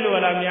ယောက်တည်းလို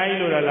လားအများကြီး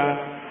လိုလား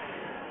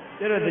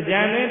ကျတော့တ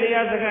ရားနဲ့တ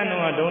ရားစခန်း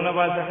တော့ဒုံလဘ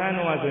စခန်း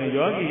တော့ဆိုရင်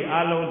ယောဂီအ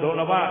လုံးဒုံ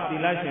လဘသီ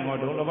လရှင်ဟော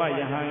ဒုံလဘ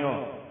ယဟန်ရော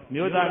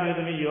မြို့သားမြို့သ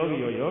မီးယောဂီ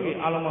ရောယောဂီ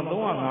အလုံးပေါ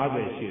င်း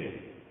350ရှိတယ်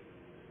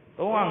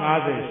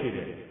350ရှိတ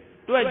ယ်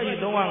တွက်ကြည့်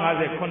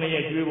350 9ရ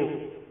က်ကျွေးဖို့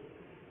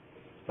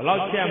ဘယ်လော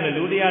က်ချက်မလဲ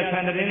လူတရားဆ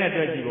န်တဲ့နဲ့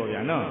တွက်ကြည့်ပေါ့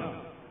ဗျာနော်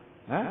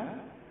ဟမ်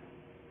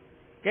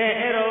ကဲ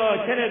အဲ့တော့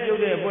ချက်တဲ့ပြု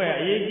တ်တဲ့ပွဲ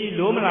အရေးကြီး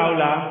လို့မလားဟုတ်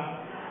လား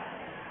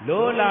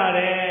လို့လာတ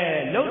ယ်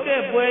လုတ်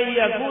တဲ့ပွဲကြီး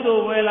ကကုသို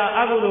လ်ပွဲလား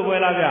အကုသိုလ်ပွဲ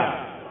လားဗျာ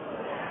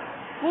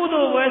ကု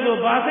သိုလ်ပွဲဆို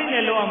ဘာစိတ်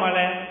နဲ့လုပ်ရမှာ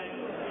လဲ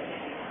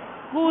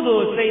ကုသို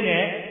လ်စိတ်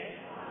နဲ့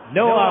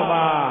လုပ်ရ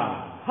မှာ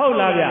ဟုတ်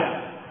လားဗျ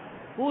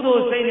ကုသို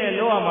လ်စိတ်နဲ့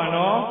လုပ်ရမှာ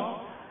နော်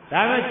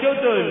ဒါမှကျုပ်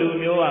တို့လူ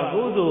မျိုးက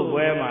ကုသိုလ်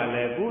ပွဲမှာ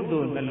လဲကု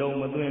သိုလ်နှလုံး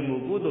မသွင်း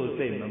ဘူးကုသိုလ်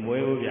စိတ်မ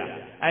မွေးဘူးဗျ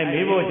အဲ့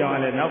မေးဖို့ကြော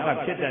င့်လည်းနောက်က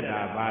ဖြစ်တတ်တာ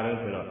ဘာလို့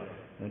ဆိုတော့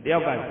တယော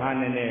က်ကခါ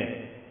နေနေ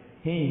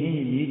ဟင်း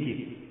ကြီးကြည့်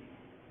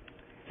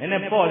နည်းန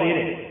ည်းပေါ့သေးတ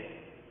ယ်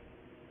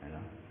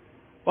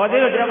ပေါ်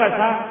သေးတော့တယောက်က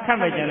စားခတ်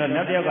မယ်ကျန်တော့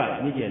နောက်တယောက်က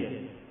မြည်ကျင်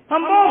မ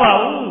ပေါ်ပါ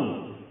ဘူး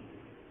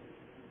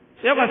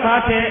တယောက်က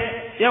စားတဲ့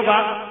တယောက်က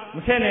မ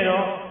ဆက်နဲ့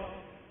တော့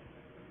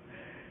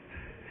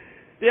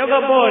တယောက်က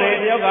ပေါ်တယ်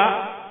တယောက်က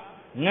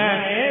ငံ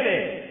နေ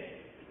တဲ့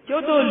ကျု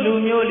ပ်တို့လူ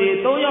မျိုးလေး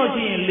3ယောက်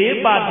ရှိရင်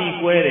4ပါတီ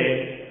ကွဲတယ်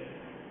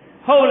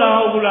ဟုတ်လား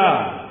ဟုတ်ဘူးလား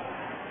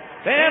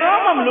ဘယ်တော့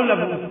မှမလွတ်လပ်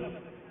ဘူး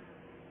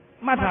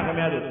မှတ်ထားခင်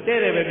ဗျားတို့တဲ့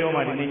တယ်ပဲပြော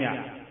မှဒီနေ့ည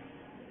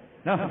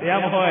နော်တရား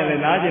မဟောရင်လ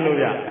ည်းနားကျင်လို့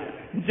ဗျ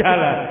ကြား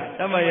လားတ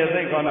မရဲ့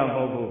စိတ်ကောင်းတာမ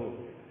ဟုတ်ဘူး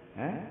ဟ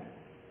မ်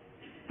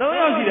3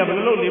ယောက်ရှိတယ်ဘယ်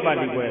လိုလုပ်4ပါ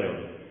တီကွဲတော့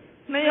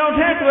2ယောက်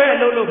ထဲတွဲအ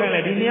လုပ်လုပ်ခိုင်းလဲ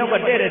ဒီ2ယောက်က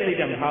တဲ့တဲ့စိတ်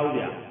တမထားဘူး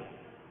ဗျဟ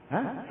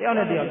မ်တယောက်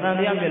နဲ့တယောက်တန်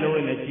တရားမျက်လုံး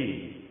လေးနဲ့ကြည့်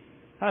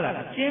ဟုတ်လား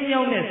အချင်းမြော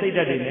င်းတဲ့စိတ်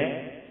ဓာတ်တွေနဲ့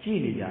ကြည့်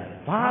နေကြတယ်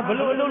ဘာဘ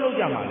လို့အလုပ်လုပ်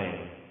ကြမှာလဲ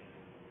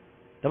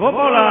သဘော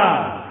ပေါက်လား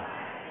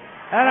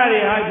အဲ့ဒါတွေ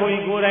ဟာဘုန်း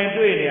ကြီးကိုယ်တိုင်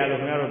တွေ့နေရလို့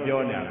ခင်ဗျားတို့ပြော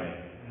နေရတယ်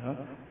နော်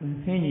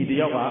ဟင်းကြီးတ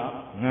ယောက်က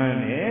ငံ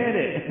နေ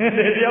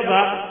တဲ့တယောက်က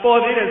ပေါ်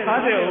သေးတယ်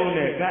စားတဲ့ဦး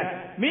နဲ့ကဲ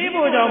မိ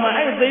ဖို့ကြောင့်မှ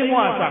အဲ့သိမ်း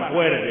မွားဆက်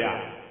ကွဲတယ်ဗျာ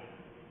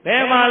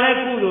bè mà lẽ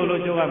cú đồ lo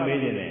cho cái mấy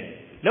gì này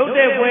lúc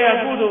đấy quay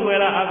à cú đồ quay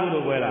là à cú đồ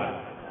quay là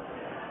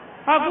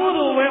à cú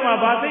đồ quay mà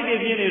bà thấy cái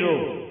gì này rồi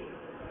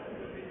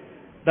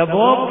tập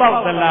bố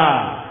bọc thật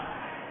là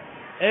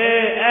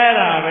ê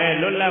là về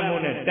lúc làm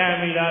môn này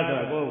đam mê ra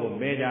rồi cô cũng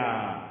mê ra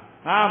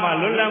mà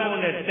lúc làm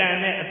môn này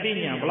đam mê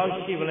tin nhàng bao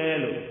nhiêu vậy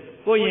luôn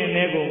cô nhìn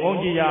này cô ông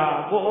chị ra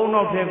cô ông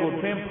nó thấy cô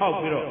thêm phao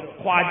cái rồi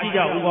khoa chị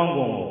ra uống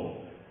cô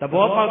tập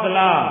bố bọc thật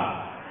là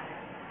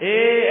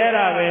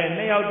là về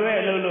này ao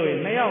thuê lâu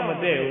này ao mà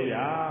tiêu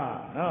ya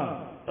nó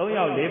tối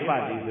ao lễ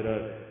party rồi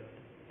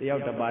tiêu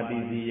tập party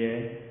gì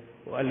vậy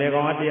lễ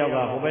con tiêu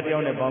cả hôm nay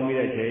tiêu này bao nhiêu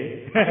đấy chứ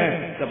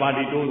tập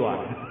party tối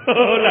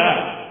rồi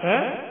là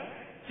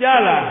chả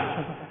là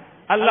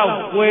Allah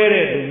quê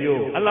đấy đúng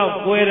không Allah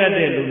quê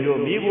đấy đúng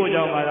không mỹ quốc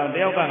trong mà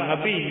tiêu cả ngập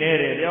bị nè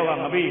đấy tiêu cả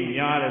ngập bị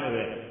nhá đấy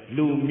rồi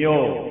lù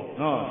miêu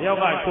nó tiêu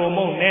cả chùa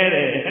mông nè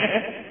đấy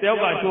tiêu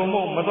cả chùa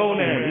mông mà đâu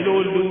nè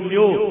lù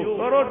miêu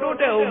rồi tốt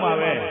đấy ông mà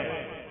về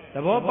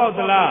tập bố bao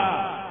giờ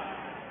là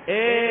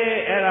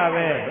là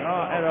về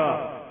nó rồi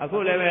à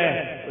cô lấy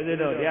về bây giờ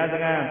đồ dia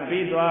sang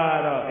pi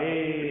toa rồi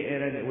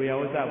là we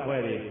are also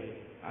quay đi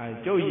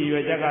chỗ gì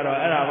vậy chắc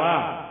rồi là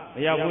ba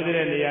bây giờ bố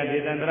đây là đi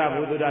tân ra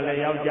bố đây là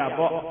giao trả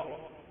bộ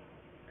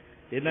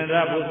đi tân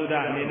ra bố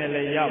đây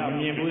là giao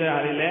nhìn bố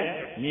đây là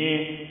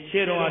nhìn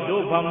xe rồi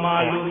đồ bám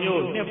mà lù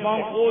miêu nè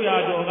phong cô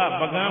ya đồ cả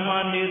bạc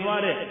mà đi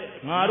qua đấy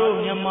ngã rồi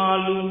nhà mà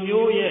lù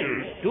miêu ye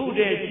đủ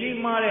để chi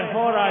mà đấy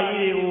hoa ra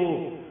gì đấy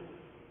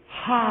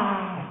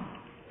ha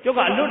chỗ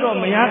cả lúc đó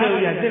mày hát được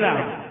vậy chứ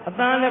là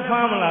ta lấy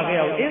farm là cái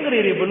nào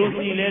English thì blue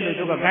sea lấy rồi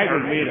chỗ cả cái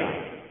cũng biết à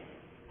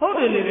họ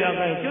để lấy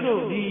cái chỗ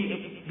đó đi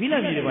vì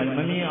làm gì vậy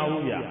mà mình ao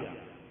vậy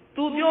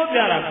tu biểu bây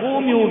là cố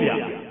miêu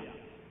vậy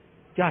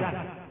chả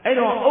ấy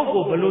đó ốc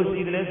của blue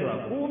sea lấy rồi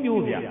cố miêu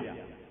vậy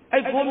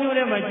ấy cố miêu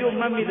lấy mà chỗ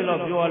mà mình đó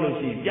biểu alo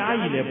gì giá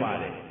gì lấy phải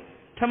đấy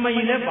tham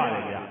gì lấy phải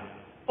đấy vậy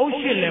ốc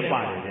shit lấy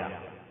phải đấy vậy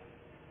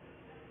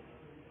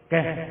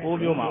cái cố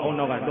miêu mà ông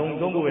nó cả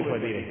đông của về thôi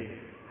đi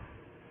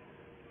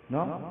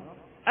nó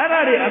အဲ့ဒါ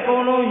တွေအကု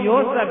န်လုံးရော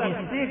စပ်ပြီး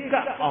စိတ်က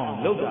အောင်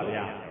လုပ်တာ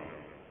ဗျာ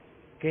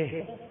ကဲ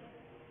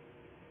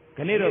ခ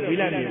ဏတော့ပြီး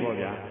လိုက်ပြီပေါ့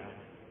ဗျာ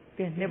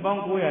ကဲနှစ်ပေါ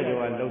င်း900ကျော်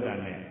ကလုပ်တာ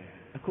နဲ့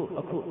အ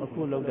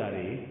ခုလုပ်တာ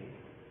တွေ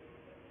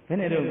ဘယ်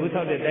နဲ့တော့ဂု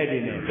ဆောက်တဲ့တိုက်တွေ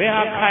နဲ့ဘယ်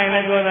ဟာခိုင်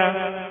လဲပြောတာ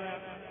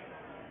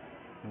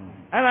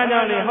အဲ့ဒါ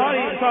ကြောင့်လေဟော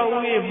ဒီအဆောက်အဦ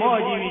ကြီးမော့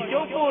ကြည့်ပြီး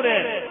ကျုပ်ပို့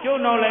တဲ့ကျုပ်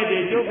နောက်လိုက်တွေ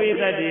ကျုပ်ပေး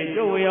သက်တွေ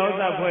ကျုပ်ဝေယော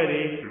သဖွဲ့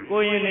တွေကို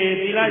ရင်တွေ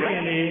သီလရှ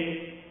င်တွေ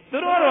သူ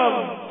တို့တော့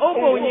အုပ်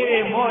ပုံကြီးတွေ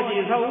မော့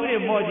ကြီးဆောက်ဦးတွေ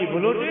မော့ကြီးဘ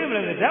လို့တွေးမ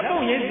လဲဓာတ်ပုံ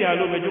ရင်းစရာ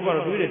လို့ပဲကျုပ်က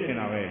တော့တွေးတယ်ထင်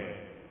တာပဲ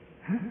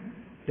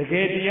တက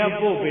ယ်တရား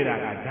ပို့ပေးတာ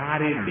ကဒါ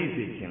တွေသိ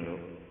စေခြင်း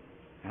လို့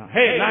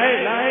ဟေးလာ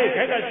ဟေးခ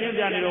က်ကရှင်း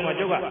ပြနေတော့မှ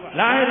ကျုပ်က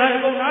လာဟေး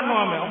အကုန်နားထော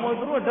င်ရမယ်အမေ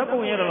သူတို့ဓာတ်ပုံ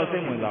ရတော့စိ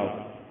တ်ဝင်စား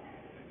ဘူး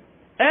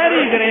အဲ့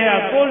ဒီကလေးက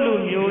ကိုလူ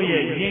မျိုး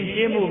ရဲ့ယဉ်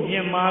ကျေးမှုမြ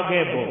င့်မား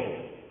ခဲ့ဖို့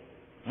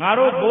ငါ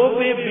တို့ဘိုး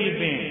ပေးပြီး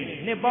ပင်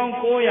နှစ်ပေါင်း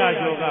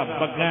900ကျော်က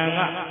ပကံက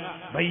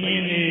ဘယ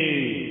င်းနေ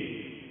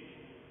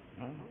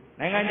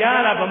နိုင်ငံခြား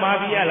လားဗမာ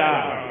ပြည်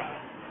လား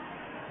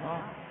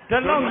တ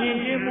လောက်ယဉ်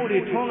ကျေးမှုတွေ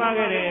ထွန်းကား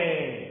ခဲ့တယ်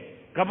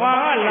ကဘာ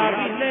ကလာ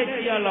ပြီးလက်ကြ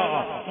ည့်ရတော့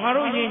ငါ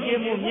တို့ယဉ်ကျေး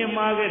မှုမြင့်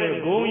မားခဲ့တယ်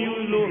ဂုံ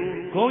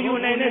ယူ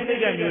နိုင်တဲ့စိ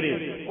တ်ဓာတ်မျိုးတွေ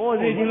အော်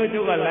စီချင်းလို့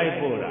ကျုပ်ကလိုက်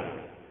ပို့တာ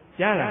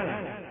ကြားလား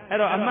အဲ့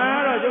တော့အမှန်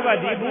ကတော့ကျုပ်က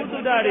ဒီဘုသု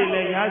ဒ္ဓတွေလ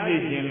ည်းရစေ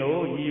ခြင်း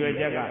လို့ရည်ရွယ်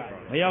ချက်က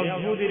မရောက်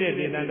ကျိုးသေးတဲ့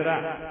ဒေသန္တရ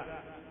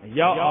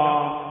ရောက်အော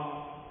င်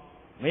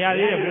မရ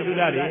သေးတဲ့ဘုသုဒ္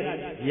ဓတွေ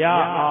ရ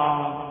အောင်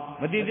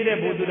မသိသေးတဲ့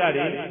ဘုသုဒ္ဓ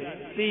တွေ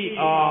သိ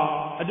အောင်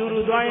အတူတူ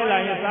သွားရင်လာ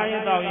ရင်စားရ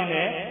င်တောက်ရင်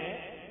နဲ့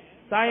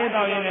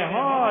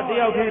ဟောတ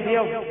ယောက်ထက်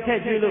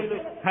ကျွေးလို့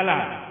ဟုတ်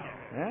လား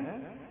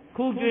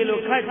ခုကျွေး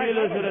လို့ခတ်ကျွေး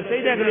လို့ဆိုတော့စိ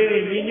တ်ဓာတ်ကလေးတွေ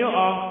ညီညွတ်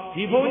အောင်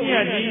ဒီဘုန်းကြီး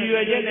ကဒီရွ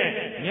ယ်ချက်နဲ့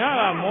ည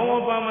ကမော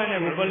ပန်းနဲ့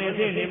ကိုပလင်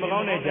စိတ်နေမကော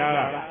င်းတဲ့ကြားက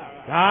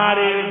ဒါ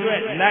တွေအတွက်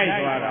လိုက်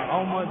သွားတာအော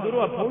င်မသူ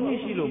တို့ကဘုန်းကြီး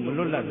ရှိလို့မ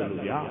လွတ်လပ်တယ်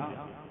လို့ဗျာ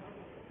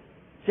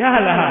ကြား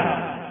လား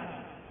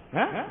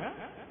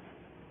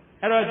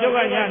အဲ့တော့ကျုပ်က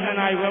ည2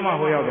 နာရီခွဲမှ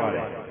ဟိုရောက်သွားတ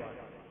ယ်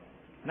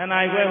2 နာ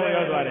ရီခွဲဟို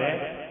ရောက်သွားတယ်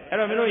အဲ့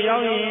တော့မင်းတို့ရော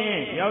က်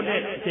တဲ့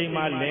အချိန်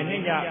မှာလယ်နှ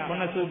စ်ည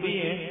9စုပြီး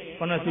ရင်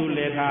9စု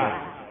လဲထား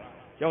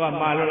ကျောက်က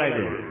မှာလွတ်လိုက်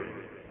တယ်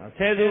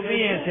10စု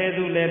ပြီးရင်10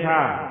စုလဲ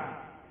ထား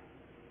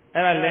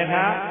အဲ့ဒါလဲ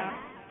ထား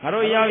ငါ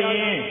တို့ရောက်ရ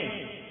င်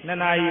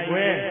2 နာရီ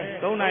ခွဲ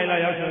3 နာရီလော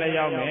က်ရောက်ချင်လဲ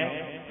ရောက်မယ်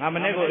ငါမ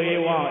နေ့က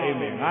အေးဝအောင်အိမ်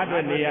မယ်ငါအတွ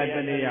က်နေရာတ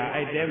နေရာ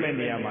အဲ့တဲမဲ့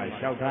နေရာမှာ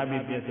ရှောက်ထား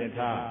ပြီးပြင်ဆင်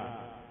ထား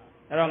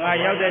အဲ့တော့ငါ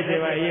ရောက်တဲ့အချိ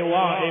န်မှာအေးဝ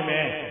အောင်အိမ်မ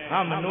ယ်ငါ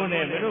မနှိုး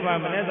နဲ့မင်းတို့က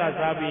မနေ့က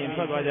စားပြီးရင်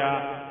ထွက်သွားကြ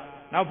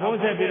နောက်ဖုံး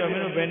ဆက်ပြီးတော့မ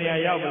င်းတို့ဘယ်နေရာ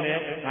ရောက်မလဲ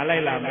ငါလို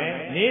က်လာမယ်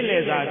နေ့လ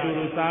ယ်စာအတူ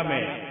တူစားမ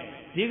ယ်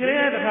ဒီကလေး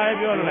ကတခါလေး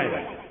ပြောလိုက်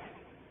တာ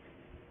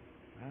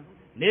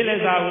နေ့လယ်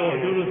စာကိုအ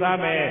တူတူစား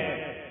မယ်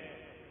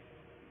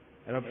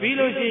အဲ့တော့ပြီး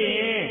လို့ရှိ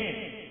ရင်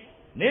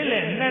နေ့လ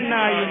ယ်2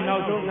 နာရီနော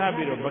က်ဆုံးထား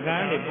ပြီးတော့ပက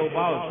န်းတွေပုပ်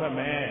ပါကိုထွက်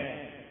မယ်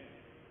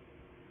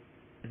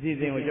အစီအ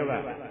စဉ်ကိုကျောက်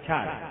ကချ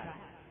တ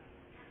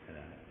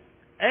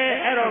ယ်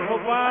အဲ့တော့ပု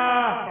ပ်ပါ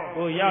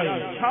ကိုရောက်ရ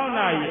င်6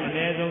 နာရီအန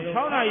ည်းဆုံး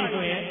6 နာရီ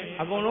ဆိုရင်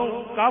အကုန်လုံး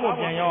ကားပေါ်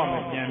ပြန်ရောက်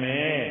အောင်ပြန်မ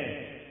ယ်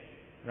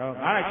တော့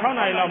ငါက6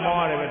 နာရီလောက်မောင်း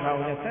ရတယ်ပဲထား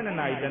ဦး12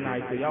 နာရီ1 နာ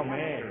ရီဆိုရောက်မ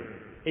ယ်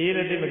အေးလ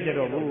ည်းတိတ်မပြတ်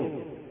တော့ဘူး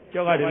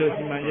ကျောက်ကဒီလို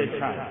စီမံချက်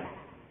ချ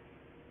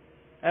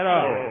အဲ့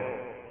တော့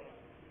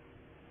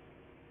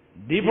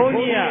ဒီဘုန်း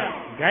ကြီး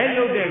ကဂိုင်း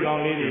လုတ်တဲ့ကော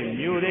င်လေးတွေ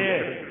မြို့တဲ့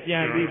ပြ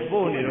န်ပြီး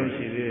ပို့နေလို့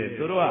ရှိသေးတယ်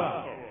သူတို့က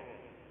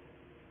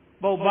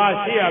ပုပ္ပါ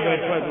ရှိရပဲ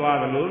ထွက်သွား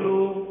သလို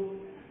လို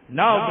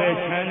နောက်ပဲ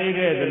ခြံနေ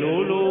ခဲ့သလို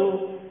လို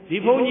ဒီ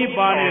ဘုန်းကြီး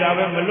ပါနေတာ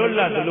ပဲမလွတ်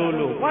လပ်သလို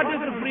လို What is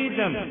the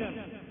freedom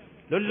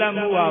လွတ်လပ်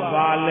မှုက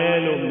ဘာလဲ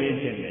လို့မေး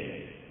ချင်တယ်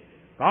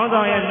ခေါင်း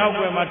ဆောင်ရဲ့နော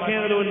က်ွယ်မှာထ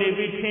င်းသလိုနေ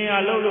ပြီးထင်းရ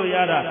လို့လို့ရ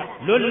တာ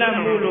လွတ်လပ်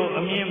မှုလို့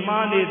အမြင်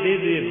မှားနေသေး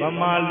သေးဗ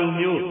မာလူ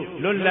မျိုး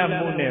လွတ်လပ်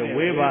မှုနဲ့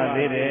ဝေးပါ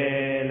သေးတ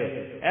ယ်လို့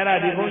အဲ့ဒါ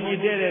ဒီဘုန်းကြီး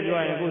တဲ့ပြော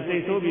ရင်ကိုစိ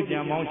တ်ဆိုးပြီးပြ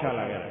န်မောင်းချ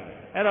လာကြတယ်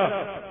အဲ့တော့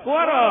ကို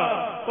ကတော့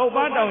ပုပ်ပ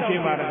န်းတောင်ချိ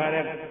န်မှာတခါတ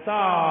ည်း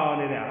စောင်း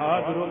နေတယ်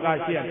သူတို့က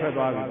ရှေ့ကထွက်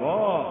သွားပြီ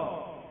ပေါ့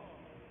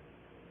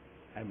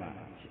အဲ့မှာ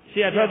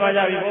ရှေ့ကထွက်သွား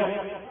ကြပြီပေါ့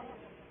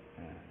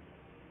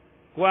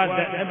ကိုက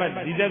အဲ့မှာ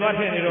ဒီတက်သွား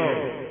ထည့်နေတော့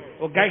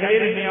ဟိုဂိုက်ကလေး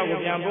တွေနှစ်ယောက်ကို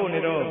ပြန်ပို့နေ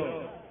တော့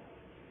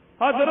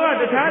သူတို့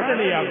ကတခြားတ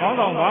နေရာခေါင်း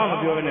ဆောင်ဘာမှမ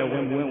ပြောဘဲနဲ့ဝ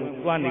င်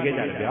သွားနေကြတ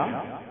ယ်ဗျာ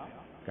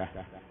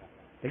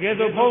တကယ်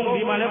ဆိုဖုန်း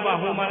ဒီမှာလည်းပါ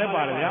ဟိုမှာလည်း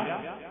ပါတယ်ဗျာ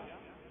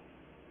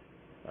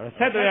ဆ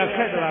က်တော်ရခ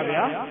က်သလား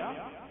ဗျာ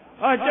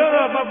ကျော်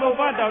တော့ပုပ္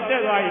ပတောင်တ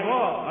က်သွားပြီ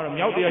ပေါ့အဲ့တော့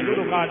မြောက်တရားကျုပ်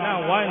တို့ကတ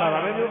န်းဝိုင်းလာတာ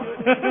ပဲသူ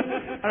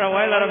အဲ့တော့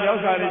ဝိုင်းလာတော့မြော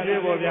က်စာလေး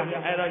ကျွေးပေါ့ဗျာ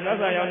အဲ့တော့မြောက်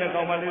စာရောက်တဲ့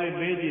ကောင်မလေးတွေ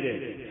ပေးကြည့်တယ်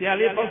ဆရာ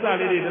လေးပေါက်စာ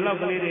လေးတွေဒီလောက်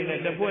ကလေးတွေနဲ့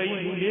တစ်ဖွဲ့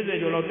ကြီးလူ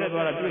40ကျော်လောက်တက်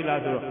သွားတာတွေ့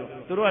လားဆိုတော့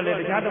သူတို့ကလည်း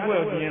တခြားတစ်ဖွဲ့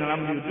ကိုပြင်လာ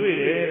မှမသိဘူးတွေ့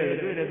တယ်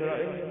ဆိုတော့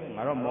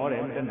ငါတော့မောတ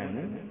ယ်မတက်နိုင်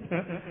ဘူး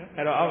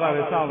အဲ့တော့အောက်က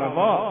ပဲစောင့်မယ်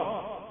ပေါ့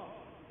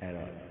အဲ့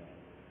တော့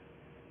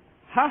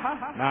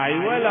နိုင်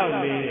ဝဲလောက်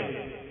နေတယ်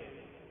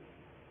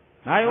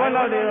နိုင်ဝဲ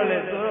လောက်နေတော့လေ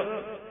သူတို့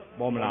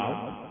ပေါ်မလာ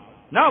ဘူး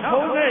နောက်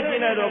ဖုံးနဲ့ကျ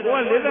င်းလိုက်တော့ကိုက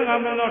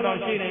45မိနစ်လောက်တောင်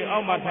ရှိနေအော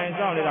က်မှာထိုင်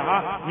ဆောင်နေတာ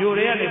မြို့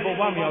တွေကနေပုပ္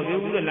ပမရောက်သေး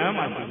ဘူးလေလမ်း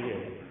မှာရှိသေးတ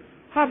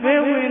ယ်ဘယ်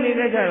ဝင်နေ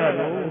တဲ့ကြတော့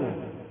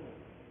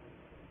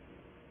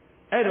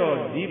အဲ့တော့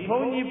ဒီ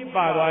ဖုံးကြီး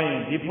ပါသွားရင်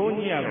ဒီဖုံး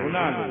ကြီးကခုန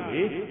လို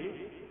လေ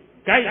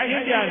ဂိုက်ရှ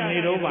င်းပြနေ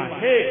တော့မှ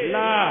ဟေ့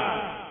လား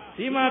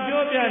ဒီမှာ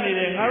ပြောပြနေ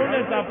တယ်ငါတို့လ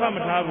ည်းစာဖတ်မ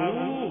ထားဘူး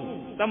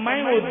သမို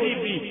င်းကိုကြည့်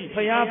ပြီး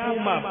ဖျား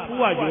ဖူးမှ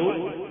ဖူးရကြိုး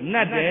န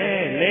တ်တ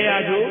ယ်လဲရ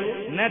ကြိုး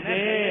နတ်တ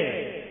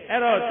ယ်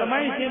အဲ့တော့သမို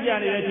င်းရှင်းပြ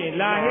နေတဲ့အချိန်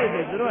လာဟဲ့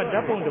ဆိုသူတို့ကဓာ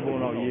တ်ပုံတစ်ပုံ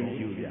တော့ရေးမ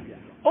ရှိဘူးဗျာ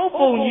အုပ်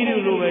ပုံကြီးတွေ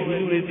လိုပဲဒီ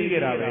လူတွေသိကြ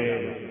တာပဲ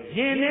ရ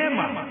င်ထဲ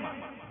မှာ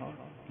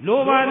လို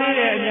ပါသေး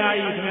တယ်အများ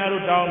ကြီးခင်ဗျား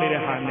တို့တောင်းနေ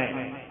တဲ့ဟာနဲ့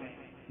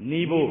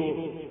နီးဖို့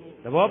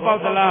သဘောပေါ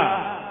က်သလား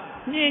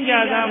ညင်ကြ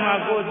သားမှာ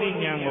ကိုယ်သိ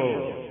ဉာဏ်ကို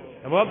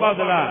သဘောပေါက်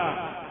သလား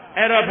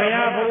အဲ့တော့ဘု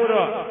ရားဘုရား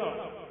တော့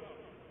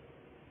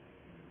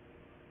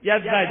ယ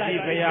တ္တ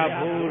ကြီးဘုရား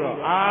ဘုရားတော့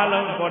အား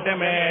လုံးပေါ်တက်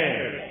မယ်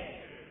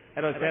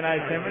အဲ့တော့10 နာရီ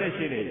 10 မိနစ်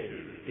ရှိတယ်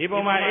ဒီ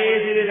ပုံမှာအေး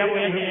စီတဲ့ဓာတ်ပုံ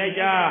ရှင်ရိုက်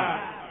ကြ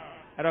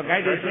အဲ့တော့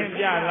guide တွေရှင်း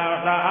ပြလာ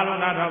တာအား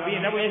လုံးနားထောင်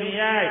ပြီးဓာတ်ပုံရှင်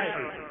ရိုက်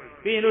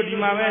ပြီးရင်တို့ဒီ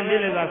မှာပဲနေ့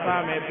လည်စာ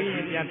စားမယ်ပြီးရ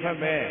င်ပြန်ထွက်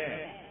မယ်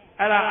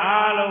အဲ့ဒါ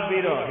အားလုံး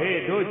ပြီးတော့ဟေး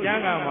တို့ကျ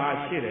မ်းဂန်မှာ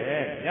ရှိတ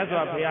ယ်မြတ်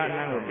စွာဘုရားအ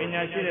နံကိုပ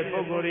ညာရှိတဲ့ပု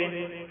ဂ္ဂိုလ်တွေ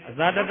အ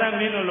ဇာတတ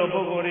မင်းတို့လို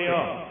ပုဂ္ဂိုလ်တွေ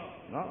ရော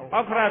နော်ဩ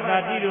ခရတာ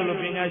တိတို့လို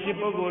ပညာရှိ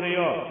ပုဂ္ဂိုလ်တွေ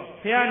ရော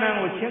ဘုရားအနံ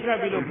ကိုချင်းကပ်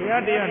ပြီးလို့ဘု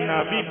ရားတရားနာ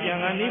ပြီးပြန်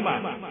ကန်ဒီမှာ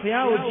ဘု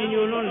ရားကိုကြည်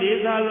ညိုလွန်းလေး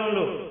စားလွန်း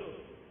လို့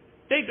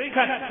တိတ်ခ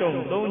တ်တုံ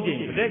3ချိန်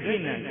ပဋိခိ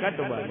ဏကတ္တ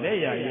ဝလက်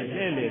ရရဲ့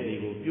လှဲ့လေဒီ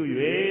ကိုပြု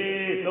၍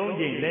3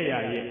ချိန်လက်ရ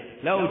ရဲ့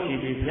လက်အုပ်ချီ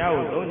ပြီးဘုရား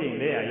ကို3ချိန်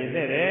လက်ရရဲ့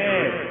လှဲ့တ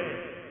ယ်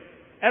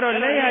အဲ့တော့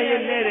လက်ရရဲ့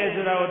လှဲ့တယ်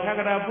ဆိုတာကိုထက္က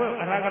ရာဖွင့်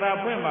အထာကရာ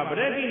ဖွင့်မှာပ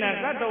ဋိခိဏ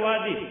ကတ္တဝ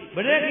တိပ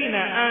ဋိခိဏ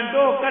အန္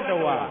တောကတ္တ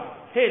ဝ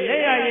ဟဲ့လ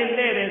က်ရရဲ့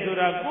လှဲ့တယ်ဆို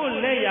တာကိုယ်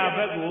လက်ရဘ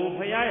က်ကို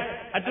ဘုရား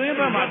အတွင်း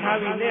ဘက်မှာထား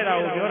ပြီးလှဲ့တာ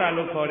ကိုပြောတာ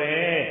လို့ခေါ်တ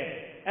ယ်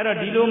အဲ့တော့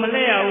ဒီလိုမ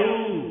လှဲ့ရ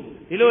ဘူး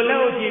ဒီလိုလက်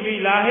အုပ်ချီ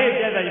ပြီးလာဟဲ့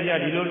ပြတ်တာကြီးက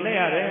ဒီလိုလှဲ့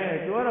ရတယ်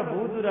ပြောတော့ဘု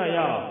သူရရ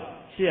အောင်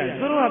ရှေ့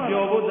သူတို့က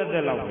ပျော်ဖို့တ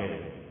က်လောက်ပဲ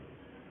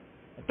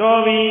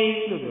တော်ပြီ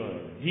လို့ပြော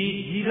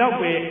ဒီလောက်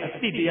ပဲအ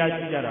သိတရား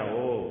ရှိကြတာ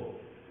ကို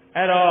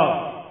အဲ့တော့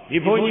ဒီ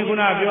ဘုန်းကြီးက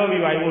ပြော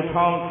ပြီးပါဘူး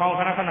ထောင်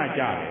ခဏခဏ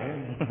ကြားတယ်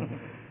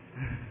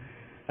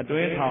အတွ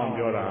င်းထောင်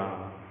ပြောတာ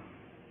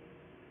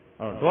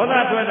ဒေါသ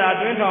ထွက်တာအ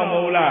တွင်းထောင်မ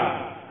ဟုတ်လား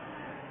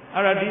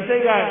အဲ့တော့ဒီစိ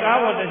တ်ကကား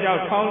ပေါ်တစ်ကြော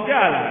က်ထောင်ကြ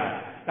လာ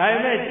ဒါပေ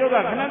မဲ့ကျုပ်က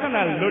ခဏခဏ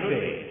လွတ်တ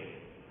ယ်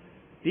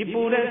ဒီ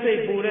ပူတဲ့စိ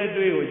တ်ပူတဲ့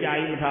တွေးကိုကြာ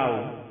ကြီးမထား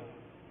ဘူး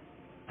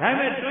ဒါပေ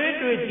မဲ့တွေး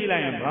ကြည့်လို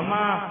က်ရင်ဗ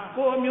မာ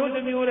ကိုအမျိုးတ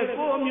စ်မျိုးနဲ့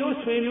ကိုအမျိုး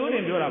ဆွေမျိုး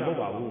တွေပြောတာမဟုတ်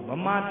ပါဘူးဗ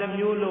မာတစ်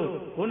မျိုးလုံး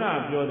ခုန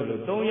ပြောသလို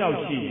3ယောက်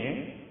ရှိရင်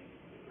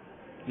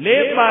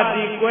4ပါ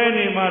တီကွဲ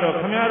နေမှတော့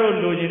ခမရတို့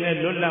လိုချင်တဲ့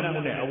လွတ်လပ်မှု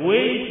နဲ့အ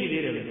ဝေးရှိ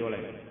သေးတယ်လို့ပြောလို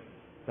က်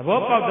သဘော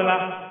ပေါက်သ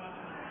လား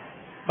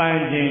ပ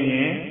န်းခြင်းရ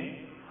င်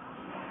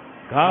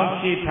ခေါင်း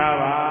ရှိထား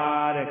ပါ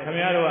တဲ့ခမ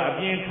ရတို့ကအ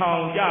ပြင်ထော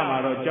င်ကြမှာ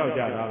တော့ကြောက်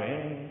ကြတာပဲ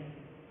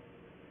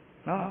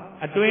နော်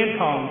အတွင်း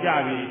ထောင်ကြ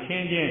ပြီးချ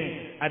င်းချင်း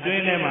အတွ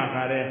င်းထဲမှာ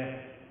ခါတဲ့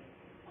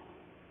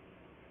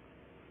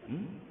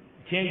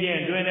ချင်းချင်း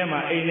အတွင်းထဲမှာ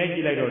အိမ်နဲ့ကြ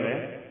ည့်လိုက်တော့လေ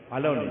မ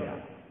လုပ်နေရ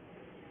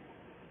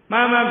မှ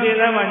န်မှန်ပြေ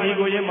သားမှညီ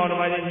ကိုချင်းမောင်နှ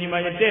မချင်းညီမ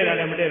ချင်းတဲ့တာ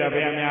လည်းမတဲ့တာဘ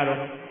ယ်အများတော့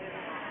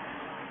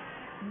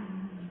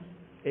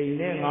အိမ်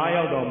နဲ့9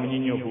ယောက်တော့မညီ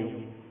ညွတ်ဘူး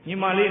ညီ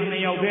မလေး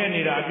2ယောက်ထဲ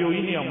နေတာအပြို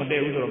ကြီး2ယောက်မတ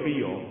ည့်ဘူးဆိုတော့ပြီး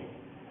ရော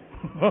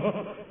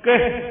ကဲ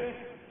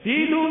ဒီ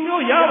လူ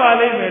မျိုးရပါ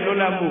လိမ့်မယ်လွတ်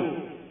လပ်မှု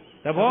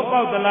သဘော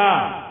ပေါက်သ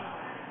လား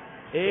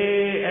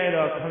အေးအဲ့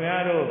တော့ခင်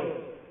ဗျားတို့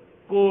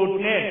ကို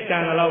နဲ့တ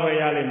န်တော့ပဲ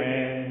ရလိမ့်မ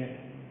ယ်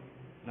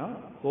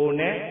ကို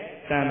နဲ့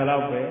တန်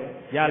တော့ပဲ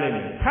ရလိမ့်မ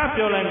ယ်ထပ်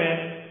ပြောလိုက်မယ်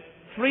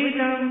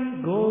freedom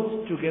goes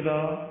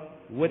together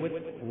with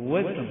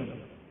wisdom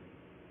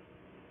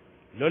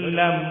လွတ်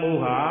လပ်မှု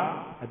ဟာ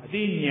အ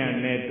သိဉာဏ်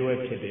နဲ့တွဲ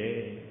ဖြစ်တယ်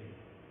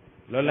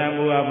လွတ်လပ်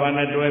မှုဟာဘာ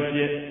နဲ့တွဲဖြ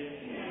စ်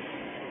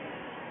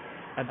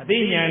အသိ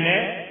ဉာဏ်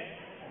နဲ့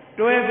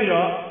တွဲပြီး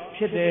တော့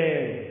ဖြစ်တယ်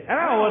အဲ့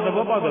ဒါဟောသ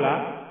ဘောပေါက်သ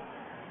လား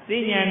သိ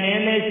ဉာဏ်န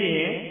ည်းနည်းရှိ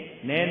ရင်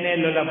နည်းနည်း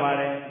လွတ်လပ်ပါ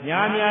တယ်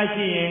များများ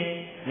ရှိရင်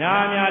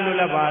များများလွတ်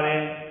လပ်ပါတ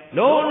ယ်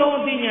လုံးလုံး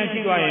သိဉာဏ်ရှိ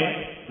သွားရင်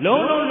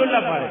လုံးလုံးလွတ်လ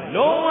ပ်ပါတယ်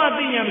လုံးဝ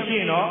သိဉာဏ်မရှိ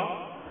ရင်တော့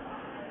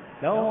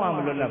လုံးဝမ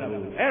လွတ်လပ်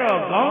ဘူးအဲ့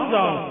တော့ခေါင်း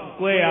ဆောင်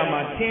ကွဲရ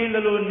မှာထင်းသ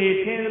လိုနေ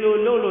ထင်းသလို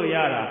လုပ်လို့ရ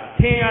တာ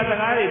ထင်ရစ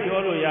ကားတွေပြော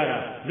လို့ရတာ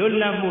လွတ်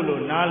လပ်မှု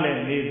လို့နားလည်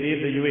နေသေး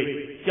သရွေ့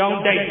ကြောင်း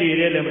တိုက်တည်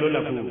တယ်လည်းမလွတ်လ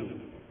ပ်ဘူး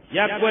ရ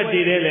က်ွက်တ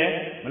ည်တယ်လည်း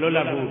မလွတ်လ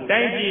ပ်ဘူးတို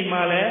င်းပြည်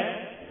မှာလည်း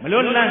မလွ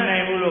တ်လပ်နို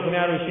င်ဘူးလို့ခင်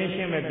ဗျားတို့ရှင်းရှ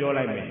င်းပဲပြော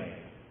လိုက်မယ်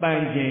ပ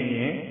န်းကျင်ရ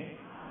င်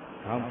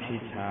ခေါင်းဖြီ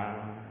ချ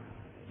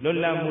လွတ်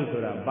လပ်မှု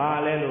ဆိုတာဘာ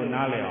လဲလို့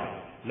နားလည်အောင်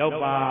လောက်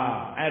ပါ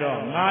အဲ့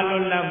တော့ငါလွ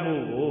တ်လပ်မှု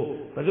ကို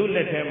ဘယ်သူလ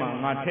က်ထဲမှာ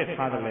ငါထည့်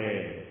ထားတယ်လဲ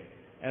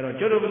အဲ့တော့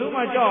ကျတို့ဘယ်သူ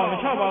မှကြောက်အောင်မ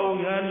ချပါ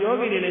ဘူးယော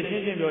ဂီတွေလည်းရှ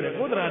င်းရှင်းပြောတယ်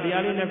ကိုယ်တရားတ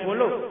ရားလေးနဲ့ကို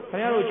လို့ခင်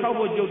ဗျားတို့6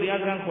ဖို့ကျုပ်တရား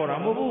စခန်းခေါ်တာ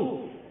မဟုတ်ဘူး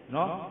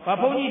နော်ဘာ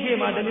ဘုန်းကြီးရှေ့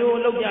မှာတမျိုး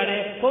လောက်ကြတ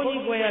ယ်ဘုန်း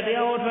ကြီးကွယ်ရတ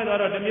ရားဟောထွက်သွား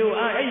တော့တမျိုး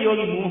အဲ့ယော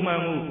ဂီမူမှန်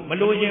မှုမ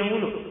လိုချင်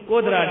ဘူးလို့ကို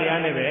ယ်တရားတရား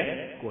နဲ့ပဲ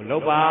ကိုလော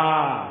က်ပါ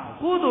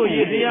ကုသိုလ်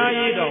ရေးတရား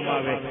ရေးတော်မှာ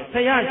ပဲဆ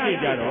ရာရှေ့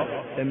ကြတော့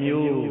တ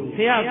မျိုးဆ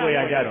ရာကွယ်ရ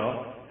ကြတော့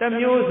တ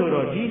မျိုးဆို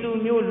တော့ဒီလူ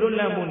မျိုးလွတ်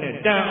လပ်မှုနဲ့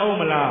တန်အောင်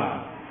မလား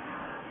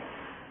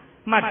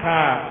မှတ်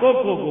ထားကို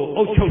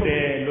အုပ်ချုပ်တ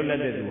ယ်လွတ်လပ်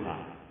တဲ့သူဟာ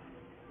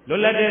လွ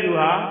တ်လပ်တဲ့သူ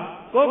ဟာ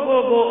ကို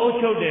အုပ်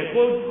ချုပ်တယ်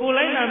ကို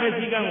လိုက်လာမဲ့စ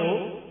ည်းကမ်း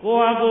ကို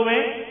ဟာကိုပဲ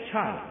ချ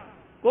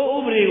ကိုဥ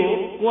ပဒေကို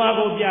ဟာ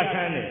ကိုပြဋ္ဌာ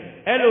န်းတယ်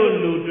အဲ့လို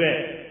လူတွေ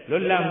လွ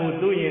တ်လပ်မှု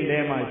သူ့ရင်ထဲ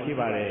မှာရှိ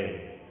ပါတယ်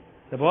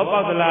သဘောပေါ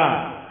က်သလား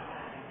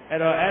အဲ့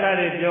တော့အဲ့ဒါ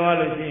တွေပြောရ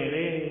လို့ရှိရင်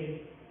လေ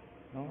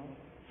နော်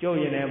ကျုပ်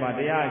ရင်ထဲမှာတ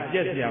ရားကျ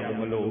က်စရာကို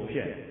မလိုဘူးဖြ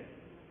စ်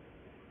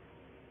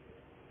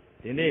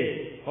ဒီနေ့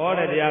ဟော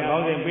တဲ့တရားကော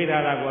င်းစဉ်ပေး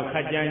ထားတာကခ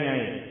က်ကြမ်းကြမ်း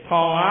ရင်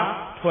ထောင်ဟာ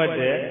ထွက်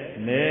တယ်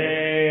နေ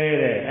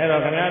တဲ့အဲ့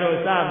တော့ခင်ဗျားတို့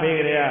စပေး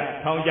ကြတဲ့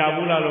ထောင်ကြ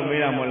ဘူးလားလို့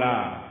မေးတာမဟုတ်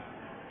လား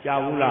ကြ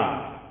ဘူးလား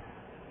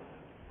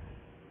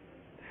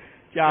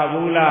ကြ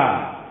ဘူးလား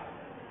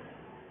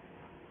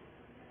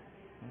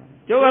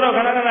ကျုပ်ကတော့ခ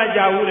ဏခဏကြ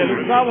ဘူးလေလူ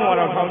သားဘုံက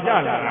တော့ထောင်ကြ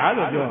လာတာ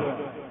လို့ပြော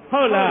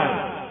ဟုတ်လား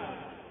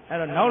အဲ့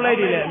တော့နောက်လိုက်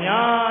တွေလည်းအ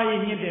များ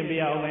ကြီးညှင့်တင်ပေး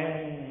ရအောင်မယ်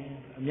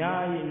အ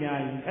များကြီး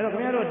အဲ့တော့ခ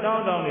င်ဗျားတို့တော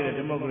င်းနေတဲ့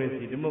ဒီမိုကရေ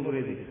စီ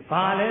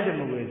ဘာလဲဒီ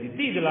မိုကရေစီ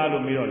သိသလား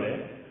လို့မေးတော့လေ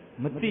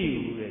မသိ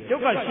ဘူးလေကျု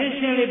ပ်ကရှင်း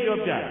ရှင်းလေးပြော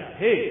ပြတယ်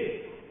ဟေး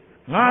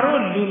ငါ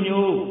တို့လူ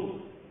မျိုး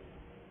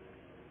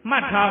မှ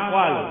တ်ထား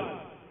ကွာလို့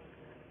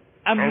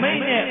အမိ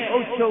တ်နဲ့အု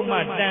ပ်ချုပ်မှ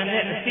တန်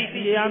တဲ့အသိတ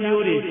ရား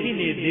မျိုးတွေရှိ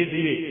နေသေး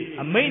သေး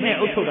အမိတ်နဲ့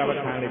အုပ်ချုပ်တာပဲ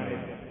ခံလိုက်မ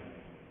ယ်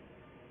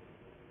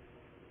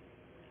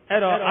အဲ့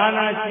တော့အာ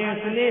ဏာရှင်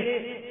စနစ်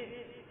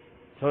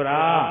ဆို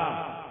တာ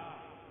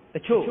တ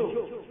ချို့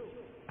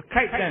အ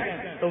ခိုက်အတန့်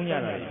သုံးရ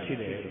တာရှိ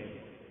တယ်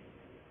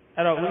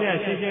အဲ့တော့ဦးဇင်း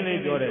ကရှင်းရှင်း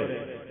လေးပြောတယ်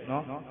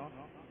နော်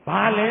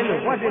ဘာလဲလို့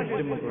what is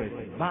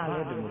democracy ဘာလဲ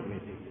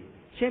democracy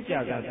ရှင်းပြ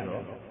တာဆို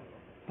တော့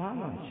ဘာ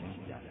မှရှင်း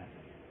ပြတာ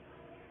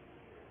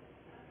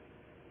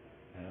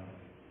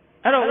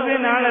အဲ့တော့ဦးဇ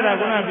င်းနားလည်းတာ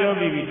ကပြော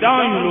ပြီးပြီတော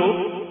င်းယူလို့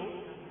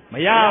မ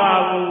ရပါ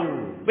ဘူး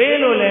ပေး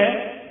လို့လည်း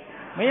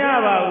မရ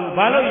ပါဘူး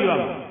ဘာလို့ယူရ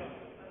မှာ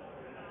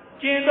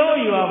ကျင့်သုံး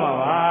ယူရမှာ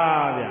ပါ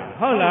ဗျာ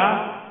ဟုတ်လား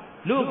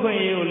လူခွင့်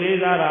ရေးကိုလေး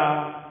စားတာ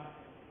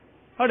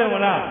ဟုတ်တယ်မ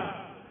လား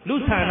လူ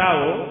ဆန္ဒ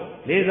ကို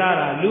လေးစား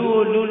တာလူ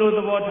ကိုလူလိုသ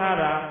ဘောထား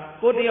တာ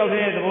ကိုတယောက်တ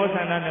ည်းသဘောဆ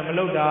န္ဒနဲ့မ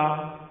လုပ်တာ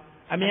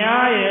အ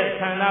များရဲ့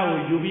ဆန္ဒကို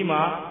ယူပြီးမှ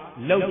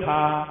လုပ်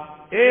တာ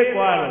အေး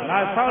ကွာလို့ငါ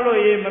ဆောက်လို့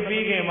ရေးမ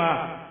ပြီးခင်မှာ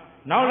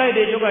နောက်လိုက်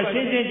တဲ့ကျုပ်ကရှ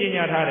င်းရှင်းကြီး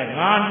ညာထားတယ်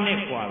9နှစ်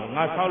กว่าလို့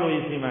ငါဆောက်လို့ရ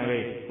စီမံကိ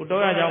န်းကို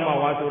တော့ရကြောင်းမှာ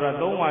ဝါဆိုတာ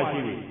3ဝါရှိ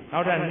ပြီနော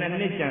က်ထပ်2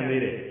နှစ်ကျန်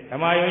သေးတယ်ဓ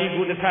မ္မယုံကြီး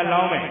ကိုတစ်ထပ်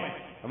လောင်းမယ်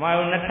ဓမ္မ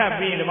ယုံ2ထပ်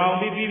ပြီးဓမ္မယုံ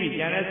ပြီးပြီ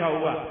ကျန်တဲ့ဆောက်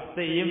ဦးက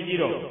သိရင်မကြည့်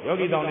တော့ယော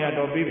ဂီတောင်တွေက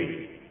တော်ပြီးပြီ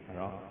အဲ့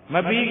တော့မ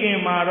ပြီးခင်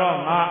မှာတော့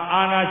ငါ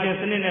အာနာရှင်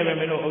စနစ်နဲ့ပဲ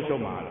မင်းတို့အုပ်ချု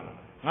ပ်မှာလို့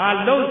ငါ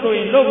လှုပ်ဆိုရ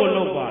င်လှုပ်ကို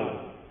လှုပ်ပါလို့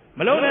မ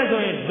လှုပ်နဲ့ဆို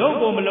ရင်လှုပ်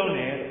ကိုမလှုပ်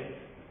နဲ့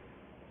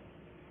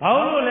ဘာ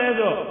လို့လဲ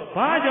ဆို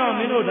ဘာကြောင့်မ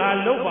င်းတို့ဒါ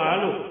လှုပ်ပါ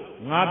လို့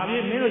ငါ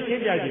ပြေးမင်းတို့ရှ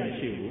င်းပြခြင်းမ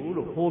ရှိဘူး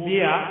လို့ဟို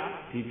ပြေးရ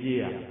ဒီပြေး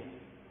ရ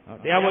နော်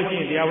တရားပွဲရှိ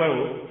ရင်တရားပွဲ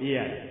ကိုပြေးရ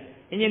တယ်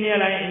အင်ဂျင်နီယာ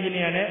လိုက်အင်ဂျင်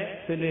နီယာနဲ့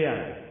ဆွေးနွေးရ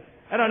တယ်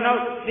အဲ့တော့နောက်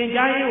သင်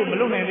ကြားရေးကိုမ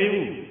လုပ်နိုင်သေး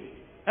ဘူး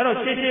အဲ့တော့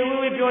ရှင်းရှင်းဝေး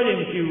ဝေးပြောခြင်း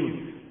မရှိဘူး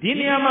ဒီ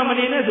နေရာမှာမ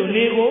နေနဲ့ဆို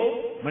နေကို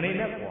မနေ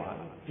နဲ့ကွာ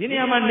ဒီနေ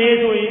ရာမှာနေ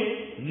ဆိုရင်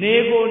နေ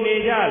ကိုနေ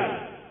ကြတယ်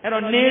အဲ့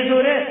တော့နေဆို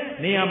တဲ့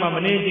နေရာမှာမ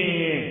နေခြင်း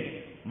ရင်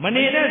မ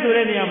နေနဲ့ဆို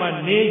တဲ့နေရာမှာ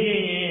နေခြ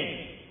င်းရင်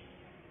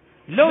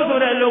လှုပ်ဆို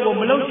တဲ့အလုပ်ကို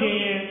မလုပ်ခြင်း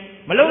ရင်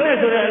မလုပ်နဲ့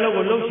ဆိုတဲ့အလုပ်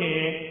ကိုလုပ်ခြင်းရ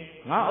င်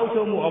ငါအုပ်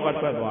ချုပ်မှုအောက်က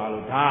ထွက်သွား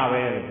လို့ဒါ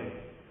ပဲ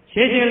ရှ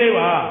င်းရှင်းလေး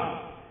ပါ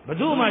ဘယ်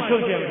သူမှချု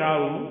ပ်ချယ်မထား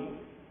ဘူး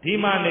ဒီ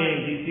မှနေ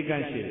ဒီစည်းက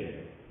မ်းရှိတယ်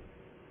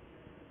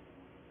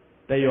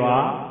တရွာ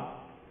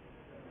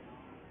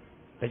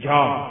တ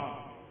ကြောင်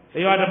တ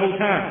ရွာတပုတ်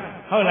ထမ်း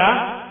ဟုတ်လား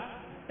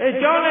အဲ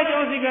ကျောင်းနဲ့ကျော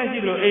င်းစည်းကမ်းရှိ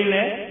လို့အိမ်လ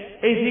ည်း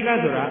အိမ်စည်းက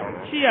မ်းဆိုတာ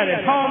ရှိရတယ်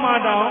ထောင်မ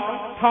တောင်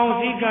ထောင်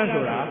စည်းကမ်း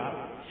ဆိုတာ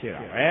ဖြစ်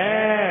တာ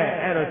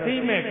အဲ့တော့သိ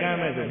မဲ့ကမ်း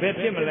မဲ့ဆိုဘယ်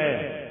ဖြစ်မလဲ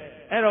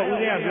အဲ့တော့ဦး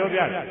ဇင်းကပြောပြ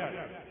တယ်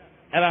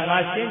အဲ့ဒါငါ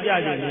ရှင်းပြ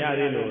ခြင်းမရ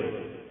သေးလို့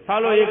ဆော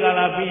က်လို့ရေးကာ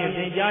လပြီးရင်သ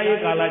င်ကြား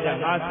ရေးကာလကျ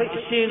ငါစိတ်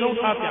အရှည်ဆုံး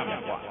ထားပြမ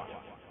ယ်ကွာ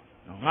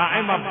ငါ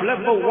အဲ့မှာ black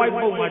book white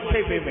book မှာချိ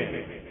န်ပေးမယ်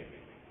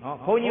နော်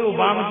ဘုန်းကြီးကို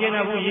ဘာမကျင်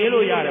တဲ့ဘူးရေး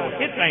လို့ရတယ်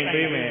ဟစ်တိုင်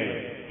ပေးမယ်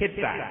ဟစ်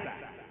တိုင်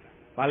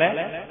ဘာလဲ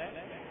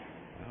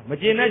မ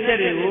ကျင်တဲ့ချက်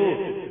တွေကို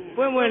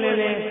ပွင့်ပွင့်လင်း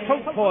လင်းထု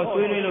တ်ဖော်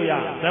ဆွေးနွေးလို့ရ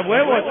ဇပွဲ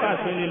ပေါ်ချ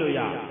ဆွေးနွေးလို့ရ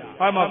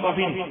ဘာမှကော်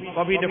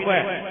ဖီတစ်ခွ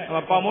က်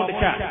ပေါင်မုတ်တစ်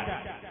ချက်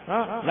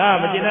နော်လာ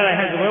မကျင်တဲ့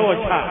ဟဲ့ဇပွဲပေါ်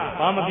ချ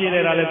ဘာမပြေတ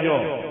ယ်တာလည်းပြော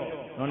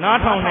နော်နား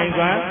ထောင်နိုင်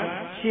စွမ်း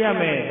ရှိရ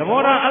မယ်သဘော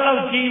ထားအဲ့လော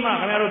က်ကြီးမှ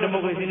ခင်ဗျားတို့ဒီ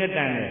မိုကရေစီနဲ့တ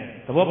န်တယ်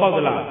သဘောပေါက်သ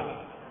လား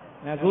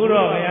အခု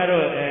တော့ခင်ဗျား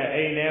တို့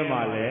အိမ်ထဲ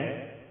မှာလည်း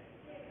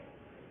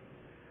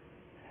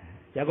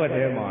ရက်ွက်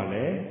ထဲမှာလ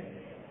ည်း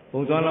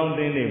ပုံသွန်းလောင်းတ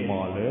င်းနေ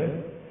မှာလည်း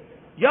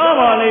ရ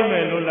ပါလိမ့်မ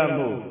ယ်လို့လည်းမ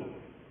ဟုတ်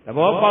သ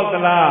ဘောပေါက်သ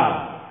လား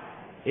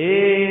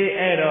အေး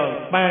အဲ့တော့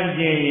ပန်း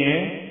ကျင်ရင်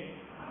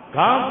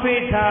ခေါင်းဖိ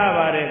ထား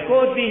ပါတယ်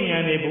ကိုယ်သိဉာ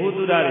ဏ်တွေဘု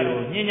သူဒ္ဓတွေ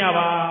ကိုညှင်းကြ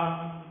ပါ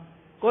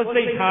ကိုယ်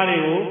စိတ်ထားတွေ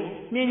ကို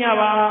ညှင်းကြ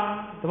ပါ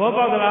သဘော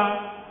ပေါက်သလား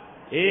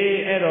အေး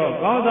အဲ့တော့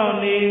ကောင်းဆောင်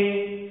နေ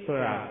ဆို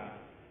တာ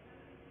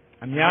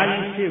အများ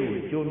ကြီးရှေ့ကို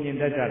ကြိုမြင်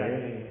တတ်ကြတယ်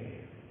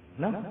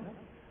နော်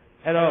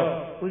အဲ့တော့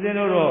ဦးဇင်း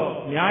တို့တော့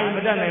အများကြီးမ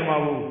တတ်နိုင်ပါ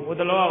ဘူးဟို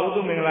တလောကဥ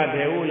သုမင်္ဂလာ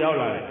ဒေဝရောက်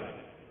လာတယ်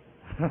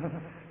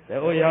ဒေ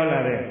ဝရောက်လာ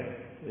တယ်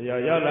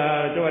ရောက်လာ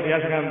တော့တ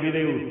ရားစခန်းပြီး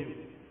သေးဘူး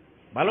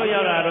ဘာလို့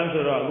ရောက်လာတော့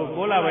ဆိုတော့အခု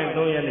6လပိုင်း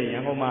3ရက်နေ့ရ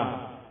န်ကုန်မှာ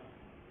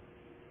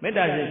မေတ္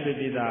တာရှင်ရွှေ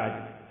ပြည်သာ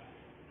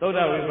သုဒ္ဓ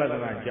ဝိပဿ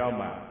နာကျောင်း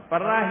မှာပ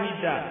ရဟိ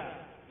တ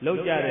လော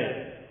က်ကြတဲ့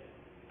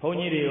ဘုန်း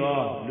ကြီးတွေရော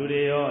လူ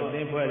တွေရောအသ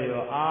င်းဖွဲ့တွေ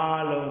ရော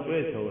အားလုံး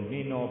တွေ့ဆုံ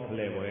နှီးနှောဖ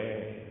လှယ်ပွဲ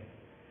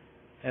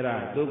အဲ့ဒါ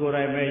သူကိုယ်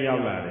တိုင်ပဲရော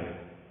က်လာတယ်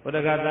ဘုဒ္ဓ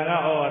ဂါတန်ခါ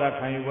ဩဝါဒ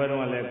ခံယူပွဲ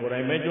တော့လည်းကိုယ်တို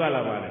င်ပဲကြွ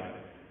လာပါတယ်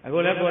အခု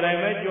လည်းကိုယ်တိုင်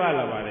ပဲကြွ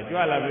လာပါတယ်ကြွ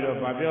လာပြီးတော့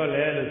ဗာပြော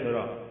လဲလို့ဆို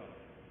တော့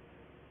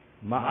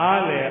မ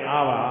အားလေ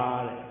အားပါ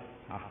တဲ့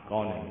ဟာကော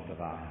င်းတယ်စ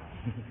ကား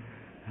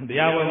တ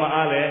ရားပွဲမ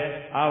အားလေ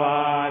အားပါ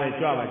တဲ့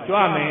ကြွပါကြွ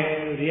မယ်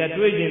ဒီက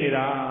တွေးကျင်နေ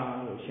တာ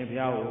ရှင်ဘု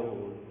ရားကို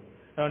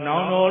အဲ့တော့နော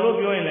င်တော်လို့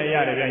ပြောရင်လည်းရ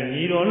တယ်ဗျ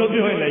ညီတော်လို့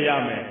ပြောရင်လည်းရ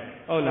မယ်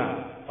ဟုတ်လား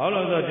ဘာ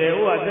လို့လဲဆိုတော့တေ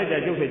ဦးကတက်ကြ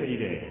ကျုပ်ထက်ကြီး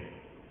တယ်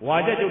ဝါ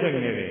ကြကျုပ်ထက်င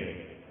ယ်တယ်ဟမ်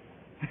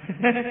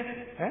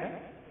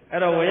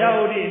အဲ့တော့ဝရ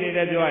ဥဒိအနေ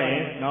နဲ့ပြောရ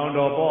င်နောင်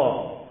တော်ပေါ့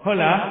ဟုတ်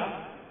လား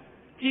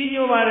ကြီး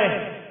ညိုပါတယ်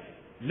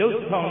လှုပ်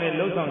ဆောင်တဲ့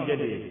လှုပ်ဆောင်ချက်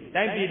တွေ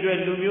တိုင်းပြည်အတွက်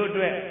လူမျိုးအ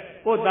တွက်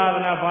ကိုယ်သာသ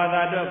နာဘာသာ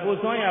အတွက်ကိုယ်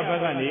ဆွမ်းရဘ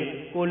က်ကနေ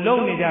ကိုလုံ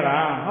နေကြတာ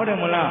ဟုတ်တယ်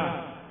မလား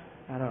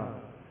အဲ့တော့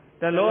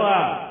တလောက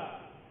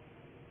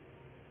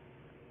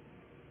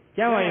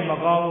ကျမ်းဝိုင်မ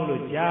ကောင်းဘူး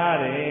လို့ကြား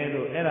တယ်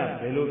လို့အဲ့ဒါ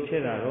ဘယ်လိုဖြ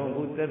စ်တာတော့အ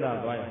ခုသက်သာ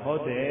သွားရင်ဟော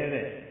တယ်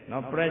တဲ့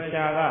နော်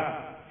pressure က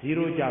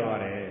0ကျသွား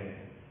တယ်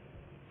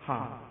ဟာ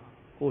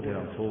ကိုယ်တည်း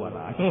တော့ဆိုးပါ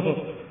လား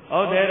ဟု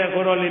တ်တယ်တဲ့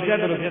ကိုတော်လေးပြတ်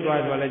တယ်လို့ဖြစ်သွား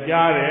တယ်ဆိုတော့လည်း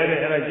ကြားတယ်တဲ့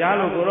အဲ့ဒါကြား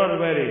လို့ကိုတော်တ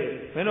ပည့်တွေ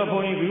မင်းတို့ဘု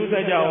န်းကြီးဘီယူ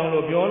ဆိုင်ကြအောင်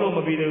လို့ပြောလို့မ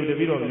ပြီးသေးဘူးတ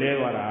ပည့်တော်လဲ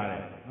သွားတာ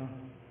တဲ့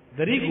သ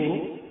တိကို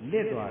လ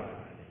စ်သွားတာ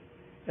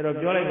အဲ့တော့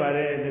ပြောလိုက်ပါတ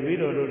ယ်တပည့်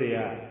တော်တို့တွေက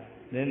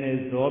နည်းန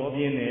ည်းဇောပြ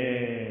င်းတယ်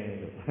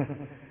လို့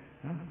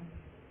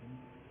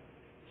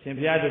ရှင်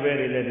ဘုရားတပည့်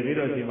တွေလည်းတပည့်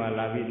တော်စီမှာ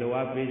လာပြီးလော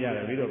အားပေးကြတ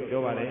ယ်ပြီးတော့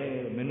ပြောပါတယ်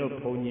မင်းတို့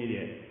ဘုန်းကြီးတွေ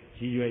ရ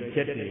ည်ရွယ်ချ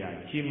က်တွေက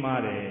ကြီး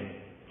မားတယ်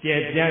ကျ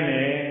ယ်ပြန့်တ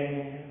ယ်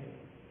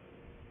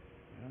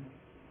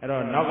အဲ့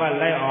တော့နောက်က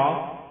လိုက်အောင်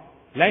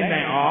လိုက်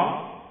နိုင်အောင်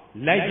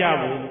လိုက်ကြ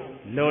ဖို့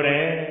လိုတ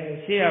ယ်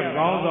ရှေ့က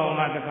ခေါင်းဆောင်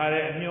ကတခါတ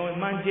ည်းအမျှော်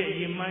မှန်းချက်ရ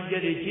ည်မှန်းချ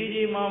က်တွေကြီး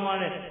ကြီးမားမား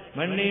နဲ့မ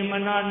နေမ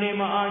နာနေ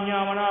မအာညာ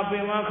မနာပ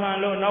င်မခံ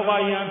လို့နောက်က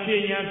ရံဖြ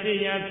စ်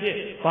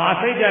ဘာ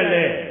စိတ်တက်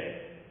လဲ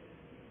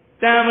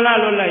တန်မလား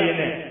လို့လိုက်ရင်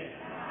နဲ့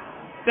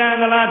တန်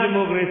သလားဒီ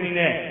မိုကရေစီ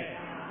နဲ့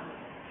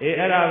အေး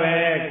အဲ့ဒါပဲ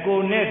ကို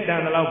နဲ့တ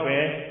န်သလောက်ပဲ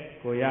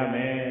ကိုရမ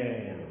ယ်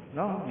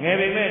နော်ငယ်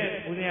ပေမဲ့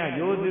ဦးဇင်းက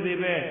ရိုးသေးသေး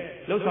ပဲ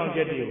လှုပ်ဆောင်ချ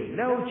က်တွေကိုလ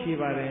က်ဥချ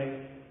ပါတယ်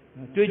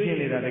တွေးကျင်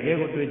နေတာတကယ်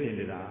ကိုတွေးကျင်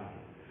နေတာ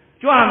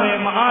ကြွမယ်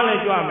မအားလဲ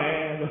ကြွမယ်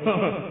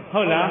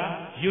ဟုတ်လား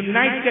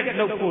united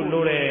လုပ်ဖို့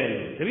လိုတယ်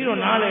တပည့်တော်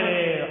နားလဲတ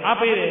ယ်အား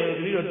ပေးတယ်တ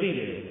ပည့်တော်သိတ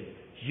ယ်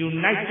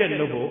united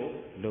လုပ်ဖို့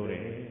လိုတ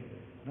ယ်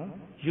နော်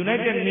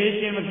united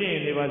nation မဖြစ်ရ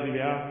င်နေပါစီ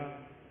ဗျာ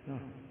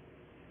နော်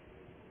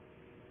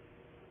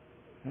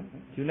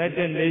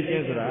united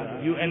nation ဆိုတာ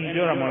UN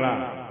ပြောတာမဟုတ်လား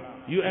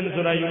UN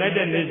ဆိုတာ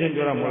united nation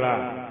ပြောတာမဟုတ်လား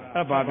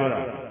အဲ့ဘာပြောတာ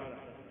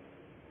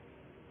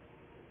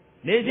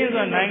nation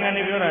ဆိုတာနိုင်ငံ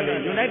တွေပြောတာလေ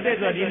united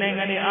ဆိုတာဒီနိုင်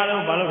ငံတွေအား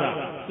လုံးဘာလို့တာ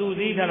စုစ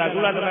ည်းထားတာကု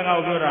လသမဂ္ဂကို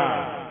ပြောတာ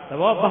သ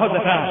ဘောပေါက်သ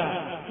လား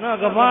နော်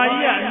ကဘာ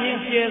ကြီးကအမြင်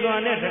ကျဲစွာ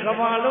နဲ့တစ်က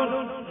ဘာလုံး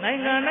နို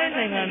င်ငံတိုင်း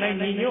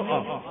ညီညွတ်အော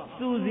င်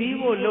စုစည်း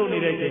ဖို့လုပ်နေ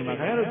တဲ့အချိန်မှာ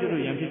ခင်ဗျားတို့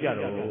တို့ရံဖြစ်ကြ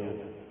တော့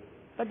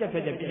တက်ကြဖြ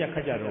တ်ကြပြစ်ခ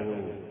တ်ကြတော့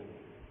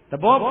သ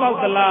ဘောပေါက်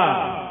သလား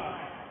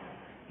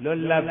လွ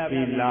တ်လပ်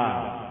ပြီလား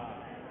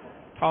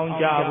ထောင်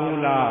ကြဘူး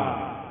လား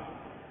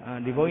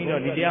ဒီဘုန်းကြီး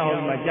တော့ဒီတရားဟော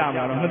ဒီမှာကြာ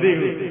မှာတော့မသိ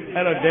ဘူး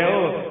အဲ့တော့ဒေ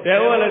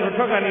ဟိုလည်း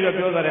ထွက်ကနေတော့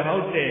ပြောတာလေဟု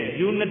တ်တယ်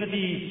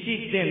unity ရှိ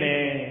တဲ့တ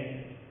ယ်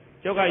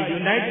ကျောက်က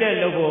united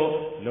လုပ်ဖို့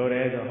လိုတ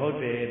ယ်ဆိုဟုတ်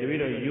တယ်တပည့်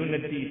တော့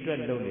unity အတွက်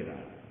လုပ်နေတာ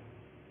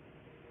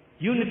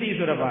unity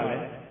ဆိုတာဘာလဲ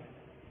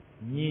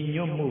ညီ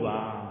ညွတ်မှုပါ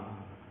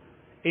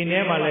အိမ်ထဲ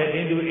မှာလည်းအ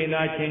င်တူအင်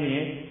သားချင်း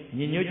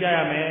ညီညွတ်ကြရ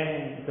မယ်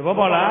သဘော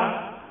ပေါက်လား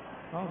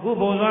Good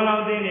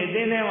Bonzala thing,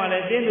 they never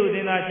let them do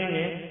the nothing.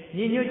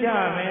 You knew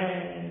Jam,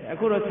 I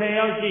could say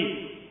out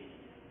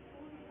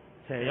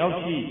say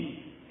out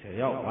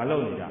say out,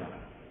 alone.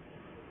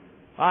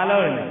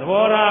 Alone, the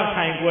water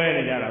can't go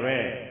any other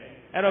way.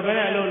 I don't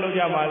know, look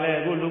at my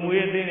leg, good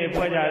Lumuy thing, a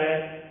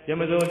poyare,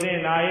 Yamazo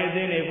thing, I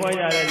think a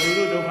poyare,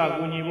 Lulu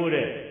Kuni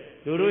Bude,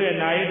 Lulu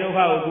and I don't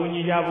have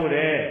Kuni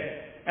Jabude.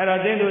 And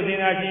I think to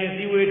think I can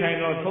see we can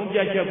not some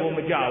just a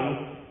bomb.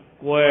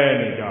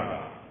 When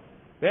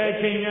Very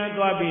change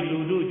to be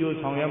Lulu, you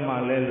song your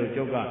Malay,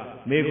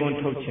 Joga, make on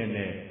touching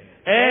it.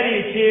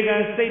 Any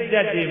chicken say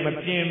that the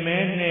machine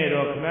man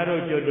or Camaro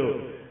Jodo,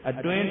 a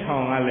twin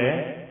tongue ale,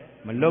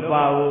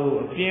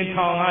 Malopau, a pin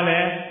tongue ale,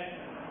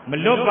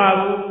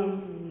 Malopau,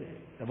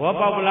 the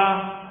Bopabla,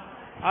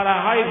 Ara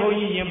high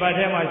pony in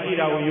Batema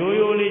Shira, you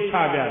only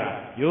Chabera,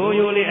 you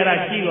only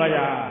era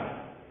Chiwaya,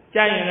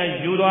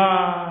 Giant Juda,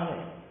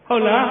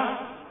 Hola.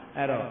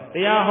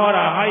 They are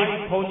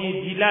high pony,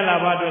 Gilala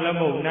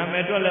Badolamo,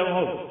 Namedolam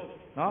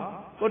no?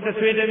 Put the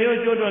sweet of your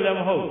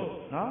Jodolem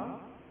hope, no?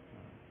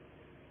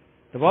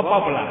 The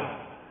popular.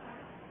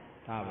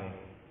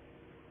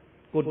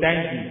 Good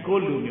dancing,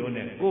 good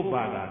lumion, good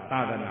bada,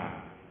 Tadana.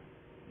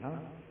 No?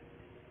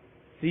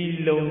 See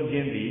long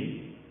Jimby,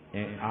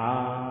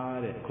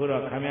 and the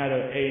Kura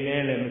Camaro,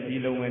 and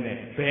Silo Wene,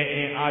 Pay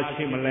and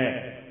Archimale,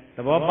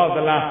 the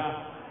popular.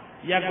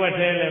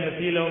 Yaquatel and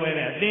Silo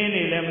Mene,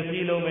 Dini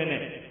Lemsilo Mene,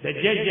 the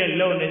Judge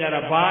Loan in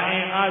a bar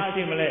and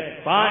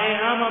Archimale, bar and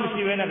Amam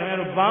Shivena,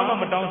 Bama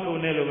Madame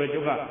Sunelo,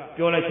 Vetuka,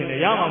 Jola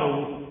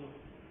Yamamu.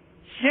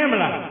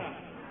 Shemla.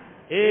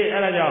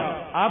 Elaja,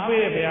 Ape,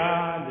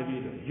 the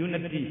video,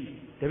 unity,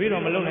 the video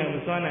Malone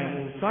and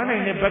Sana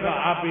in the Baka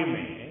Ape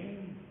me.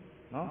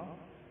 No?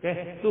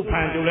 Okay, 2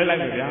 pounds to like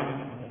it.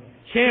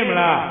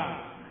 Shemla.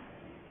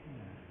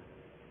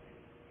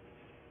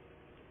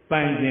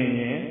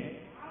 Panjin.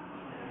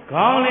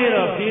 Calling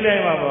of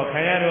Sileva,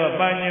 Kayaro,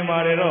 Banyan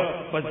Marero,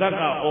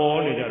 Pasaka,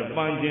 all the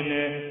Panjin,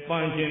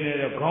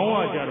 the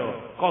Kawajaro,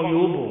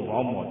 Kayubu,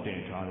 almost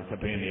in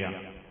Sapenia.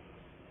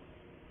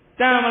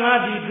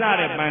 Tamalati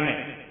Plata Bane.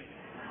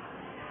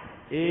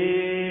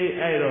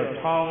 Aero,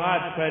 Tonga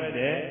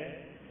Fede,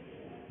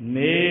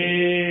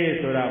 Ne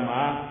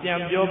Surama,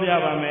 Jambia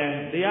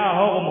man, they are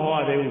Hogum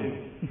Hoa,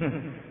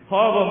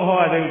 Hogum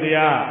Hoa, they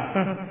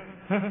are.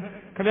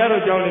 Camaro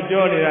Jolly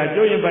Jolly,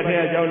 Julian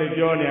Patea Jolly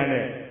Jolly, and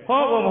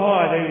Hogum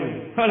Hoa, they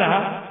hola.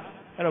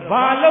 And a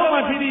Balo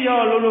Matidio,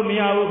 Lulu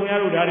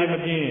Miao, Daddy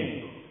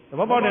Machine. The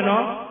Bobo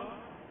no?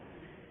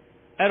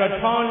 At a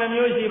town the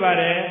music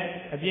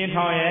bare, a gin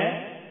toy,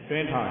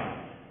 twin toy.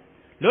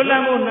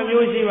 Lulamu the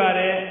music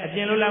bare, a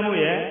gin Lulamu,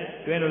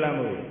 twin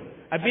Lulamu.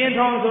 A bean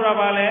town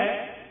Surabale,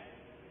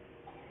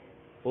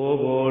 O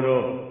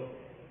Goro.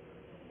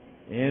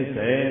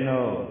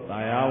 Insano,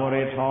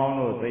 Diawari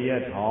town, the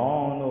yet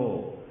town.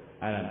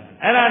 And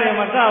I am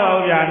a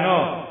Tava,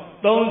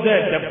 don't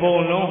set the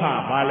Bonoha,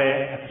 Vale,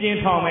 a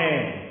gin Tommy.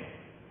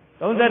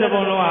 Don't set the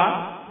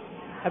Bonoha,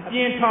 a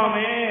gin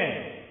Tommy.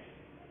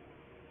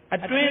 A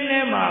twin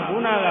name,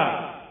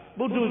 Gunaga,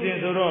 Buddhas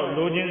in the road,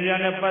 Lugin,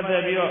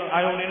 Patavio,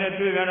 I only need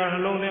to get on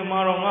alone in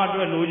Maronga,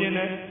 Lugin,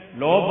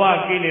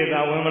 Loba, Kilida,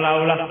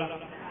 Wimalaula.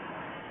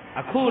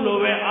 A cool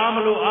over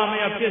Amalu,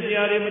 Amia,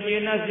 Pisiari,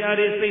 Medina,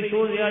 Siari,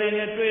 Satuziari,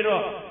 and Twitter,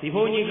 the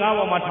Honi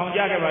Gawa,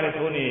 Matonjaga,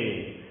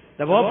 Varisoni.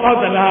 The Bob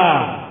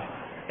Potala,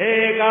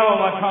 Eh, Gawa,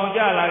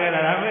 Matonja,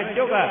 like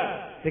Joga,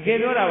 the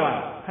Kedora,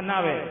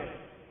 Hanave.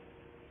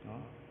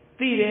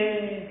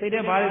 Tide, Tide,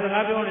 Bari, the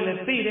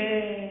Labion, Tide.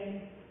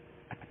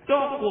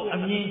 Toko, I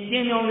mean,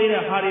 Kenyon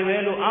leader,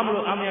 Harivelo,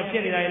 Amalu, Amia,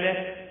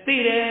 Pisiari,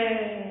 Tide.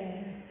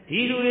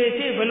 He do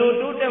the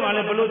below 2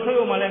 below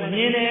 2, Malam,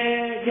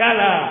 Mine,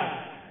 Jala.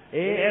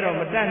 Ero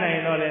Madana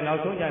and all and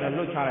also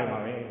look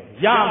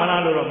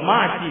Yamanalo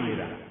Marchi.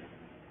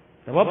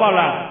 The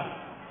Wapala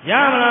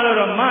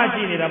Yamanalo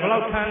Marchi, the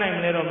Balotana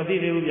and Lero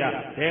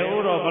Matiuya, the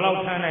Oro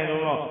Balotana and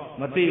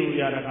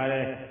Matiuya,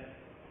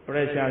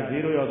 pressure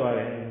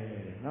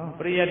 0. No,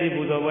 Priya di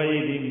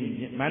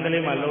Budaway,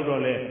 Mandalima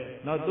Lodole,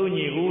 no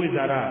Tuni, who is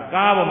Ara,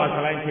 Gabo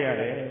Masalan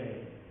here.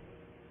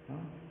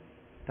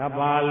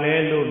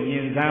 Tabalelu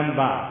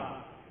Minzamba.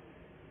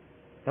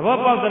 The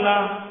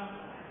Wapala.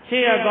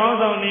 Shea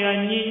gone on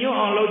near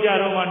on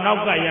Lojaro and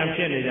Nauka Yam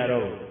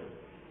Shenjaro.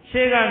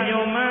 Shega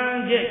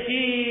Nyoman Jet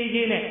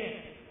Gine.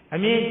 I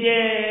mean,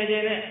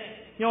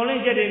 Jet,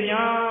 Yolin Jet in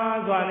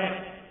Yazwane.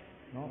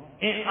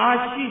 In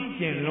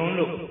Archie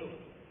Lolo.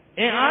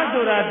 In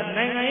Adora,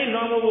 Nanga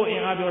Lomo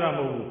in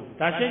Adoramu.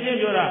 Tashin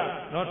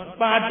Jora, not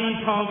party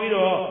town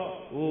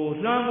video, who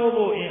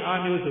Lamobo in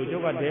Amuso,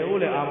 Joga de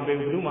Ole Ambe,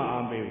 Luma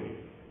Ambe.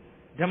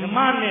 The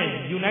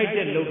man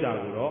United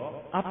Lodaro,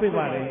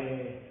 Apivare.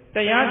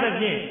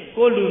 Tayatapin,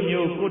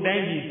 Columio,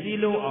 Kodangi,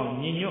 Silo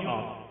on Nino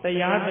on,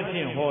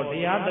 Tayatapin, Hor,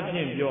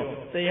 Tayatapin, Yo,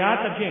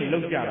 Tayatapin,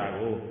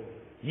 Lukjarago,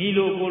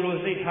 Nilo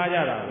Colo, say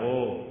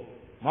Tajarago,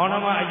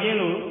 Monama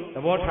Yellow, the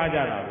What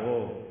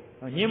Tajarago,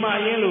 Nima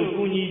Yellow,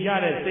 Kuni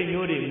Jare,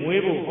 Senori,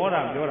 Muevo,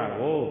 Hora,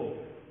 Yorago.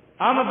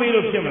 I'm a bit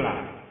of similar.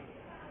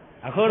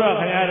 A Hora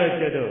Kayara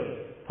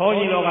Chedo,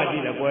 Pony Loga,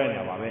 the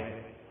Buena,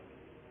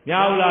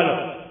 nhau la lo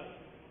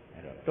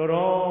to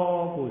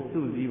ro ko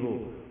su di bo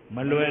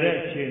ma lwe de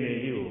chin ni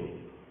ji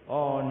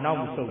ko naw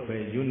ma sok fe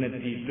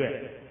unity အတွက်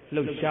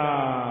လှုပ်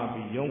ရှား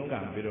ပြီးရုန်းက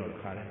န်ပြီးတော့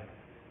ခါတယ်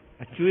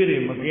အကျွေးတွေ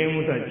မကင်း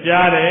ဘူးဆို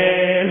ကြားတ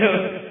ယ်လို့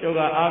ကျောက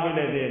အားပေး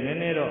လိုက်တယ်နည်း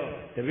နည်းတော့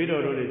တပည့်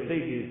တော်တို့တွေစိ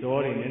တ်တွေဇော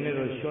တွေနည်းနည်း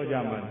တော့လျှော့ကြ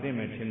မှသိမ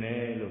ယ်ထင်တ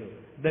ယ်လို့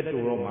သက်တူ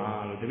တော့မှာ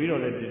လို့တပည့်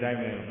တော်လည်းဒီတိုင်း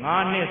ပဲ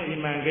9နှစ်စီ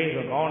မံကိန်း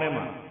ဆိုကောင်းတယ်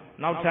မှာ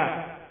နောက်ထပ်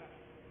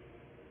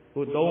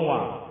ကို3ဝ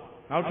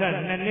နောက်ထပ်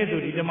2နှစ်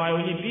ဆိုဒီဓမ္မယုံ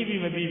ကြီးပြီးပြီ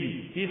မပြီးပြီ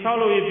ဒီဆောက်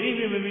လို့ရပြီး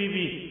ပြီမပြီး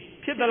ပြီ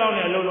ဖြစ်တဲ့လောက်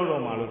နဲ့အလုပ်လုပ်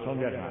တော့မှာလို့ဆုံး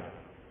ဖြတ်ထားတယ်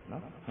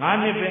နော်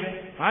9နှစ်ပဲ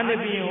9နှစ်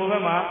ပြီးရင်ဟိုဘ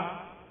က်မှာ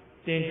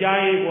တင်ကြား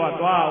ရေးกว่า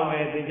သွားအောင်မ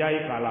ယ်တင်ကြား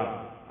ရေးကာလ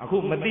အခု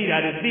မသိတာ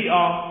တွေသိ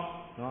အောင်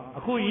နော်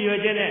အခုရည်ရွယ်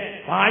ချက်နဲ့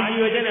ဘာရည်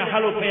ရွယ်ချက်နဲ့ဟာ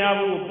လို့ဖျား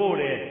ဖို့ပို့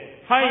တယ်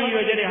ဟာရည်ရွ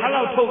ယ်ချက်နဲ့ဟာ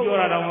လောက်ထုတ်ပြော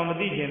တာတော့မ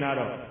သိချင်တာ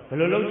တော့ဘယ်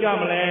လိုလုပ်ကြ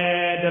မလဲ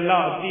ဒီလော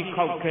က်အတိ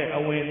ခောက်ခဲ့အ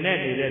ဝင်နဲ့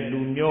နေတဲ့လူ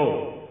မျိုး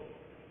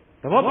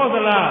သဘောပေါက်သ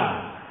လား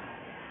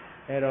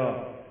အဲ့တော့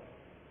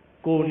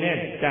ကိုနဲ့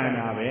တန်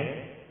တာပဲ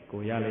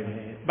ကိုရလိမ့်မ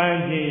ယ်ပ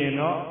န်းပြင်းရင်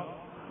တော့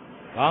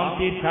ကောင်း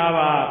ကြည့်ထား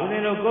ပါဦးဇ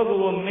င်းတို့ကိုယ့်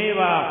ကိုယ်မေး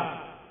ပါ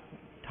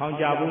ထောင်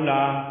ကြဘူး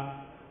လား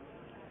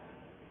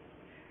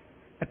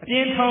အပြ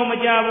င်းထောင်မ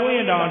ကြဘူးရ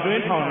င်တောင်အတွ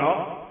င်းထောင်တော့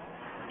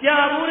ကြာ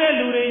ဘူးတဲ့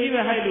လူတွေကြီး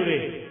ပဲဟဲ့လူတွေ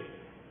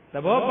သ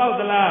ဘောပေါက်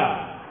သလား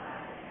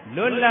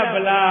လွတ်လပ်ပ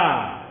လား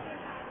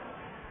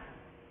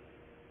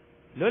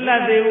လွတ်လ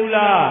ပ်သေးဘူး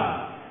လား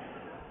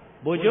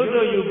ဘုချုပ်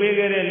တို့ယူပေး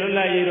ခဲ့တဲ့လွတ်လ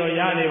ပ်ရေးတော့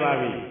ရနေပါ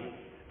ပြီ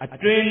အ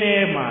တွင်းထဲ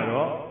မှာ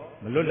တော့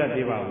မလွတ်လပ်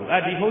သေးပါဘူး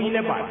ဒီဘုန်းကြီးလ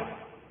ည်းပါတယ်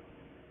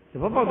သ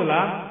ဘောပေါက်သ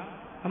လား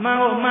အမှန်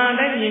ကိုအမှန်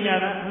တိုင်းမြင်ကြ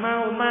တာအမှန်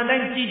ကိုအမှန်တို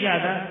င်းကြည့်ကြ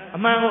တာအ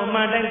မှန်ကိုအမှ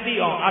န်တိုင်းသိ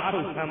အောင်အထု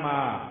တ်ဆမ်းပါ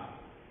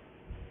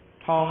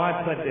ထောင်က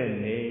ထွက်တဲ့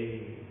နေ့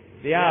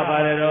တရားပါ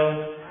တယ်တော့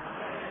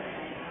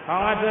ထော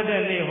င်ကထွက်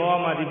တဲ့နေ့ဟော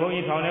မှဒီဘုန်း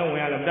ကြီးထောင်ထဲဝင်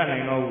ရလို့တတ်နို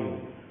င်တော့ဘူး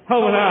ဟု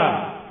တ်ကလား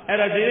အဲ့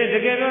တော့ဒီနေ့တ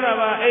ကယ်ပြောတာ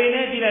ပါအိမ်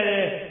နဲ့ကြည့်လိုက်တ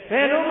ယ်ဘ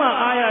ယ်တော့မှ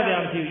အားရတယ်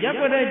မရှိဘူးရ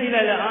က်ွက်တဲ့ကြည့်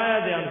လိုက်လည်းအားရ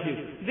တယ်မရှိ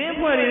ဘူးသင်း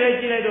ဖွဲ့တွေလည်း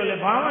ကြည့်လိုက်တော့လ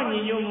ည်းဘာမှညီ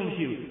ညွတ်မှုမ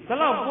ရှိဘူးဒါ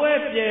တော့ပွဲ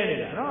ပြဲနေ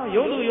တာနော်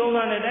ရုပ်သူရုံ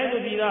သားနဲ့တိုင်းသူ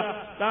ပြည်သား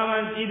တာမ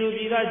န်ပြည်သူ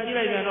ပြည်သားကြည့်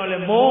လိုက်ပြန်တော့လ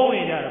ည်းမုန်း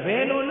နေကြတာဘ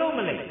ယ်လိုလုပ်မ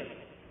လဲ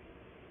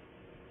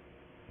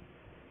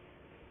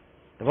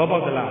သဘောပေါ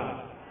က်သလား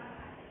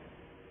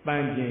ပ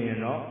န်းကျင်ရင်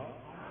တော့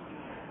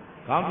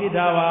ကောင်းဖြစ်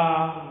တာပါ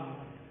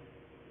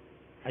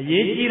အ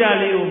ရေးကြီးတာ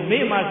လေးကို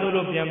မေ့မှဆို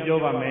လို့ပြန်ပြော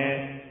ပါမယ်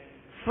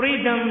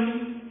freedom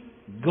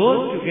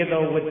goes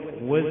together with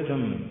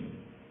wisdom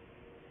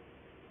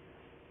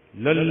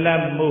လွတ်လ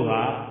ပ်မှု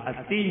ဟာအ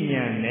သိ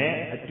ဉာဏ်နဲ့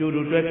အတူ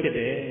တူတွဲဖြစ်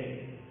တယ်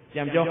ပြ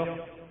န်ပြော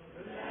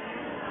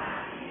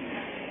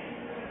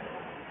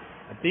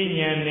အသိ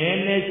ဉာဏ်နည်း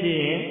နည်းရှိ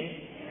ရင်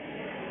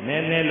န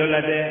ည်းနည်းလွတ်လ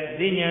ပ်တယ်အ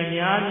သိဉာဏ်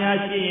များများ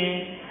ရှိရင်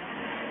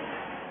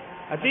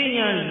အသိ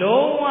ဉာဏ်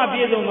လုံးဝပြ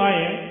ည့်စုံသွား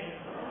ရင်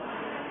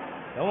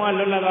လုံးဝ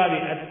လွတ်လပ်သွားပြီ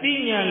အသိ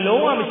ဉာဏ်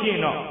လုံးဝမရှိရ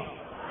င်တော့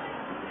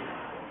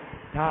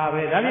ဒါ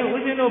ပဲဒါပြင်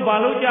ဦးဇင်းတို့ဘာ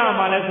လို့ကြား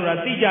မှာလဲဆိုတာ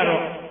သိကြ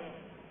တော့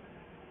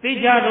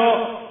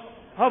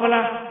ဟုတ်ပါ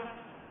လား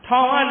ထော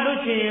င်ကလွတ်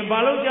ချင်ရင်ဘာ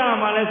လို့ကြား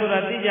မှာလဲဆိုတာ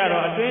သိကြ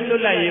တော့အတွင်းလွ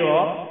တ်လပ်ရေး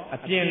ရောအ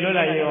ပြင်လွတ်လ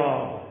ပ်ရေးရော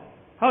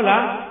ဟုတ်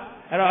လား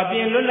အဲ့တော့အပြ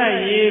င်လွတ်လပ်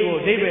ရေးကို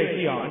အဓိပ္ပာယ်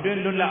ရှိအောင်အတွင်း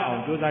လွတ်လပ်အော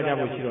င်ကြိုးစားကြ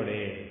ဖို့ရှိတော့တ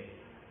ယ်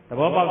သ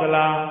ဘောပေါက်သ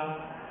လား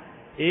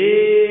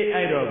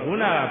အဲ့တော့ခု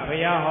နကဘု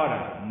ရားဟော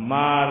တာ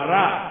မာရ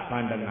ဗ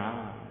န္ဒနာ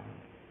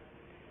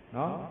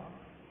နော်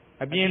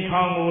အပြင်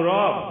ထောင်ကို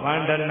တော့ဗ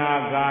န္ဒနာ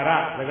ကာရ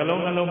စက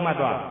လုံးနှလုံးမှတ်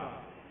သွား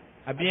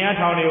အပြင်အ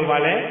ထောင်တွေကိုဗာ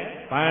လဲ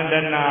ဗန္ဒ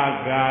နာ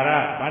ကာရ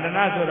ဗန္ဒ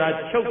နာဆိုတာ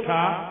ချုပ်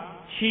တာ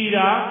ခြီ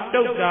တာ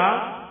တုတ်တာ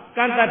က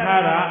န့်တတ်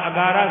ထားတာအ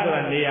ကာရဆို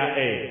တာနေရာ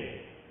အဲ့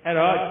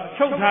တော့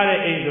ချုပ်ထားတဲ့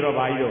အိမ်ဆိုတော့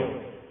ဗာကြီးတော့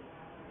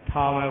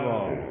ထောင်ပဲ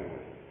ပေါ့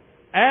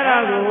အဲ့ဒါ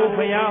ကို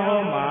ဘုရားဟော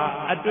မှာ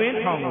အတွင်း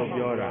ထောင်ကို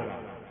ပြောတာ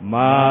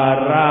မာ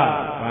ရ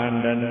ဗန္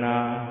ဒနာ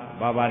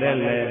ဘာပါတယ်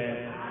လဲ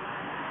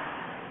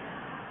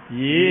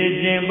ရေ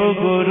ခြင်းပုဂ္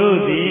ဂိုလ်တို့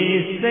သည်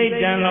စိတ်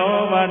တံလော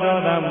ဘဒေါ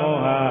သမော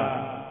ဟ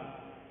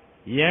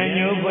ယံ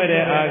ညိုးဖွဲ့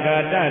တဲ့အာဃာ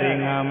တတွေ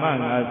ငါမ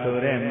ငါဆို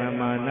တဲ့မ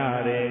မာန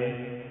တွေ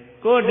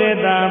ကိုယ်တည်း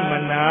သာမ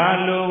နာ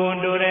လိုဝန်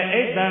တို့တဲ့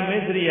အိတ်တံမ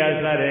စ္စရိယ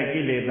စတဲ့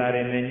ကိလေသာ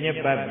တွေနဲ့ညစ်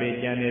ပတ်ပေ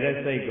ကြံနေတဲ့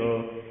စိတ်ကို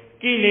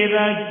ကိလေ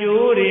သာ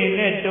ကျိုးတွေ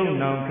နဲ့တုံ့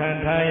နှောင်ခံ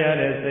ထားရ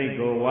တဲ့စိတ်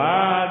ကိုဝါ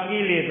ကိ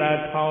လေသာ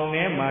ထောင်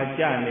ထဲမှာ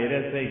ကျနေ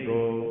တဲ့စိတ်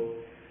ကို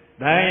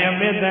ဒါယ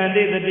မေတ္တန်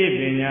တိတတိ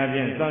ပညာဖြ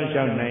င့်စောင့်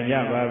ရှောက်နိုင်ကြ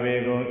ပါပေ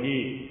ကုန်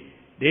၏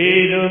ဒီ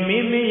လိုမိ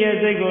မိရဲ့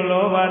စိတ်ကို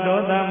လောဘဒေါ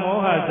သမော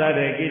ဟစ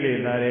တဲ့ကိလေ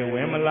သာတွေဝ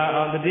င်မလာ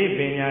အောင်တတိပ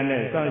ညာ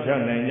နဲ့စောင့်ရှော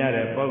က်နိုင်ကြ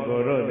တဲ့ပုဂ္ဂို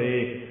လ်တို့သ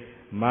ည်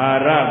မာ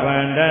ရဗ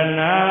န္ဒ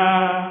နာ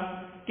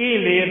ကိ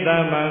လေသာ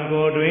မံ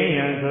ကိုတွင်ရ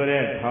န်ဆို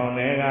တဲ့ထောင်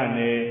ထဲက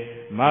နေ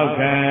မောက္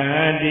ခံ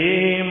တိ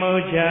မု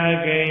ချ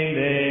ကိဉ္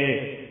စေ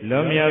လွ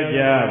တ်မြောက်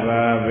ကြ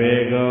ပါပေ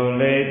ကုန်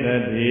လေသ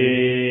တိ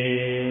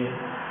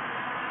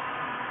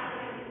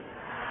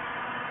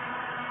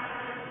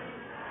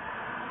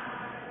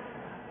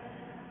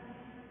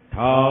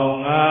ထောင်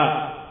က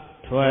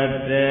ထွက်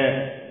တဲ့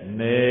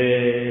နေ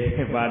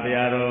ပါတ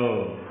ရားတော့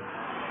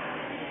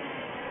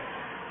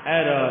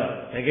အဲ့တော့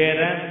တကယ်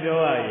တမ်းပြော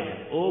ရရင်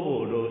အိုး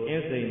ဘို့တို့အ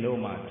င်းစိန်တို့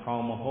မှာထော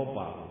င်မဟုတ်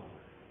ပါဘူး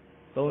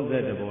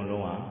32ပုံ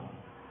လုံးဟာ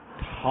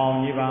ထောင်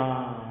ကြီးပါ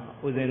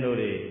ဦးဇင်းတို့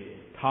တွေ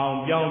ထောင်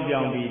ပြောင်း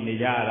ပြီးနေ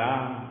ကြတာ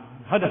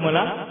ဟုတ်တယ်မ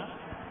လား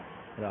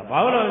အဲ့တော့ဘာ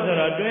လို့လဲဆို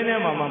တော့အတွင်းထဲ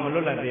မှာမလွ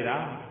တ်လပ်သေးတာ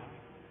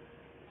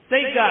စိ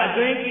တ်ကအ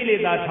တွင်းကိလေ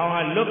သာထောင်က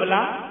လွတ်ပ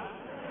လား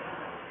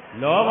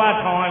လောဘ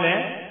ထောင်ကလ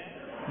ည်း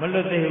မလွ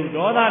တ်သေးဘူး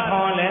ဒေါသ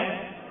ထောင်ကလည်း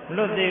မ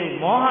လွတ်သေးဘူး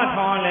မောဟ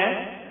ထောင်ကလည်း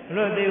မ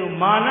လွတ်သေးဘူး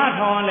မာန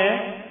ထောင်ကလည်း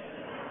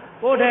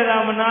ကိုယ်ထဲသာ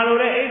မနာလို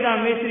တဲ့အိဒါ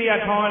မေစရိယ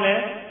ထောင်ကလ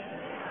ည်း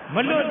မ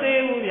လွတ်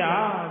သေးဘူးဗျာ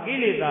ကိ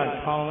လေသာ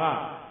ထောင်က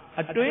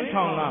အတွင်း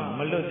ထောင်ကမ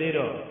လွတ်သေး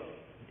တော့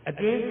အ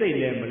တွင်းစိတ်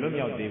လည်းမလွတ်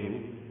မြောက်သေး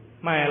ဘူး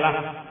မှန်ရလား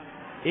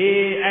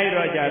အေးအဲ့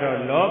တော့ကြတော့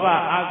လောဘ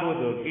အကု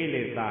သိုလ်ကိ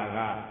လေသာက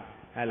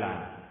ဟဲ့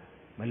လား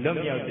မလွတ်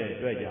မြောက်တဲ့အ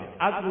တွက်ကြောင့်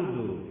အကု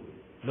သိုလ်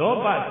လော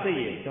ဘစိတ်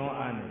ရဲ့တွန်း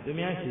အားနဲ့သူ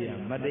များရှိရ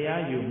မတ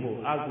ရားယူမှု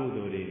အကု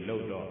သိုလ်တွေလု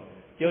ပ်တော့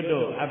ကျွတ်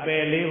တော့အပ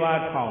ယ်လေး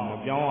ပါးထောင်မ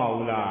ပြောင်းအော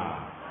င်လား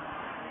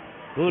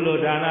ကုလို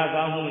ဒါန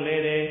ကောင်းမှု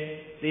လေးတွေ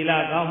သီလ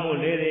ကောင်းမှု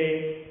လေးတွေ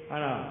ဟော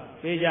တော့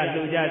ပေးကြ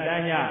လှူကြတ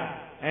န်းကြ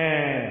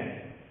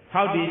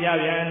ထောက်တည်ကြ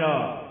ပြန်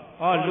တော့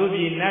ဟောလူပြ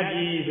ည်နတ်ပြ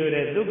ည်ဆို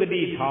တဲ့သုဂ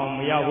တိထောင်မ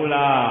ရောက်ဘူး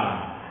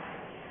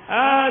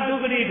လားသု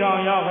ဂတိထောင်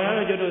ရောက်ခင်ဗျား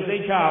တို့ကျွတ်တို့စိ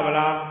တ်ချပါ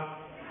လား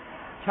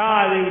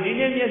ချားတယ်ဒီ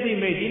နေ့မျက်စိ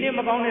မိတ်ဒီနေ့မ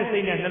ကောင်းတဲ့စိ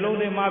တ်နဲ့နှလုံး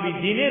သွင်းမှပြီး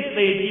ဒီနေ့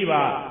သေကြည့်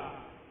ပါ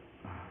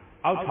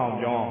အောက်ထောင်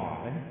ပြောင်းအောင်ပါ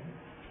ပဲ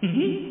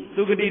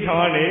သုဂတိထောင်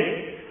ကလေ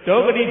ဒု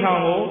က္ခတိထော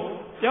င်ကို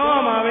ပြောင်းအော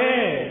င်ပါပဲ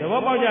သ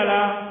ဘောပေါက်ကြ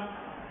လား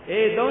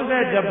အေး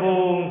32ပုံ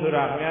ဆို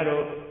တာခင်ဗျား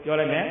တို့ပြော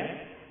လိုက်မယ်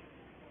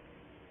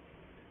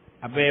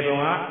အပေပုံ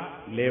က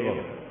4ပုံ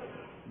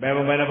ဘယ်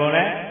ပုံဘယ်နှပုံ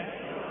လဲ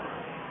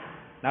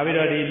နောက်ပြီး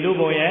တော့ဒီလူ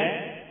ပုံရဲ့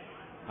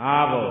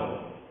5ပုံ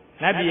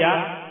နတ်ပြည်က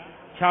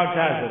6ထ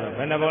ပ်ဆိုတော့ဘ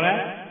ယ်နှပုံလဲ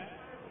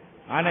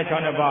5နဲ့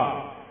6နဲ့ပေါ့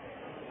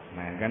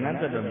မှန်ကဏ္ဍ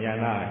တွတ်တော့မြန်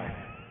သားပဲ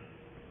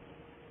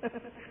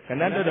က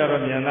ဏ္ဍတွတ်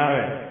တော့မြန်သား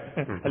ပဲ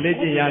အလေး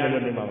ကျင့်ရတယ်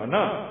လို့နေပါပါ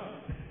နော်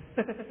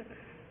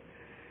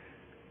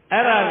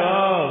အဲ့ဒါ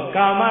ကို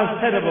ကာမ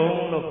7ပုံ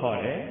လို့ခေါ်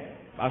တယ်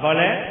ဘာခေါ်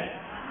လဲ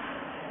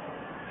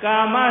ကာ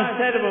မ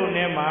7ပုံ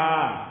နဲ့မှာ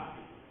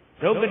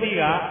ဒုက္ခတိ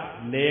က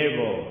4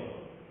ပုံ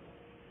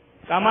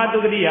ကာမတု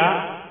ဂတိက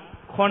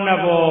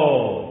9ပုံ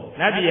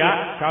နတ်ပြည်က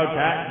6ထ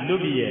ပ်လူ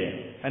ပြည်ရဲ့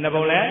ဘယ်နှ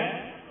ပုံလဲ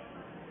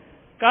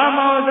ကာ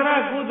မောစရ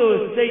ကုသို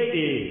လ်စိတ်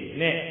တွေ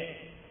နဲ့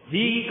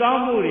ဒီကော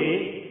င်းမှုတွေ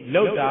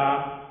လောက်တာ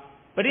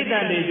ပရိသ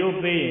တ်တွေကျိုး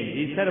ပေးရင်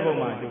ဒီ7ပုံ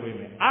မှာကျိုးပေး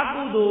မယ်အ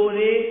ကုသိုလ်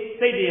တွေ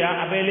စိတ်တွေက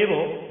အပယ်လေး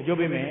ပုံအကျိုး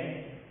ပေးမယ်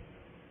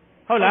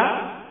ဟုတ်လား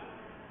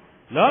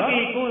လောကီ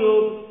ကုသို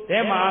လ်ထဲ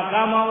မှာ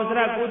ကာမောစရ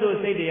ကုသိုလ်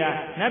စိတ်တွေက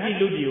နတ်ပြည်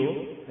လူပြည်ကို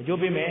အကျိုး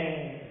ပေးမယ်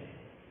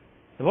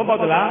သဘောပေါ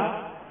က်သလား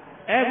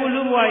အခု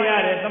လူဘဝရ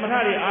တယ်သမထ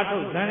တွေအားထု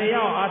တ်ဇန်တွေရ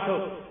အောင်အားထု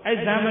တ်အဲ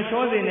ဇန်မ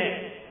လျှောစေနဲ့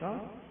နော်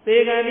သေ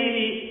ကံဤ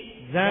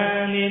ဇ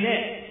န်နေ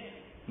နဲ့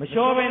မ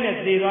လျှောဘဲနဲ့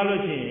သေသွား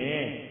လို့ရှိရ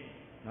င်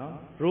နော်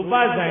ရူပ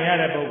ဇန်ရ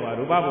တဲ့ပုဂ္ဂိုလ်က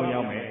ရူပဘုံ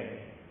ရောက်မယ်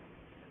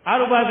အ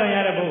ရူပဇန်ရ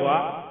တဲ့ပုဂ္ဂို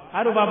လ်ကအ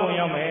ရူပဘုံ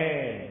ရောက်မယ်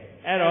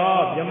အဲ့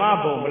တော့ဗြဟ္မ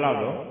ဘုံဘယ်လောက်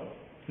တော့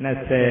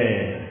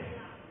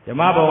20ဗြဟ္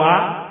မဘုံက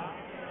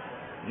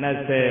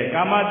20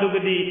ကာမတုဂ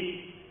တိ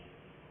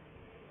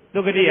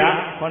က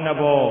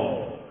9ပုံ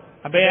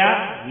အပေက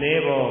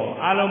4ပုံ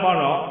အားလုံးပေါင်း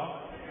တော့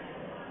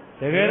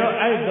တကယ်တော့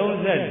အဲ့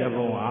32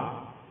ပုံဟာ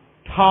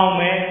ထောင်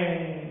ပဲ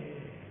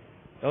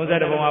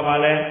32ပုံကဘာ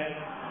လဲ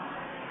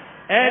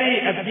အဲ့ဒီ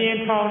အပြင်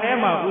ထောင်ထဲ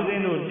မှာဦးဇ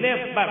င်းတို့လက်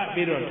ပတ်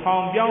ပြီးတော့ထော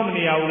င်ပြောင်းမ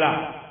နေရဘူးလား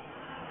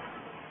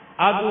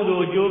အကုသို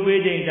လ်ကျိုး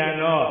ပေးခြင်းတန်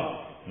တော့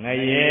င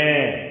ရဲ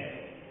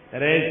တ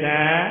ရိစ္ဆာ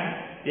န်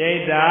ပြိ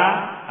တ္တာ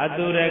အ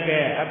တုရကဲ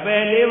အပ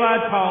ယ်4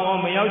ပါးထောင်အော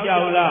င်မရောက်ကြ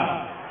ဘူးလား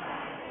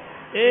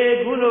အေး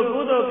ခုလိုကု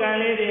သိုလ်ကံ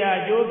လေးတွေအ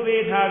ကျိုး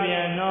ပေးထားပြ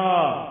န်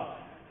တော့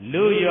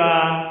လူရွာ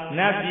န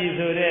တ်ပြည်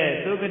ဆိုတဲ့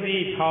သုဂတိ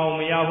ထောင်မ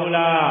ရောက်ဘူး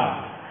လား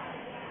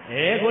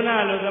ခုန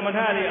လိုသမထ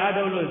တွေအ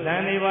ထုတ်လို့ဇ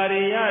န်နေပါ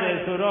တွေရတယ်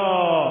ဆို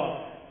တော့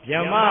ဗြ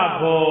ဟ္မ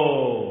ဘုံ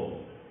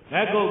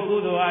ငါကုတ်ကု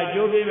သိုလ်အ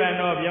ကျိုးပေးပြန်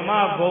တော့ဗြဟ္မ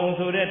ဘုံ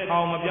ဆိုတဲ့ထော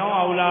င်မပြောင်း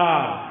အောင်လား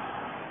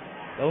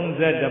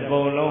32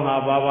ပုံလုံးဟာ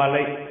ပါ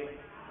လိုက်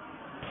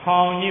ထော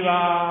င်ကြီးပါ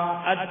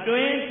အတွ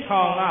င်း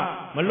ထောင်က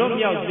မလွတ်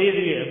မြောက်သေး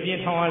သေးအပြင်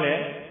ထောင်ကလ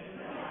ည်း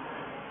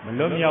မ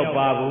လွတ်မြောက်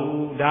ပါ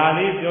ဘူးဒါ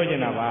လေးပြောချ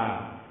င်တာပါ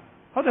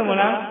ဟုတ်တယ်မ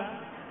လား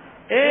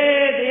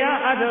တရား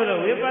အထုတ်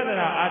လို့ဝိပဿ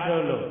နာအထု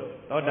တ်လို့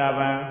သောတာပ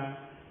န်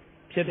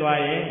ဖြစ်သွား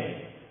ရင်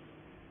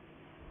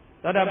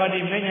သောတာပတိ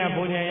မဉ္ဇဉ်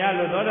ဘုံဉဏ်ရ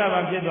လို့သောတာပ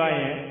န်ဖြစ်သွား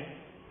ရင်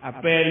အ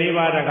ပယ်4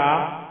ပါးတကား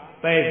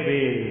ပိတ်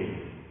ပြီ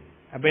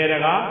အပယ်တ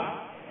ကား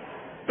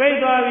ပိတ်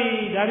သွားပြီ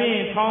ဒါဖြင့်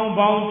ထောင်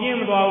ပေါင်ကျင်း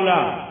မသွားဘူး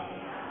လား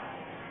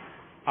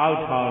အောက်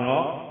ထောင်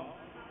တော့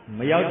မ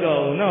ရောက်တော့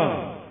ဘူးနော်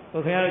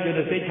ကိုခင်ဗျားတို့ကျ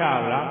တော့စိတ်ချ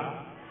ပါလား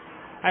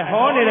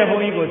ဟောနေတဲ့ဘု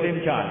န်းကြီးကိုစိတ်မ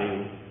ချသေး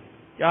ဘူး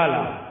ကြား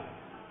လား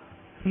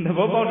သ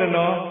ဘောပေါက်တယ်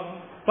နော်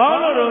ပေါင်း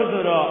လို့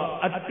ဆိုတော့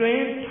အတွ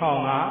င်းထော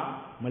င်က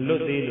မလွ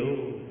တ်သေးလို့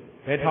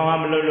ဘယ်ထောင်က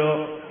မလွတ်လို့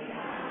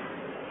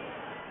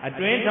အ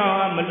တွင်းထောင်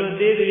ကမလွတ်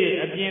သေးသေး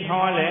အပြင်ထော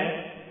င်ကလည်း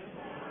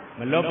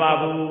မလွတ်ပါ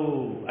ဘူး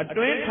အ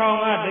တွင်းထောင်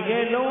ကတက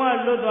ယ်လုံးဝ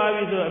လွတ်သွား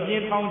ပြီဆိုအပြ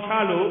င်ထောင်ချ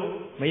လို့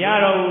မရ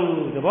တော့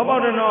ဘူးသဘောပေါ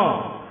က်တယ်နော်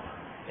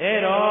အဲ့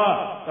တော့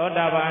သော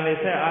တာပန်လေး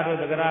ဆက်အားထုတ်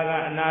သဂရက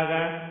အနာ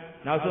ဂံ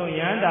နောက်ဆုံးယ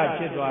န္တာ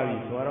ဖြစ်သွားပြီ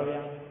ဆိုတော့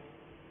ဗျာ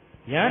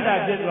ယန္တာ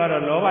ဖြစ်သွား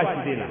တော့လောဘရှိ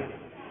သေးလား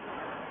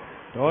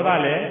ဒေါသ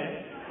လည်း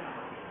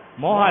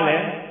မောဟလ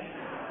ည်း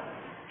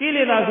ကိ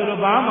လေသာဆို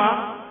တော့ဘာမှဒါ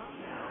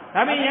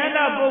ပေမဲ့ယန္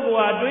တာပုဂ္ဂိုလ်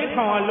ဟာအတွင်း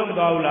ထောင်ကလွတ်မ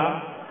သွားဘူးလား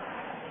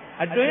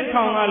အတွင်း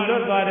ထောင်ကလွ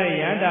တ်သွားတဲ့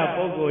ယန္တာ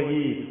ပုဂ္ဂိုလ်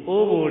ကြီး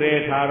အိုးကိုယ်ရဲ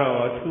ထား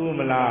တော့ထူးမ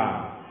လား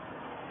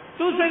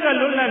သူ့စိတ်က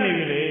လွတ်လပ်နေ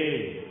ပြီလေ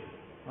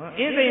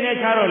အင်းစိန်နဲ့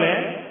ချတော့လေ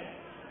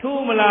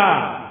ထူးမလား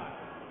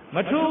မ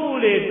ထူးဘူး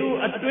လေသူ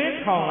အတွင်း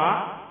ထောင်က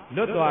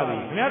လွတ်သွားပြီ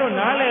ခင်ဗျားတို့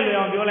နားလဲလွယ်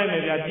အောင်ပြောလိုက်မ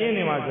ယ်ဗျာပြင်း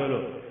နေမှာဆို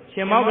လို့ရှ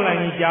င်မောက္ကလန်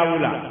ကြီးကြား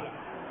ဘူးလား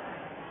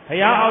ဘု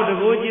ရားအောက်တ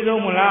ကူကြီး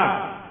ဆုံးမလား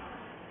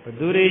ဘ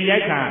သူတွေရို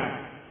က်ခံ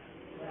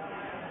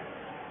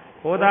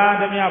ကိုသား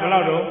တမဘလော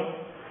က်တော့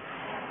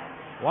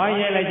ဝိုင်း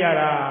ရဲလိုက်ကြ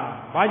တာ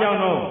ဘာကြောင့်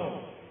တော့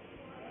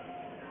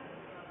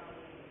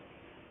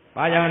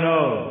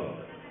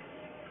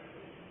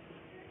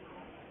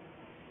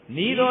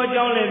နီးသောအ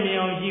ကြောင်းလည်းမြင်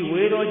အောင်ကြည့်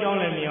ဝေးသောအကြောင်း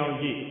လည်းမြင်အောင်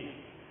ကြည့်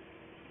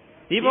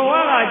ဒီဘဝ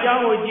ကအကြော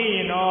င်းကိုကြည့်ရ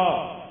င်တော့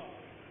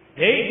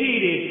ဒိဋ္ဌိ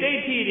တွေတိ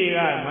ဋ္ဌိတွေက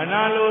မ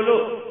နာလို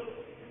လို့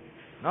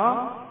နော်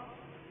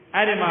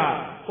အဲ့ဒီမှာ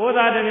ကိုး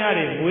သားဓမြ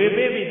တွေဝေ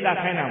ပေးပြီးတတ်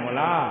ခိုင်းတာမ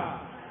လား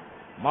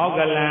မောက္က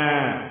လ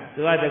န်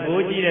သူကတ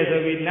ကိုးကြည့်တယ်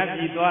ဆိုပြီးနတ်ပြ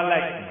ည်သွား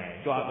လိုက်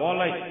ကြွားပေါ်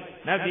လိုက်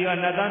နတ်ပြည်က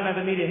နတ်သားနတ်သ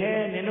မီးတွေဟဲ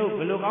နင်တို့ဘ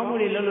ယ်လိုကောင်းမှု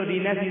တွေလုပ်လို့ဒီ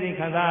နတ်ပြည်စိန်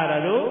ခံစားရတာ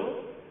လို့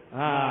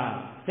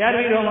ဘုရားတ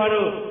ပည့်တော်မ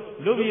တို့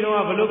လူပြည်တော်က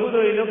ဘယ်လိုကု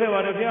သိုလ်တွေလုပ်ခဲ့ပါ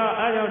တော့ဘုရား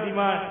အားကြောင့်ဒီ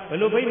မှာဘယ်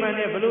လိုဗိမာန်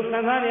နဲ့ဘယ်လိုခံ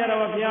စားနေရတာ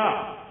ပါဘုရား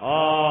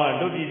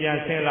လူပြည်ပြန်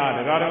ဆင်းလာဒ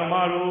ကာတော်မ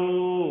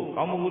တို့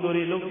ကောင်းမှုကုသိုလ်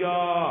တွေလုပ်ကြ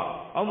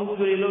ကောင်းမှုကု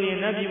သိုလ်တွေလုပ်ရင်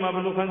နတ်ပြည်မှာဘ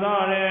ယ်လိုခံစား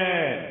ရလဲ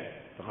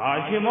တခါ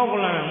ရှင်မောက္က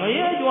လန်င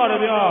ရဲကြွတ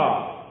ယ်ဗျာ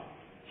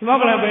ရှင်မော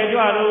က္ကလန်ပဲ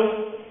ကြွတော့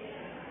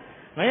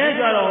ငရဲ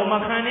ကြွတော့ဟိုမှာ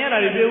ခံနေရတာ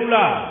တွေတွေ့ဘူး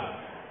လား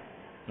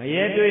င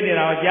ရဲတွေ့နေ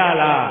တာကိုကြား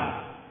လား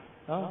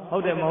နော်ဟု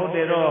တ်တယ်မဟုတ်တ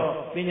ယ်တော့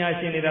ပညာ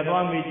ရှင်တွေက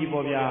သွားမေးကြည့်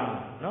ပေါ့ဗျာ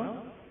နော်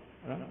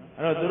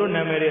အဲ့တော့သူတို့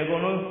နာမည်တွေအကု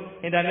န်လုံး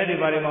အင်တာနက်တွေ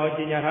ဘာတွေမှာ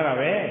ကြီးညာထားတာ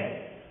ပဲ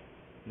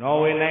နော်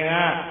ဝေနိုင်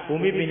ငံဘူ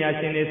မိပညာ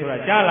ရှင်တွေဆိုတာ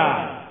ကြားလား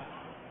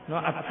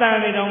နော်အတန်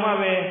တွေတောင်မှ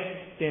ပဲ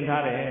တင်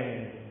ထားတယ်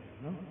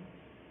နော်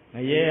င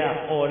ရဲက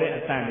អော်တဲ့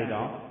အတန်တွေ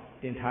တောင်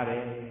တင်ထားတ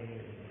ယ်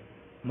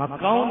မ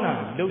ကောင်းတာ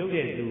လုပ်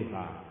တဲ့သူ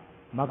ဟာ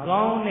မ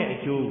ကောင်းတဲ့အ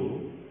ကျိုးကို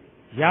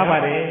ရပါ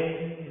တယ်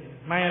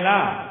မှန်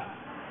လား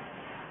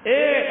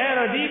အဲ့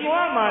တော့ဒီဘဝ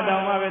မှာတော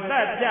င်မှပဲတ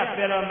တ်ပြ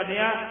ပြတော့မတ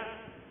ရား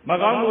မ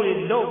ကောင်းမှုတွေ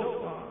လုပ်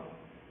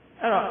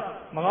အဲ့တော့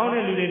မကောင်း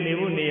တဲ့လူတွေနေ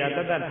ဖို့နေရာတ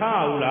တ်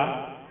ထားဘူးလား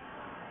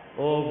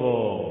အိုး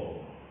ကို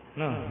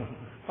နော်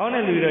ကောင်း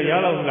တဲ့လူတွေတော့ရော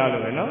က်တော့ဘူးလား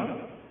လို့ပဲနော်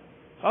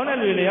ကောင်းတဲ့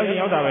လူတွေလည်း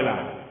ရောက်တာပဲ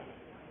လား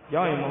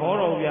ရောက်ရင်မဟော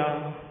တော့ဘူးဗျာ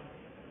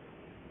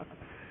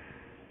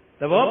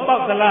သဘောပေါ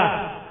က်သလား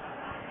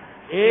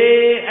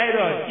အဲ့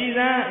တော့ကြည်စ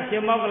မ်းအရှ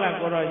င်မောက္ကလန်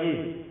ကိုတော်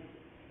ကြီး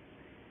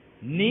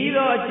နီး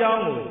သောအကြော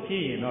င်းကိုကြ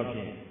ည့်ရင်တော့ဖြ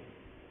င့်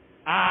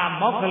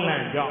မောက္ကလ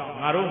န်ကြောင့်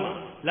ငါတို့မှာ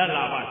လက်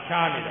လာပါ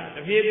ချားနေတာတ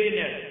ပြေးပြေး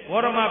နဲ့ဘော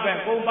ရမဘက်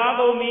ကုန်ပါ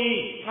ကုန်ပြီ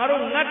ငါ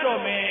တို့ငတ်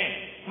တော့မယ်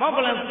မောက္က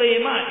လန်သေ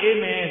မအေး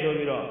မယ်ဆို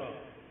ပြီးတော့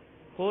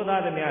ခိုး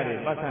သားသမျှတွေ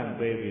ပတ်ဆံ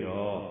ပေးပြီး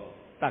တော့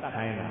တတ်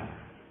ခိုင်းတာ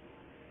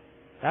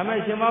ဒါမဲ့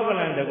ရှင်မောက္က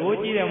လန်တကိုး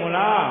ကြည့်တယ်မို့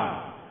လား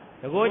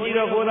တကိုးကြည့်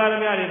တော့ခိုးသားသ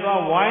မျှတွေ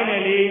သွားဝိုင်းတ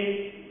ယ်လေ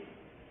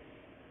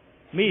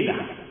မိ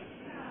လား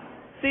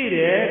သိတ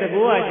ယ်တ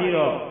ကိုးကကြည့်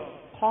တော့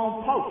ခေါင်း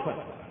ဖောက်ထွက်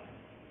သွား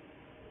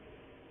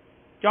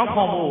ကြောင်း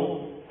ခေါင်းမို့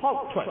ဖောက်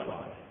ထွက်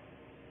သွား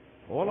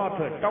ဘောလာ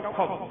ထွက်တောက်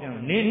ခေါက်ပြန်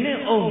နင်းနဲ့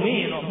အုံမ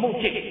င်းတော့မှုတ်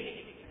ချိတ်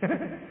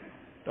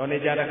တော်နေ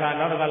ကြတခါ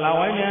နောက်တခါလာ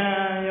ဝိုင်းပြန်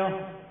ရော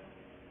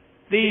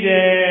သိတ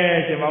ယ်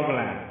ရှင်မောက္ကလ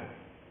န်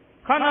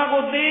ခန္ဓာ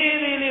ကိုယ်သေး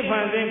သေးလေးဖ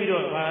န်ဆင်းပြီး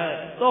တော့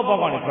သောဘောက်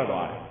ကနေထွက်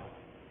သွားတယ်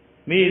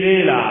မိ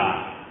သေးလား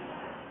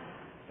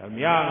ဓ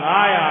မြ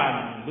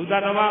900လူ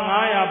သားသမား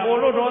900ပို့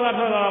လို့ဒေါသ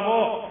ထွက်သွားတာ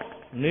ပေါ့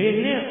နေ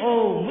နဲ့အုံ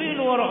မိ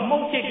လို့တော့အမု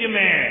တ်ချိတ်ပြမ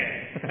ယ်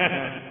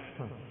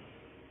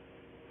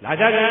လာ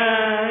ကြကန်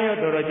ရော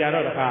တော်တော်ကြာ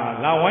တော့တခါ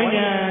လာဝိုင်းပြ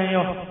န်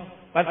ရော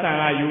ပတ်စံ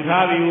ကယူ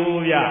ထားပြီ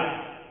ဦးဗျ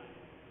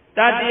တ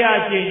တိယ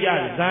ကျင့်ကြ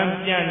ဇံ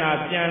ပြန်တာ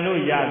ပြန်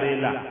လို့ရသေး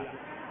လား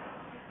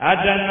အ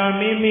တဏ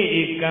မိမိ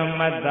ဧကမ္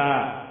မတ္တ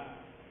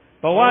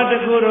ဘဝတ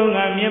စ်ခုလုံးက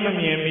မျက်မ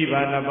မြင်မိ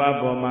ပါနှစ်ပါး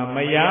ပေါ်မှာမ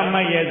ယားမ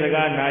ရဲ့စ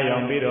ကားနားယော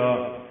င်ပြီးတော့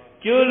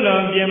ကျွလွ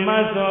န်ပြမ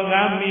စော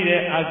ကားမိ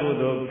တဲ့အကု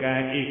သိုလ်ကံ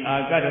ဤအာ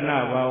ကတနာ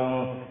ဘဝ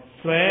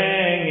ဆွဲ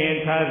ငင်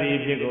ထားသည်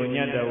ဖြစ်ကိုည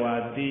တဝါ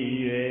သိ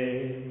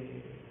၍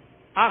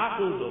အ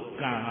ကုသိုလ်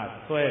ကံက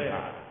ဆွဲ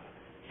တာ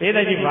ဒေသ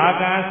ကြီးဘာ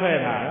ကံဆွဲ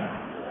တာ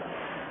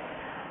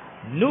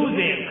နုစ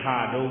ဉ်ခါ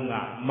တုံးက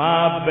မာ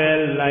ပဲ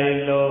လိုက်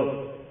လို့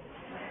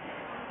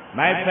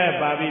မိုက်ဖက်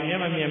ပါပြီးမျ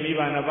က်မမြင်မိ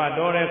ပါနှစ်ပါး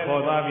တော်ရဲ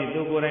ခေါ်သွားပြီး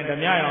သူကိုယ်တိုင်ဓ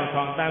မြအောင်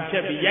ဆောင်တန်ဖြ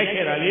တ်ပြီးရိုက်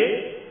ခဲ့တာလေ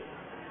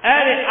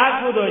အဲ့ဒီအ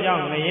ကုသိုလ်ကြော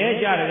င့်ငရဲ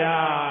ကြကြ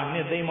နှ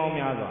စ်သိမ်းပေါင်း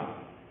များစွာ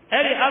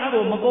အဲ့ဒီအကု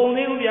သိုလ်မကုန်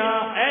သေးဘူးဗျာ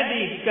အဲ့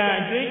ဒီကံ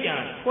အကျွေးကြံ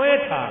ဆွဲ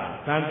ထား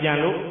ဇံပြန်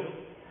လို့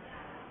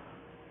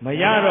မ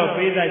ရတော့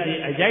ပေးသက်ကြီး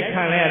အရိုက်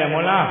ခံလိုက်ရတယ်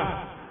မို့လား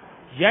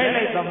ရိုက်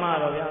လိုက်သမား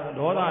တော့ဗျာ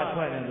ဒေါသထွ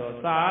က်နေတော့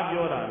စာ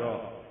ပြောတာတော့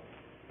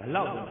ဘ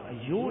လောက်အ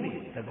ယိုးတွေ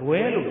သကွဲ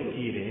လို့ကြ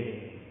ည်တယ်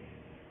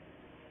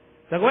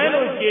သကွဲ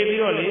လို့ကြည်ပြီး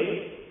တော့လေ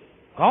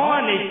ခေါင်းက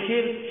နေ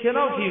ခြေ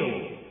တော့ထီကို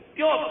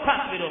ပြော့ဖ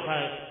တ်ပြီးတော့ခါ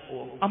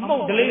အမှု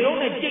တ်ဒလိန်လုံး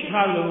နဲ့ကြိတ်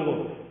ထားလို့ကို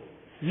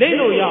လိမ့်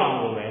လို့ရအောင်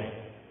လို့ပဲ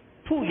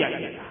ထုရိုက်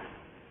နေတာ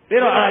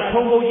ပြီးတော့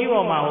ခြုံပုံကြီး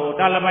ပေါ်မှာ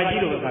တာလပတ်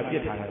ကြီးလိုပဲခါပြ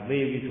စ်ထားတယ်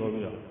သေးပြီးဆို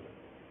ပြီးတော့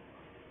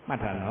မှတ်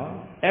ထားနော်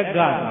အက္ခ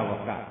သာဝ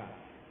က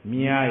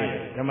မြားရဲ့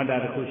ဓမ္မတာ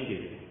တစ်ခုရှိ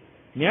တယ်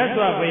မြတ်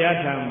စွာဘုရား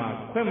ထံမှာ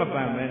ခွင့်မပ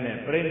န်မဲနဲ့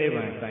ပြိဋိ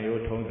ဘံစံ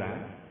ရိုးထုံးစံ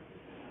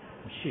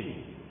မရှိ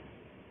ဘူး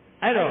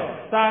အဲ့တော့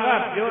သာက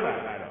ပြောတာ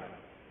ကတော့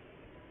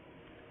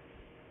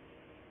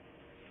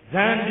ဇ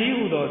န်ဒီ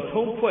ဟုသော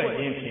ထုံးဖွဲ့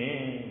ခြင်းဖြ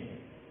င့်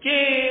ကျေ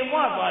မွ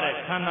သွားတဲ့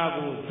ခန္ဓာ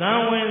ကိုယ်ဇံ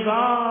ဝင်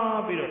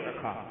စားပြီးတော့တစ်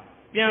ခါ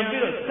ပြန်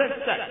ပြီးတော့ဆက်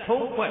ဆက်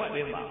ထုံးဖွဲ့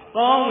ပေးမှာ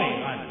ကောင်းဝင်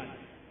ကနေ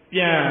ပြ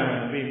န်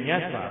ပြီးမြ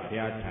တ်စွာဘု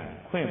ရားထံ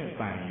ခွင့်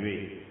ပန်၍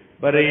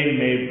ပရိ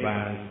နိဗ္ဗာ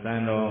န်စံ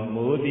တော်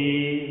မူသ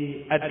ည်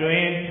အတွ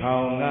င်းထော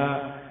င်က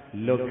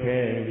လွတ်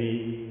ခဲ့ပြီ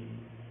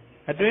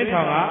အတွင်း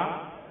ထောင်က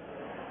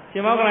ရှ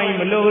င်မောကလန်ကြီး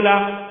မလွတ်ဘူး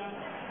လား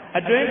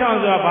အတွင်းထောင်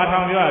ဆိုတာဘာ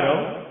ထောင်ပြောရ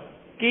တော့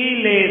ကိ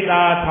လေ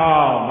သာထော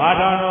င်ဘာ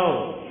ထောင်တော့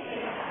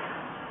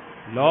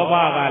လောဘ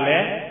ကလ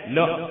ည်း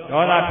လွတ်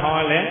ဒေါသထောင်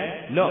ကလည်း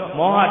လွတ်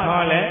မောဟထော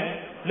င်ကလည်း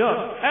လွတ်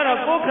အဲ့တော့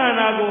ကိုယ်ခန္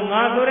ဓာကို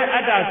ငါဆိုတဲ့အ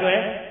တ္တဆွဲ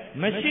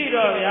မရှိ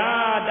တော့ဗျာ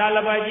တာလ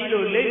ပတ်ကြီး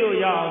လို့လိတ်လို့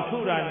ရအောင်ထု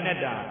တာနဲ့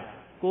တာ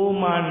ကိုယ်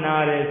မှနာ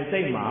တယ်စိ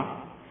တ်မှ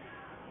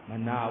မ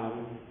နာ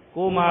ဘူး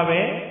ကိုယ်မှ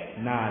ပဲ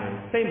နာတယ်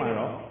စိတ်မှ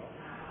တော့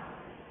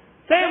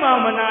စိတ်မှ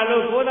မနာ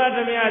လို့ကိုယ်သားသ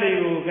မ ्या တွေ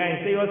ကိုဂိုင်း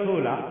စိတ်ရော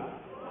ထိုးလား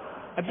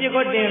အပြစ်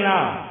ကိုတင်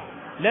လား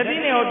လက်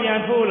သီးနဲ့ရောပြန်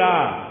ထိုး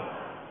လား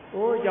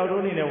အိုးကြောက်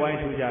တို့နေနဲ့ဝိုင်း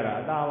ထိုးကြတာ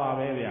အသာပါ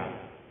ပဲဗျာ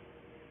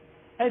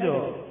အဲ့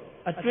တော့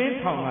အတွင်း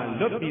ထောင်က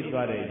လွတ်ပြီး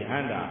သွားတဲ့ယဟ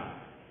န္တာ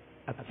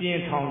အပြင်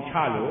ထောင်ချ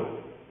လို့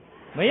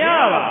မရ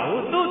ပါ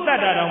ဘူးသူ့တတ်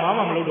တာတော့မှ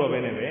မလုပ်တော့ပဲ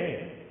နဲ့ပဲ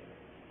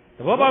သ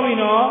ဘောပေါက်ပြီ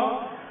နော်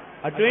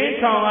အတွင်း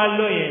ထောင်က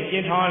လွတ်ရင်ပြ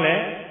င်ထောင်ကလ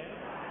ည်း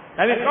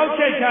ဒါပေမဲ့ကောက်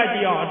ချက်ချကြ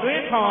ည့်အောင်အတွ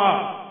င်းထောင်က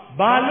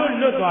ဘာလို့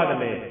လွတ်သွားတယ်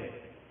လဲ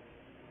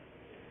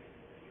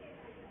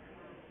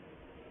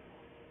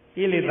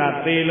ကိလေသာ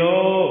သေ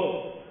လို့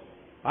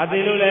ဘာသေ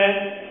လို့လဲ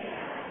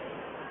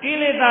ကိ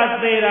လေသာ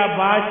သေတာ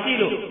ဘာရှိ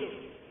လို့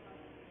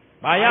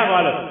ဘာရ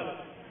သွားလို့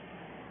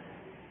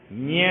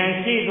ဉာဏ်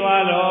ရှိ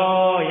သွား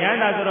လို့ယန္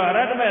တာဆိုတော့အရ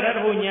တ္တမေအရတ္တ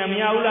ဘုဉာဏ်မ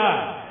ရဘူးလား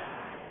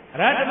အ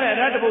ရတ္တမေအ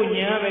ရတ္တဘု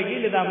ဉာဏ်ပဲကိ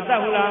လေသာမတတ်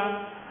ဘူးလား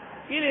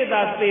ကိလေ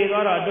သာသေ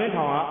သွားတော့အတွင်း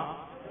ထောင်က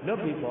လွတ်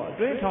ပြီပေါ့အ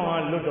တွင်းထောင်က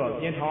လွတ်တော့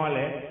ပြင်ထောင်ကလ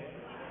ည်း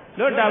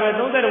လွတ်တာပဲ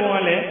30ဘုံက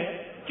လည်း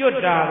ကျွတ်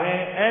တာပဲ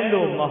အဲ့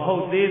လိုမဟု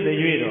တ်သေးသ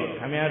ရွေ့တော့ခ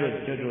မည်းတော်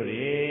ကျွတ်တို့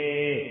လေ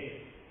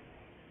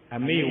အ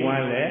မိဝ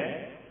မ်းလည်း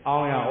အော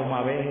င်းရအောင်ပါ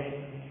ပဲ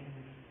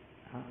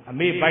အ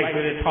မိဘိုက်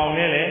ဆိုတဲ့ထောင်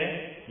နဲ့လည်း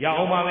ရ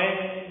အောင်ပါပဲ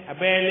အ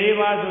ပယ်၄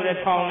ပါးဆိုတဲ့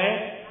ထောင်လည်း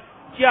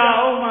ကြာ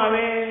အောင်ပါ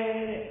ပဲ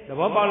သ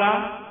ဘောပေါက်လား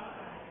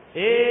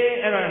အေး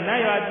အဲ့တော့န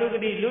တ်ရွာသုက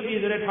တိလွတ်ပြီ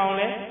ဆိုတဲ့ထောင်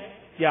လည်း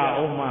ကြာ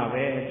အောင်ပါ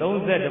ပဲ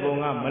30ဘုံ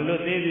ကမလွ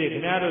တ်သေးသေးခ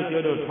င်ဗျားတို့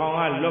ပြောတို့ထောင်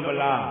ကလွတ်ပ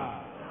လား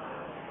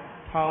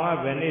ထောင်က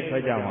ဘယ်နေ့ထွ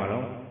က်ကြမှာ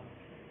တော့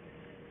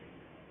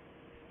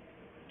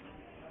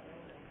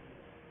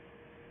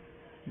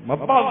မ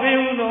ပေါက်သေး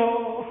ဘူးနော်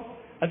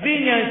အသိ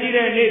ဉာဏ်ရှိ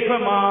တဲ့နေ့ထွ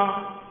က်မှာ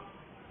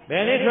ဘ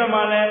ယ်နေ့ထွက်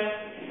မှာလဲ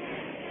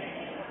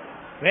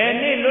ဘယ်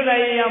နေ့လွတ်လို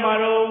က်ရမှာ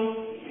တော့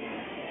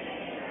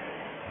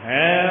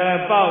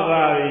ပေါက်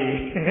သွားပြီ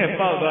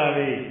ပေါက်သွား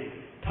ပြီ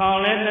ထောင်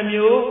လဲနှ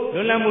မျိုး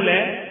လွတ်လပ်မှုလဲ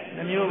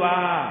နှမျိုးပါ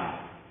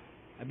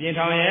အပြင်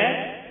ထောင်ရဲ့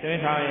တွ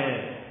င်းထောင်ရဲ့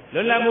လွ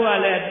တ်လပ်မှုက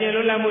လည်းအပြင်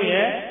လွတ်လပ်မှု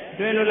ရဲ့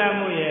တွင်းလွတ်လပ်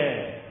မှုရဲ့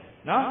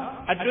နော်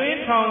အတွင်း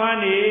ထောင်က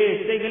နေ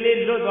စိတ်ကလေး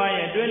လွတ်သွားရ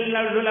င်အတွင်းလွ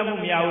တ်လပ်မှု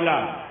မရဘူး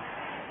လား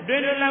အတွ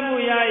င်းလွတ်လပ်မှု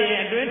ရရင်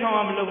အတွင်းထောင်က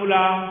မလွတ်ဘူး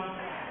လား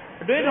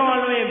အတွင်းထောင်က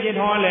လွတ်ရင်ပြင်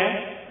ထောင်ကလည်း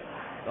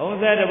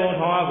30ဘုံ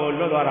ထောင်ကကို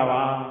လွတ်သွားတာ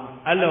ပါ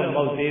အဲ့လိုမ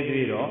ဟုတ်သေး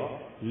သေးတော့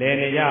လဲ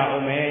နေရအော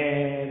င်မယ်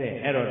တဲ့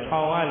အဲ့တော့ထော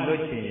င်ကလွ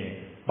တ်ချင်ရင်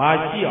ဘာ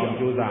ကြည့်အောင်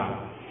ကြိုးစား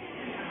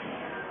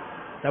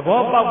သဘော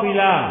ပေါက်ပြီ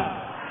လား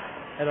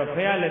အဲ့တော့ဖခ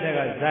င်လက်ထက်က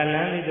ဇာလ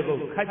န်းလေးတစ်ပုဒ်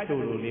ခတ်တူ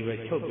လိုလေးပဲ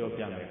ချုပ်ပြော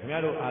ပြမယ်ခင်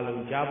ဗျားတို့အား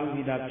လုံးကြားဘူး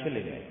ပြီးသားဖြစ်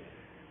လိမ့်မယ်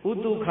ဥ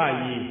တုခ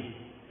ကြီး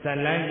ဇာ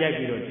လန်းရိုက်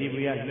ပြီးတော့ဒီပ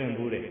ရိယလွှင့်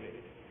ဘူးတဲ့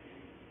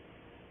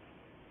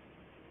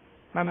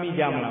မှတ်မိ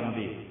ကြမလားမ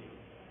သိ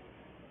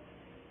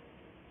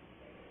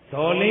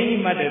ဇော်လင်း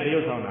ကြီးမှတ်တဲ့သရု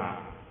ပ်ဆောင်တာ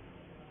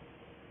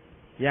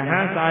ယဟ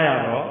န်စားရ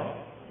တော့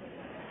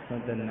သ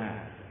န္တနာ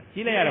ကြ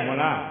ည့်လိုက်ရတယ်မဟုတ်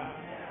လား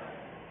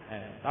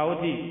သာဝ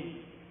တိ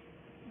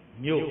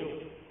မြို့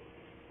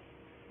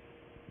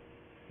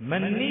မ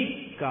ဏိ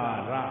ကာ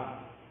ရ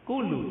ကု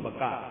လူပ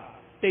က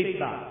တိတ်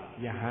တ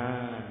ယဟ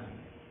န်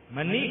မ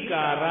ဏိ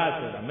ကာရ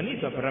ဆိုတာမဏိ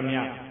ဆိုဗရ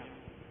မ ्या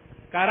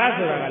ကာရ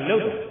ဆိုတာကလှု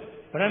ပ်တယ်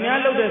ဗရမ ्या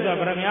လှုပ်တယ်ဆိုတာ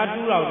ဗရမ ्या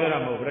တူးတော့ပြောတာ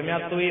မဟုတ်ဗရမ ्या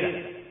သွေးတာ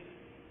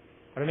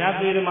ဗရမ ्या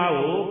သွေးဓမ္မ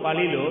ကိုပါ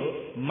ဠိလို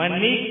မ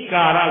ဏိ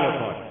ကာရလို့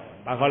ခေါ်တယ်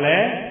ဘာခေါ်လဲ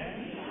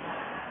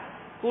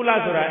ကုလ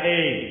ဆိုတာ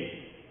အေး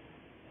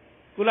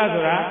ကုလ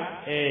ဆိုတာ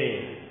အေး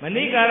မ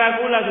ဏိကာရ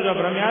ကုလဆိုတော့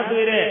ဗရမ ्या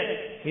သွေးတဲ့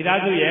မိသား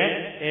စုရဲ့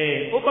အေး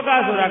ဥပက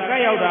ဆိုတာက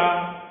တ်ရောက်တာ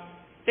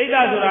တိတ်တ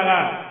ဆိုတာက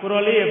ကို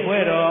တော်လေးရဲ့ဘွဲ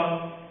တော်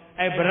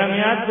အဲဗရ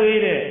မ ्या သွေး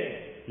တဲ့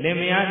လင်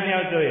မယားနှစ်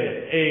ယောက်တို့ရဲ့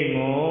အိမ်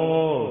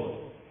ကို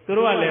သူ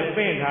တို့ကလည်းပ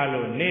င့်ထား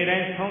လို့နေတို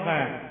င်း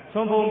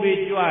ဆုံးဖုံးပြီး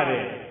ကြွ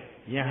တဲ့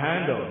ယဟန်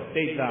တော်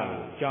တိတ်တကို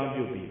ကြောင်း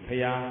ပြုပြီးဖ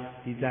ရာ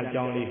ဒီသား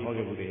ကြောင်းလေးဟော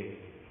ခဲ့ဘူးလေ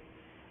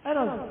အဲ့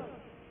တော့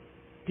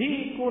ဒီ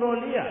ကိုတော်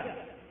လေးက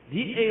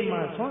ဒီအိမ်မှာ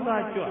ဆွမ်း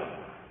သားကြွ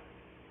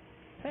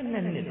12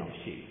နှစ်တော့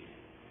ရှိ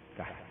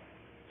ကဲ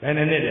ဘယ်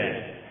နှစ်လဲအဲ့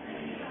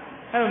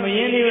တော့မရ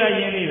င်းသေးလား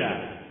ရင်းသေးလား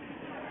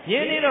ရ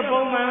င်းသေးတော့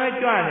ပုံမှန်ပဲ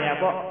ကြွနေရ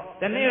ပေါ့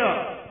တနေ့တော့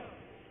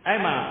အဲ့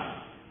မှာ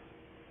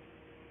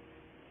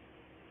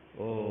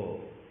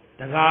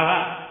တကာက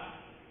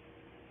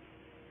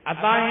အ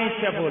သားဟင်း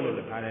ချက်ဖို့လို့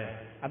တခါလဲ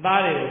အ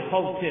သားတွေကိုခု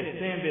တ်ဖြစ်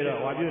ဆင်းပြီးတော့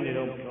ဟွာပြုတ်နေ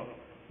တော့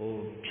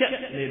ဖြက်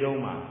နေတော့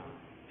မှ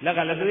လက်က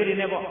လက်သွေးတွေ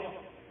နဲ့ပေါ့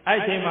အဲ့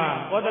အချိန်မှာ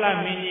ကောသလ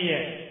မင်းကြီး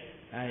ရဲ့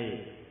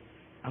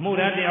အမှု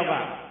ရန်တယောက်က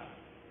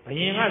ဘ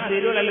ယင်ကစေ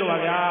လို့လိုက်လို့ပါ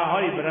ဗျာဟော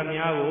ဒီဗရ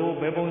မ ्या ကို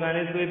ဘယ်ပုံစံ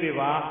လေးသွေးပေး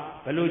ပါ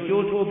ဘယ်လို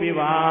ကြိုးထိုးပေး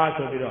ပါ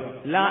ဆိုပြီးတော့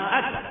လာအ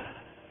ပ်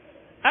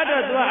အဲ့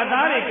တော့သူကအ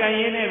သားတွေကန်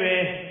ရင်းနဲ့ပဲ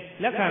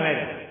လက်ခံလိုက်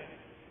တယ်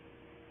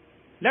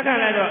လက်ခံ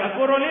လိုက်တော့အ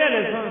ကိုရိုလေးကလ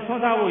ည်းဆွ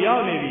မ်းစားဖို့ရော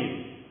က်နေပြီ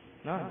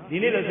နော်ဒီ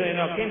နေ့လို့ဆိုရင်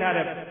တော့ခင်းထား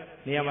တဲ့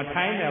နေရာမှာ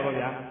ထိုင်းနေပါ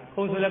ဗျာ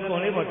ခုံဆိုလည်းခုံ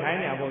လေးပေါ်ထိုင်း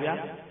နေပါဗျာ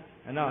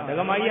အဲ့တော့ဒက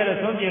မကြီးကလည်း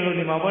ဆွမ်းပြင်လို့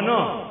နေမှာပေါ့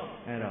နော်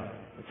အဲ့တော့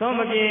ဆွမ်း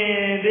မပြင်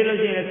သေးလို့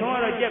ရှိရင်ဆွမ်းက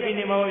တော့ကြက်ပြီး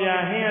နေမှာဗျာ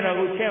ဟင်းရတော့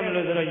ကိုချက်မ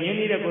လို့ဆိုတော့ရင်း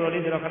နှီးတဲ့ကိုရို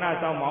လေးဆိုတော့ခဏ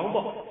စောင့်မအောင်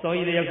ပေါ့စော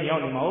ကြီးတယောက်ရော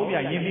က်နေမှာဟုတ်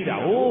ဗျာရင်းပြီးတာ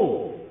ဟုတ်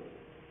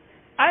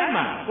အဲ့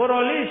မှာကို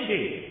ရိုလေးရှိ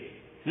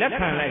လက်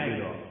ခံလိုက်ပြီး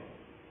တော့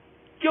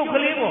ကျုပ်က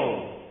လေးပေါ်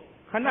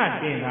ခဏ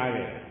တင်ထား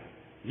ခဲ့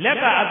လက်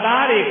ကအ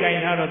သားတွေကင်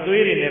ထားတော့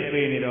သွေးတွေနဲ့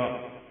ပေနေတော့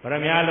ဗရ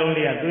မ ्या လုံး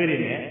လေးကသွေးတွေ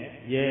နဲ့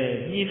ရဲ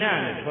ညှိနှံ့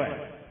နဲ့ထွက်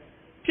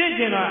ဖြစ်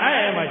ကျင်တော့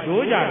အဲ့မှာ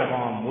ဂျိုးကြတစ်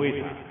ကောင်မွေး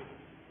ထား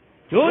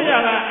ဂျိုးကြ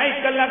ကအဲ့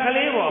ကလပ်က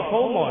လေးပေါ်အ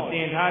ဖုံးပေါ်တ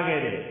င်ထားခဲ့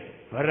တဲ့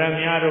ဗရ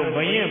မ ्या တို့ဘ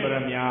ယင်ဗရ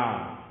မ ्या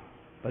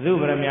ဘသူ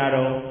ဗရမ ्या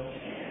တို့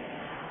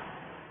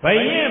ဘ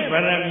ယင်ဗ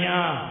ရမ ्या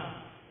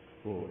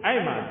ဟိုအဲ့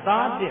မှာ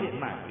သားတစ်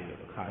မှတ်ပြီး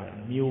တော့တခါ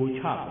မျိုး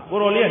ချကို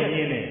တော်လေးကမြ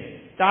င်နေ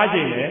တား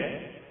ချိန်လေ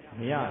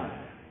မရ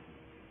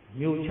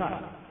မျိုးချ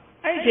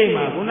အဲ့ဒီချိန်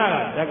မှာခုနက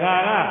ဒကာ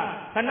က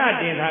ခဏ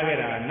တင်ထားခဲ့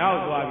တာနောက်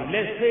သွားပြီလ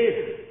က်ဆေး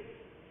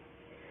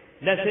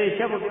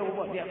ချက်ဖို့ပြော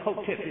ပေါ့ပြခုတ်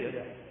ထစ်ပြီး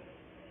တော့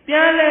ပြ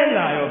န်လဲ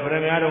လာရောဗရ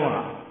မ ्या တော့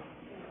ဟာ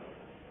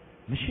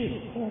မရှိ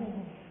ဘူး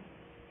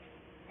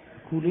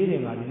ခုလေးတွေ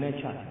ငါဒီနဲ့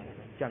ချတယ်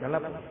ကြကလ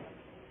ပ်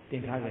တ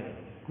င်ထားခဲ့တယ်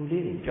ခု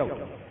လေးတွေကြောက်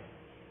တော့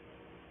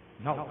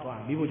နောက်သွား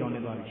မိဖို့ကြောင့်လ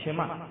ည်းသွားပြီရှင်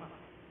မ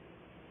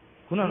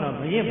ခုနက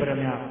ဘယင်ဗရ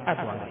မ ्या အပ်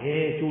သွားတ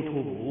ယ်ကျိုး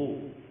ထိုးဖို့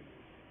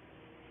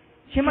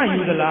ရှင်မ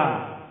ယူသလား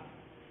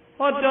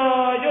ဟော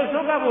တော်ရုပ်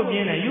ဆုံးကဖို့ပြ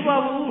င်းတယ်ယူပါ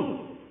ဘူး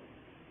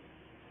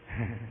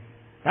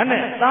ဒါ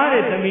နဲ့သား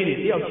တဲ့သမီးတွေ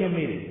တယောက်ချင်း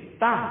မေးတယ်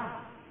သား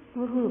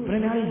ခုဗရ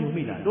မ ्या လေးယူ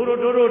မိလားတိုး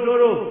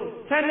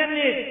12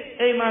နှစ်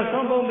အိမ်မှာ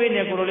ဆုံးပုံပေး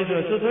နေကိုလိုလေးဆို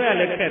တော့ဆွဆွဲရ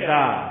လက်ခက်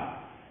သား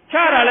ချ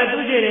တာလဲ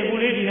သူ့ချေတယ်ကူ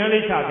လေးဒီနန်း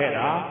လေးချခဲ့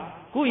တာ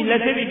ခုရင်လ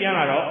က်သေးပြီးပြန်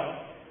လာတော့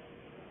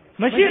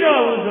မရှိ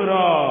တော့ဘူးဆို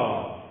တော့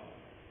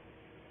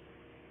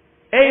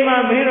အိမ်မှာ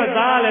မေးတော့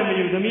သားလည်းမ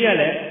ယူသမီးက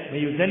လည်းမ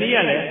ယူဇနီးက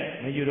လည်း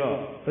မယူတော့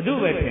ဘသူ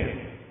ပဲခင်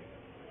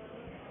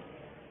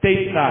တိ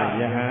တ်သ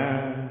ယဟန်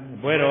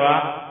ဘွဲတော်က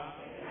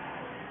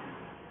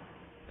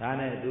ဒါ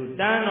နဲ့သူ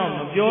တန်းတော့မ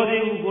ပြော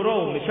သေးဘူးကို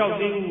တော့မလျှောက်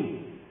သေးဘူး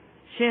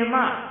ရှင်မ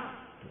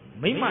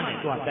မိမနဲ့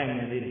ကြွားတိုင်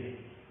နေသေးတယ်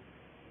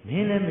မ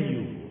င်းလည်းမယူ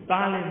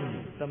သားလည်းမယူ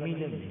သမီး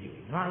လည်းမယူ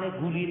ငါလည်း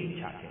ဂူလေးတွေ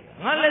ချခဲ့တာ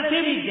ငါလည်းသိ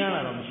ပြီးကျမ်း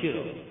လာတော့မရှိ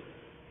တော့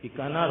ဒီက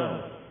ဏ္ဍတော့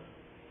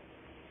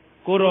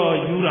ကိုတော့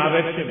ယူတာ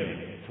ပဲဖြစ်မယ်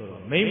ဆို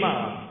တော့မိမ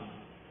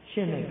ရှ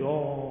င်းလိုက်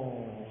တော့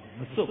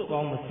မစွတ်ကော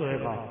င်းမဆွဲ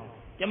ကောင်း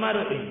ကျမ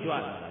တို့အိမ်ကြွလာ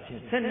တာဖြ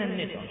င့်12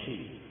နှစ်တောင်ရှိ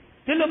ပြီ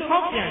ဒီလိုဖော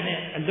က်ပြန်တဲ့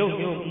အလုပ်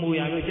မျိုးမူ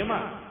ရမျိုးကျမ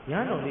ရ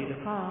န်တော်လေးတစ်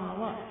ခါ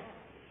မှ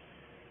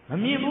မ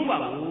မြင်ဘူးပါ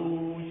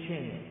ဘူးရှ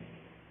င်းတယ်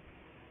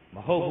မ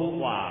ဟုတ်ဘူး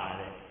ကွာ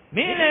တဲ့မ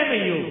င်းလည်းမ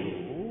ယူ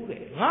ဘူး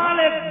တဲ့ငါ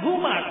လည်းခု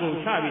မှကို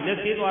ချပြီးလက်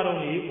သေးသွားတော့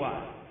နေကွာ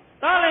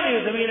သားလည်းမယူ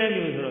သမီးလည်းမ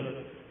ယူဆိုတော့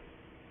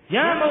ရ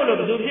န်မဟုတ်လို့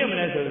ဘယ်သူဖြစ်မ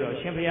လဲဆိုတော့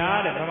ရှင်ဘုရား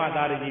တဲ့ဗမာ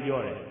သားကြီးပြော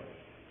တယ်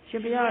ရှ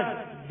င်ဘုရား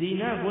ဒီ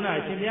နန်းခုန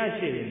ရှင်ဘုရား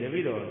ရှေ့နေ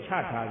ပြီးတော့ချ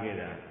ထားခဲ့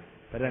တာ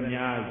ဗရ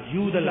မ ्या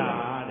ယူသ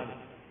လားတဲ့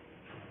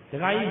ဒ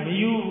ကာကြီးမ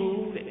ယူ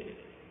ဘူးတဲ့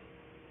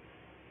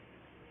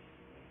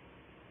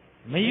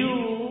မယူ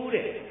ဘူး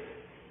တဲ့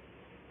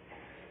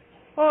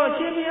ဟော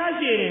ရှင်ဘုရား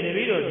ရှေ့နေ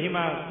ပြီးတော့ဒီ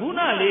မှာခုန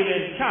လေးပဲ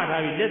ချထား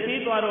ပြီးလက်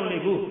သေးသွားတော့လေ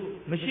ခု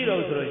မရှိ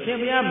တော့ဆိုတော့ရှင်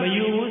ဘုရားမ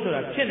ယူဘူးဆို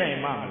တာဖြစ်နိုင်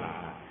မှာမလား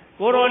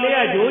ကိုတော်လေးက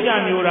ဂျိုးကြ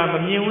မျိုးတာမ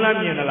မြင်ဘူးလား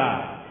မြင်သလား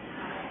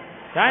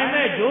ဒါပေ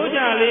မဲ့ဂျိုးကြ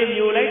လေး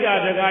မျိုးလိုက်တာ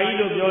ဒကာကြီး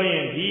လို့ပြောရ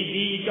င်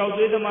ဒီကြောက်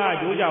သွေးသမား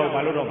ဂျိုးကြကိုဘာ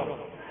လို့တော့မှာ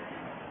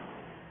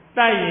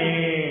တိုက်ရင်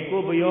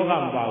ကိုဘယောက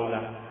မပါဘူး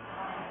လား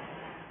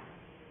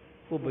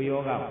ကိုဘယော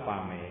ကပါ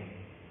မယ်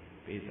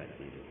ပေးစက်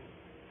ကြည့်လို့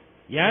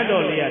ရန်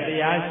တော်လေးကတ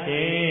ရားရှ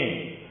င်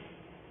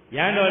ရ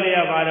န်တော်လေးက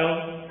ဘာတော့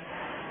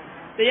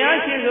တရား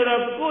ရှင်ဆို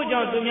တော့ကို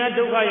ကြောင့်သူများ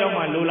ဒုက္ခရောက်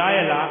မှလိုလား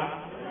ရဲ့လား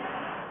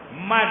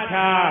မှတ်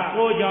ထား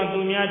ကိုကြောင့်သူ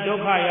များဒု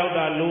က္ခရောက်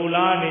တာလို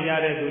လားနေကြ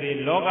တဲ့သူတွေ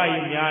လောက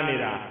ကြီးများနေ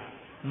တာ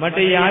မတ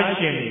ရား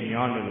ရှင်တွေ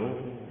များနေလို့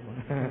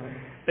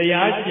တ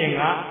ရားရှင်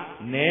က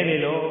နဲနေ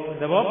လို့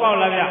သဘောပေါက်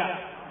လားဗျ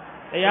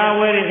တရား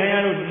ဝဲတွေခင်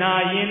ဗျားတို့နာ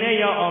ရင်နဲ့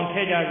ရောက်အောင်ထ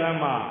ည့်ကြသမ်း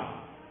ပါ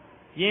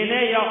ရင်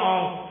နဲ့ရောက်အော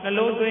င်နှ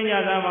လုံးသွင်းကြ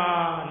သမ်းပါ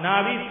နာ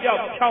ပြီးပျော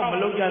က်ဖြောက်မ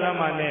လုပ်ကြသမ်း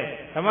ပါနဲ့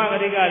ဓမ္မဂ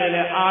ရိကလ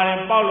ည်းအာရ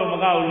င်ပေါက်လို့မ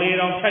ကောက်လေ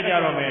တောင်ဖြတ်ကြ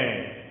တော့မယ်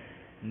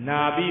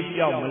နာပြီး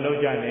ပျောက်မလုပ်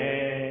ကြနဲ့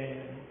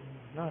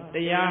နော်တ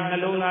ရားနှ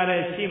လုံးသားထဲ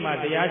ရှိမှ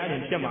တရားရှင်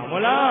ဖြစ်မှာမဟု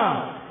တ်လား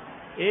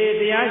အေး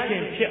တရားရှ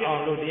င်ဖြစ်အော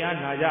င်လို့တရား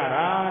နာကြ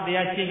တာတ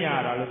ရားရှင်းကြ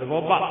တာလို့သ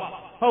ဘောပေါက်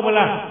ဟုတ်ပ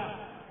လား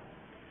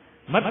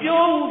မ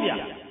ပြောဘူးဗျ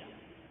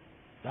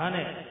ဒါ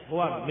နဲ့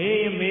ဟိုက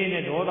မေး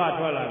နဲ့ဒေါသ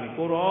ထွက်လာပြီ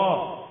ကို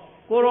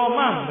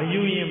Koroma,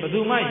 Mayuin,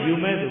 Baduma,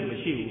 Yumed,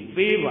 Mashi,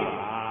 Beba,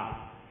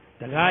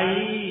 the guy,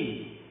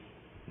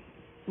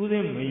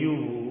 Udim Mayu.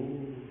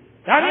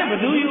 Daddy, but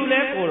do you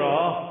let Koro?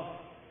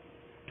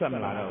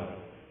 Tramelado,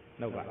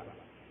 no God.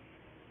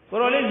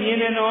 Korole,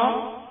 Yeneno,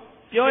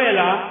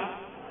 Joella,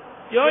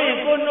 Joy,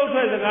 good no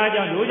to the guy,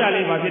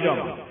 Yojali, Babidom.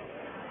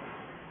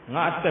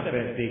 Not the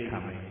best day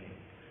coming.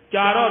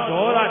 Jaro,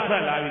 Dora,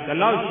 Trella, the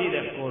loud sheet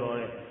of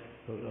Korore.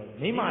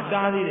 Nima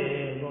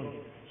Daddy,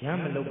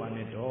 Yamalo on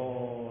the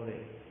door.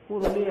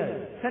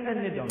 Korole, send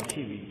it on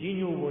TV,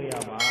 Ginu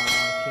Boyama.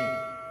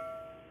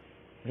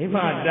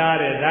 Nima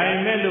Daddy, I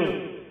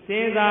melu.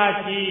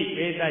 Sinza chi,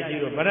 Pesa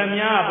Giro,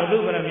 Baramia, Badu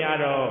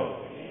Baramiado.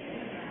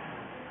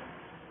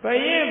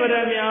 Paye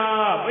Baramia,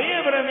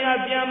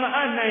 Piam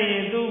Anna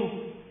Indu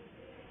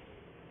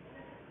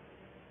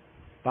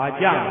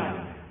Bajam.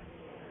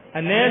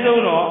 And then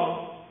no,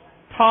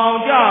 Town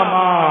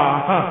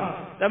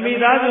Jama. The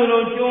Midazu,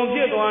 Jung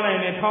Pit one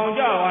and Town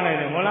Jama one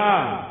and Mola.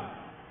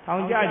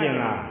 Town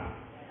Jajina.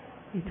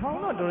 He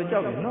told not to the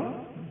job, no?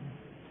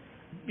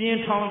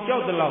 Being Town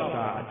Job the Lobster,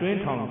 a twin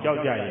Town Job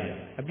Jay.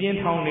 A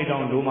being town they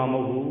don't do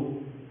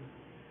Mamu.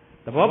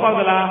 The Bob of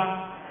the La,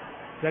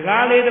 the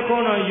Gale the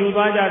corner, you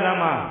Baja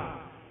Dama.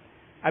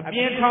 A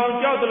being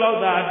town Job the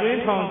Lobster, a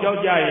twin Town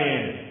Job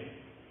Jay.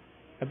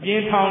 A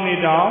being town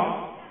they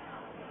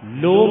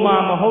don't.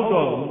 Loma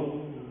Mahoto.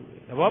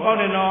 The Bob of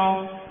the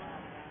No.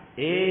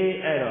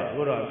 Error,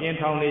 good of being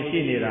town they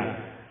see neither.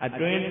 A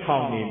twin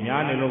town in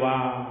Yanilova.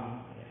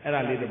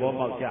 Error lead the Bob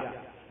of Jack.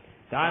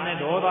 Done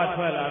and all that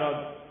 12 out of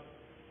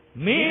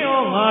me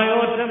or my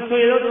own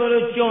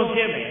John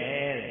Timmy.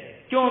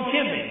 John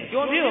Timmy,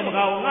 John Timmy,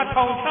 not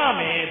Tom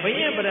Tammy, but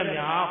yeah, but I'm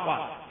Yapa.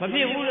 But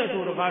he would have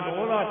told about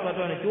all that,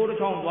 but on a Jordan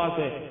Tom was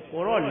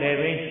or all 11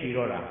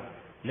 Chirora.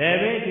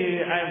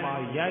 11 I'm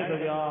a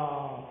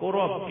Yaga,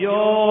 Koro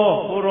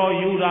Pio, Koro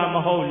Yuda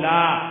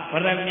Mahola,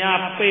 but I'm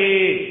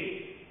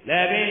Yapi.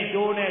 11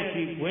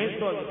 Jonas, went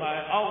to the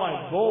fire,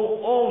 I go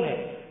own it.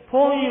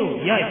 For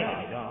you,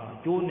 Yaga,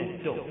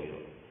 Jonas, so.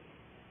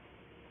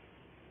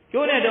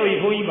 Chỗ này đâu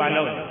có gì bạn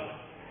đâu.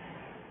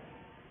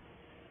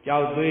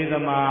 Chào tôi ra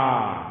mà.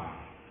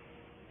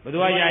 Mà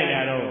tôi dạy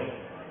là đâu.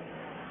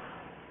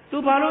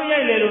 Tôi bảo nó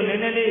dạy luôn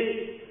nên đi.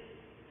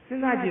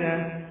 Sinh ra gì nè.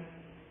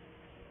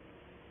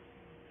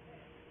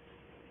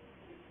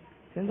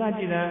 Sinh ra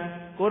gì nè.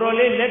 Cô rồi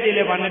lên lết đi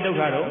lên bạn đâu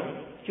khá đâu.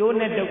 Chỗ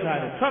này đâu khá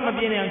đâu. Sao mà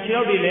biến này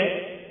chiếu đi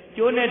lên.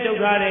 Chỗ này đâu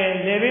khá đấy.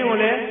 Lê bên hồ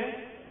lên.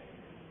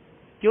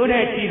 Chỗ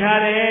này chỉ thà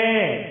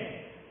đấy.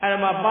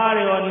 Anh mà ba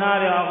điều na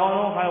điều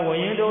con phải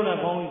quên đâu là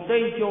con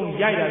tây chung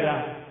dạy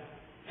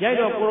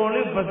đó cô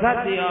lên bớt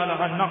sát thì là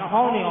cái nặc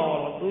hông này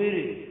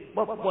tôi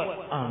bớt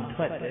bớt ăn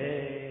thoát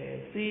đấy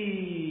xí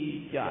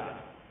chả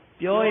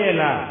ပြောvậy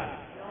là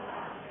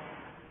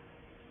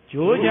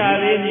chú cha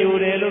đi nhiều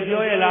đấy lúc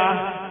ပြောvậy là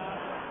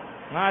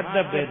ngã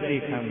tập về thì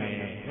khăm này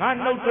ngã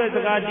nấu thuê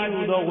tất cả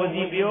chịu đồ của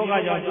gì biểu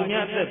cả cho chúng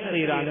nhát tập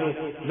thì là luôn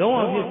đúng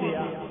không biết gì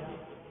à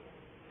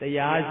tại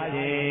giá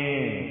gì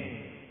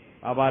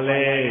bà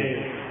lê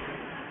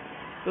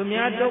tôi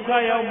nhớ đâu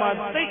khai ông mà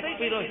tích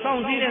vì rồi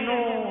xong gì này nó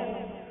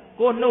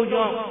cô nấu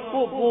cho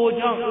cô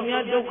cho tôi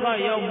nhớ đâu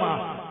khai ông mà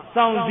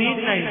xong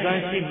gì này ra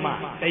xin mà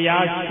tại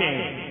giá gì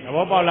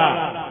nó bảo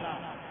là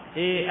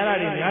êအဲ့ဒါ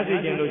တွေများသိ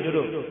ခြင်းလို့ကျ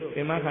တို့ပ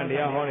င်မခံတ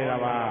ရားဟောနေတာ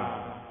ပါ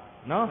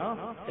နော်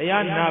တ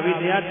ရားနာပြီး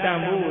တရားတန်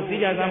ဖို့သိ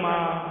ကြသမှာ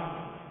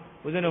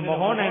ဦးဇင်းတို့မ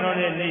ဟောနိုင်တော့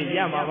တဲ့နေ့ရ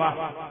မှာပါ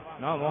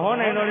နော်မဟော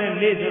နိုင်တော့တဲ့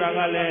နေ့ဆိုတာက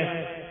လည်း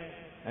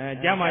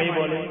ကျမ်းမာရေး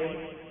ပေါ့လေ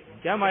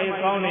ကျမ်းမာရေး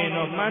ကောင်းနေ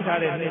တော့မှန်းထား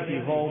တဲ့နေ့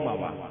ကြီးဟောအောင်ပါ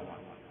ပါ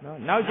နော်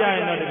နောက်ကြရ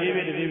င်တော့တပြေး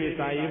ပြေး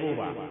စာရေးဖို့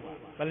ပါ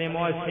ပလင်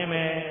မောဆင်းမ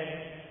ယ်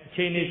အ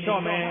ချိန်နေ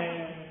လျှော့မယ်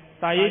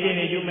စာရေးခြင်း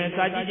တွေယူမယ်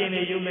စာကြည့်ခြင်း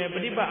တွေယူမယ်ပ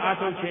ฏิပတ်အား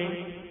ထုတ်ခြင်း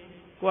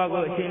ကိုယ့်အ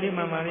ကိုအချိန်လေး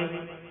မှန်မှန်လေးတ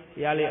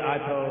ရားလေးအား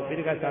ထုတ်ပိ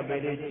ဋကစာပေ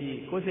လေးကြည့်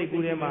ကိုယ်စိတ်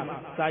ကူးထဲမှာ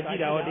စာကြည့်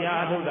တာဟောတရား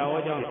အားထုတ်တာ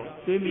ဟောကြောင့်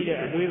တွေးမိတဲ့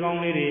အတွေးကောင်း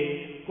လေးတွေ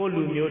ကိုယ့်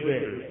လူမျိုးတွေ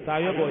စာ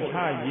ရွက်ပေါ်ချ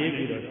ရေး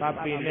ပြီးတော့စာ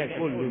ပေနဲ့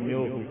ကိုယ့်လူ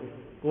မျိုး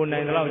ကို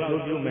နိုင်တဲ့လောက်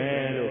ကျိုးပြုမ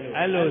ယ်လို့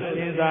အဲ့လိုစ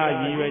ဉ်းစား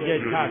ရည်ရွယ်ချက်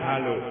ချ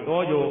ထားလို့တော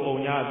ကြိုအုံ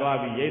ညာသွား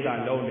ပြီးရိတ်တာ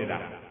လုံးနေတာ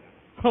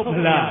ဟုတ်မ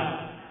လား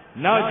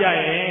နောက်ကြ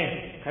ရင်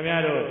ခင်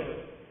ဗျားတို့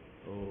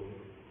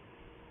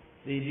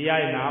ဒီတရား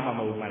ရနာမှာမ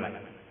ဟုတ်မှလား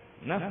နော်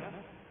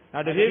နော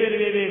က်တပြေးပြေး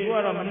ကိုက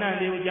တော့မနှံ့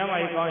သေးဘူးကျမ်းမာ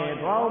ရေးကောင်းရင်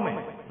သွားအောင်မယ်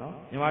နော်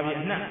မြန်မာပြည်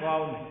အနှံ့သွား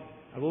အောင်မယ်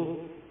အခု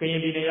ကရ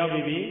င်ပြည်နယ်ရောက်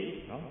ပြီ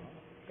နော်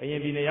ကရင်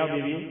ပြည်နယ်ရောက်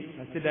ပြီ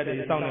စစ်တပ်တွေ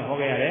စောင့်နေဟော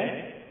ခဲ့ရတယ်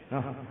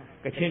နော်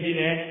ကချင်ပြည်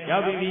နယ်ရော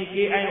က်ပြီ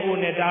KIO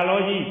နဲ့တာလော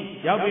ကြီး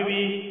ရောက်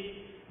ပြီ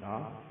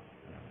နော်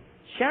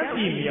ရှမ်း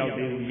ပြည်မရောက်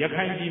သေးဘူးရ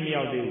ခိုင်ပြည်မ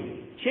ရောက်သေးဘူး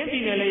ချင်းပြ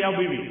ည်နယ်လည်းရောက်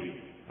ပြီ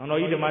အောင်တော်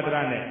ကြီးဓမ္မတရ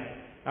နဲ့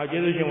နောက်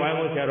ကျေးဇူးရှင်ဝိုင်းဝ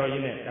န်းဆရာတော်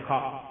ကြီးနဲ့တစ်ခေါ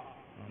က်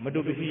မတူ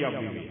ပစ္စည်းရောက်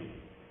ပြီ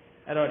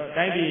အဲ့တော့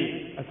တိုင်းပြည်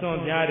အစွန်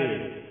များတွေ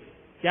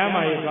ကျမ်း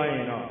မာရေးကောင်းရ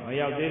င်တော့မ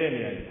ရောက်သေးတဲ့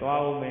နေရာသွား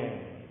အောင်မယ်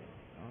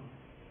နော်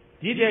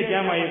ဒီတဲ့ကျ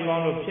မ်းမာရေးကော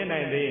င်းလို့ဖြစ်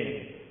နိုင်သေးရင်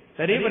သ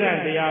တိပဋ္ဌာန်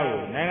တရားကို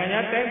နိုင်ငံ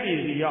ခြားတိုင်းပြည်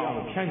စီရောက်အော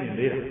င်ဖြန့်ကျင်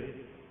သေးတာ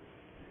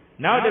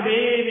နောက်တ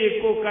ပြေးပြေး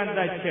ကိုကန့်သ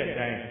က်ချက်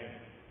တိုင်း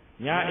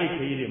ညာအိတ်ခ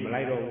ကြီးတွေမ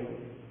လိုက်တော့ဘူး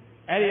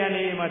အဲ့ဒီက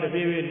နေမှတ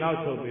ပြေးပြေးနောက်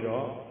ဆုတ်ပြီး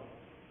တော့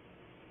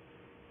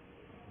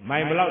မို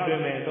င်ဘလောက်တွင်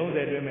မယ်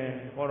30တွင်မယ်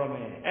ဟောတော့မ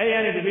ယ်အဲ့ဒီက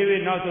နေတပြေး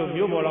ပြေးနောက်ဆုံး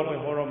မျိုးပေါ်လောက်ပဲ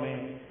ဟောတော့မယ်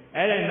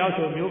အဲ့ဒီနောက်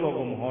ဆုံးမျိုးပေါ်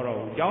ကိုမဟောတော့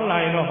ဘူးကျောင်းလာ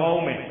ရင်တော့ဟောအော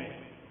င်မယ်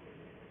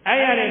အဲ့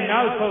ဒီကနေ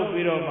နောက်ဆုံး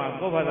ပြီးတော့မှ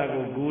ကိုယ့်ဘာသာ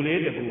ကိုဂူ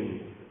လေးတကူ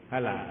ဟ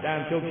လာတန်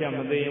ဖြုတ်ပြမ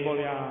သိရင်ပေါ့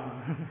ဗျာ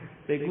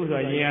စိတ်ကူး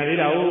ဆိုရင်ရသေး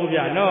တာဟုတ်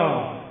ဗျာနော်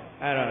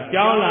အဲ့တော့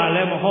ကျောင်းလာလ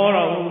ည်းမဟော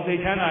တော့ဘူးစိ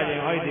တ်ချမ်းသာခြ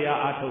င်းဟောဒီတရား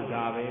အားထုတ်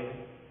တာပဲ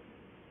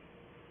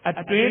အ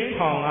တွင်း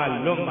ထောင်က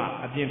လွတ်မှ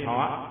အပြင်ထောင်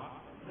က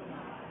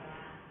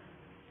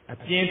အ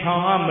ပြင်ထော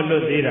င်ကမလွ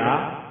တ်သေးတာ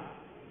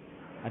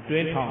အတွ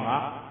င်းထောင်က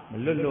မ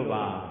လွတ်လို့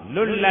ပါ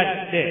လွတ်လပ်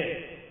တဲ့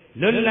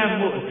လွတ်လပ်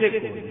မှုအစ်စ်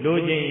ကိုလို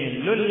ချင်ရင်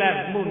လွတ်လပ်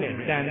မှုနဲ့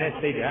တန်တဲ့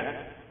စိတ်ဓာတ်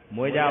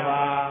မွေးကြ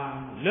ပါ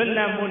လွတ်လ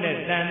ပ်မှုနဲ့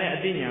တန်တဲ့အ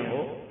သိဉာဏ်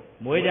ကို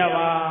မွေးကြ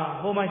ပါ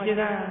ဟိုမှာရှင်း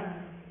သား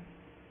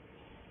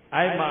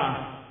အဲ့မှာ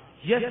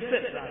ရက်ဆ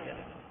က်တာရ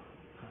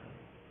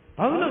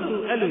ဘာလို့သူ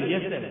အဲ့လိုရ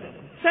က်ဆက်လဲ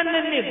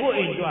12နှစ်ကို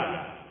အိမ်ကြွ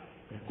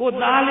ကို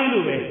သားလေး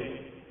လိုပဲ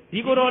ဒီ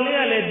ကိုတော်လေး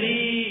ကလည်းဒီ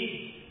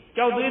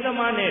ကြောက်သွေးသ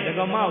မားနဲ့ဒက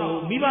မကို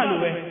မိဘလို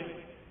ပဲ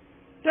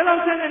တလော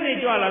က်12နှစ်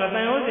ကြွလာတော့တ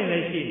န်ရောစင်လ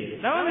ည်းရှိတယ်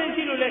တန်ရောစင်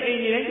ရှိလို့လည်းအိမ်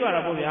ကြီးတိုင်းကြွ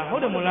တာပေါ့ဗျာဟု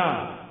တ်တယ်မလား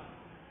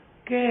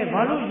ကဲ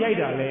ဘာလို့ရိုက်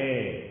တာလဲ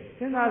စ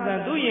ဉ်းစားစ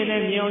မ်းသူ့ရင်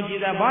နဲ့မြင်အောင်ကြ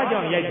ည့်တာဘာ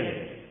ကြောင့်ရိုက်တ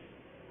ယ်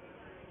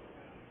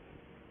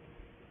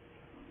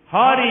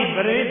ဟာဒီဘ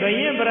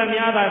ရင်ဗရ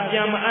မ ्या သာပြ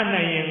န်မအပ်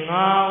နိုင်ရင်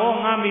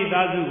ငါမိ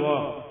သားစု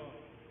ကို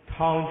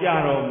ထောင်ကြ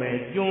တော့မယ်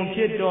ကျွန်ဖြ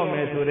စ်တော့မ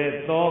ယ်ဆိုတဲ့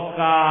သော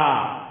က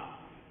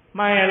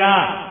မှန်ရ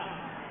လား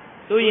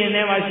သူရင်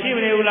ထဲမှာရှိမ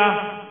နေဘူးလား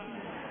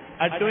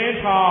အတွင်း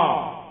ထောင်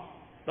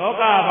သော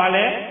ကဘာ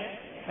လဲ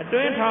အတွ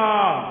င်းထော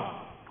င်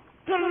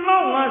တလော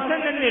က်ငါ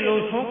12နှစ်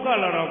လုံးဆုံးက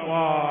လာတော့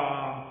ကွာ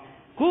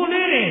ကို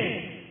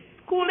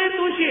လေး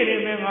သူရှိတ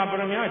ယ်မယ်ငါဗ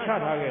ရမ ्या ချ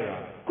ထားခဲ့တာ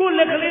ကိုလ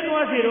က်ကလေး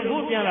သွားစီတော့ကို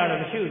ပြန်လာ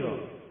တော့မရှိတော့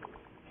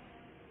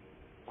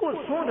ကို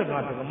ဆုံးတ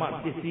ကားတကမ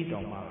ပစ္စည်း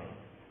တောင်ပါပဲ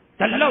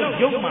တလောက်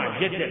ရုပ်မှ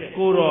ရက်တဲ့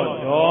ကိုတော့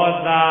ဒေါ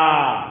သ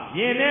ရ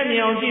င်နဲ့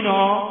မြောင်ကြည့်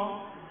နော်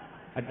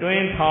အတွ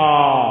င်းထော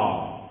င်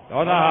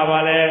ဒေါသဟာပါ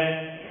လေ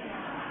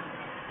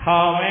ထော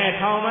င်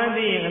မှန်း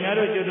သိရင်ခင်ဗျား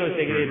တို့ကျွတ်တို့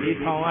စိတ်ကလေးဒီ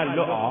ထောင်က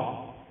လွတ်အောင်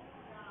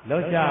လွ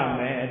တ်ကြမ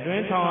ယ်အတွ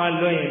င်းထောင်က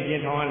လွတ်ရင်ပြ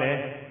င်ထောင်ကလ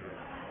ည်း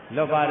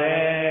လွတ်ပါတယ်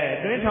အ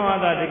တွင်းထောင်က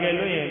သာတကယ်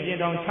လွတ်ရင်ပြင်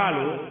ထောင်ချ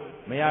လို့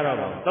မရတော့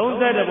ဘူး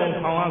32ပုံ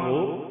ထောင်က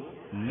ကို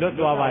လွတ်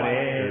သွားပါတ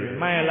ယ်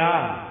မှန်ရ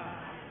လား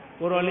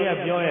ကိုတော်လေးက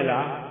ပြောရ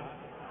လား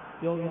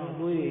ပြောရ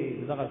သွေး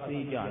စကား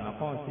စီးကြနှ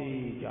ခေါင်း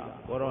စီးကြ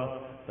ကိုတော်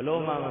ဘ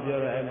လို့မှမပြော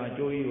တော့အဲ့မှာ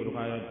ကျိုးကြီးကိုတ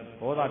ခါ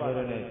ဘောသာပြော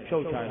တဲ့ဖြု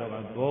တ်ချတော့က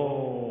ဂေါ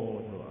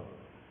ဆိုတာ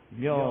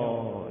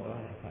မြော့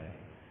သွားတယ်ခါတယ်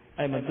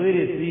အဲ့မှာသွေး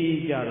တွေစီး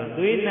ကြတော့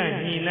သွေးနဲ့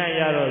ညှိနှံ့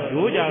ရတော့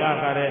ဂျိုးကြက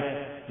ခါတယ်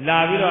လာ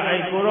ပြီးတော့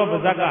အဲ့ကိုတော်ပါ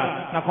ဇက်က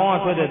နှခေါင်းက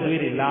ဆွဲတဲ့သွေး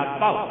တွေလာ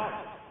ပေါက်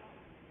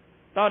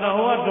တော့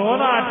ဟိုကဒေါ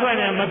သအထွက်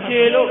နေမ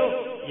ဖြေလို့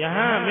ယဟ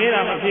န်မေး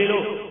တာမဖြေ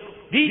လို့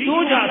ဒီ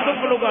ဂျိုးကြသုတ်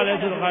ပလုတ်ကလည်း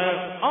ဆိုတော့ခါ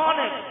အား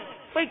နဲ့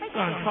ပိတ်က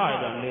န်ချရ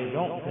တာလေ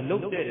တော့လု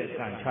တ်တဲ့က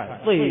န်ချ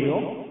သိ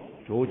ရော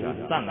ဂျိုးကြစ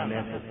န့်ကနေ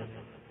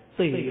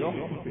သိရော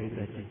ပြေး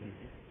တဲ့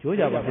ဂျိုး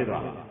ကြဘာဖြစ်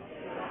သွား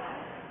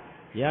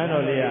ရန်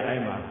တော်လေးကအဲ့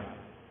မှာ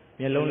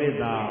မျက်လုံးလေး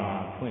သာ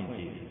ဖွင့်ကြ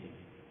ည့်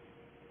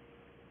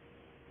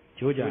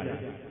ဂျိုးကြ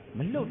မ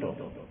လုတ်တော့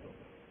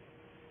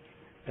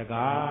တ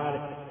ကား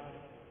တဲ့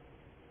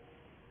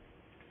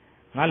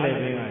ငါလည်း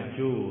ပင်က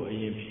ဂျိုးကိုအ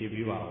ရင်ဖြေ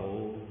ပြီးပါ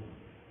ဦး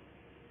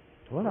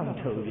ဒေါသမ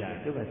ထုတ်ဘူးဗျာ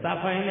သူကစာ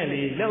ဖိုင်းနဲ့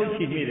လေလောက်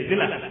ချီမိတယ်သိ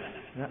လား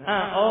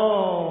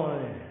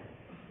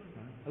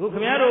အခုခ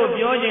င်ဗျားတို့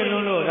ပြောခြင်း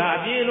လုံးလို့ဒါအ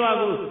ပြေးလွှား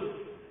ကို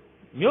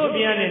မြို့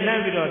ပြန်နေလှ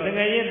မ်းပြီးတော့တက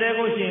ယ်ရင်တဲ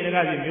ကိုရှင်တက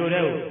စီမြို့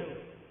တဲ့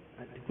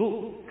ခု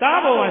ကား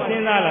ပေါ်မှာစ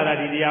ဉ်းစားလာတာ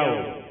ဒီတရား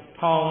ကို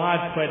ထောင်က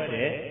ထွက်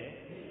တဲ့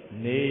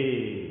နေ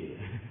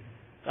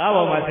ကား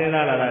ပေါ်မှာစဉ်း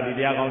စားလာတာဒီတ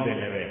ရားကောင်းတယ်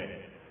လည်းပဲ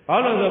ဘာ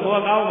လို့လဲဆိုကိုက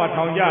ကားပေါ်မှာ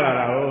ထောင်ကြလာ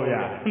တာဟုတ်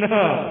ဗျာ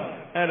နော်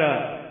အဲ့တော့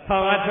ထော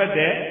င်ကထွက်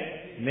တဲ့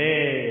နေ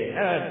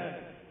အဲ့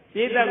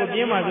ပိဿကိုပြ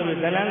င်းမှဆိုလို့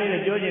ဇလန်းလေး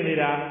နဲ့ပြောကျင်နေ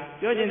တာ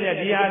ဒီ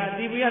ဟာ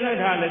တီပီရနှုတ်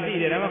ထားလည်းသိ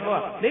တယ်ဒါပေမဲ့ကိုက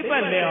လိပ်ပ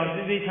တ်လဲအောင်စ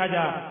စ်စစ်ချာ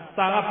ချာ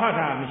စာကဖတ်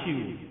ထားမရှိ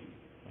ဘူး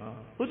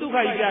ဘုသူခ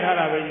ကြီးပြထား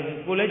တာပဲ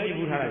ကိုလည်းကြည့်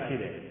ဘူးထားတာရှိ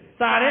တယ်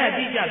စာတဲ့အ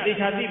တိအကျသေ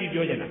ချာသိပြီး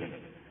ပြောကျင်တာ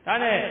ဒါ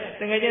နဲ့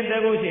တကယ်ချင်းသဲ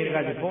ဖို့ရှိတဲ့က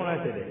ကြီးဖုံးလို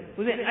က်စစ်တယ်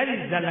သူစဉ်အဲ့ဒီ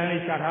ဇလန်း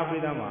လေးချထား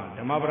ပေးသားမှာဓ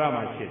မ္မပဒ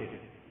မှာရှိတယ်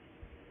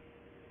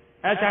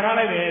အဲချထား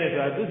လိုက်တယ်ဆို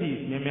တာသူစီ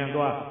မြန်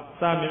သွား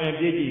စာမြန်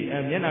ပြေးကြည့်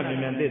မျက်နှာ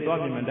မြန်သိသွား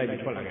မြန်တိုက်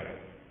ပြီးထွက်လာခဲ့တာ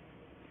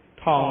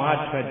ထောင်က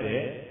ထွက်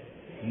တဲ့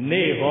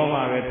နေဟော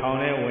မှာပဲထောင်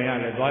ထဲဝင်ရ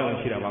လဲသွားရုံ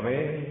ရှိတာပါပဲ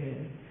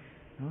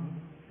နော်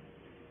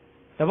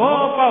သဘော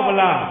ပေါက်ပ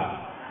လား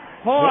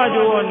ဟောအ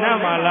ကျိုးနတ်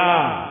ပါ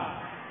လား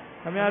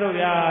ခင်ဗျားတို့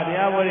ဗျာတ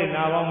ရားပွဲတွေ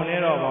နာပေါင်းမနေ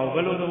တော့ပါဘူးဘ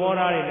ယ်လိုသဘော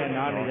ထားတွေနဲ့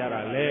နားနေကြ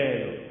တာလဲ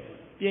လို့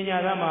ပညာ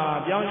သားမှာ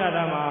ပြောင်းကြ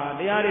သားမှာ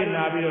တရားတွေ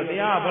နာပြီးတော့တ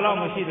ရားကဘယ်လောက်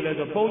မရှိတယ်လဲ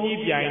ဆိုဘုန်းကြီး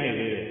ပြိုင်နေ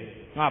လေ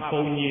ငါဘု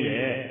န်းကြီးတ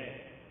ယ်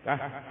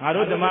ငါ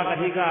တို့ဓမ္မက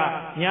တိက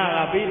ညက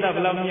ပိဿဘ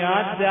ယ်လောက်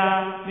များတာ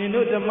နင်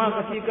တို့ဓမ္မက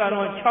တိက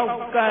တော့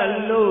6ကတ်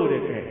လို့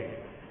တဲ့ကဲ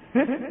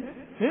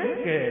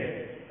ကဲ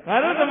ငါ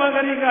တို့ဓမ္မဂ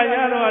ရိကရ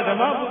တော့ဓမ္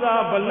မပူဇာ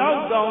ဘလော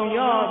က်တောင်ရ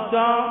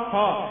တာ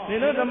ဟောဒီ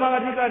လိုဓမ္မဂ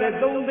ရိကတဲ့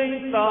3သိ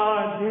န်းသာ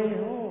တယ်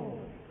ဟော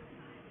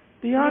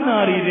တရားနာ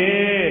ရီ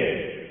တဲ့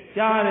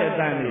ကြားတဲ့အ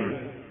တန်ကြီး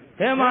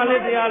ဘယ်မှာလဲ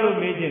တရားလို့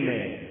မေးခြင်းလဲ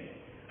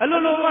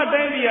Aluloma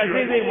Tandia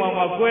saying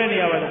Mama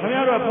Quenya,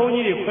 Kamara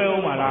Pony,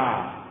 Mala.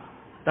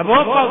 The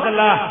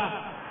Bokala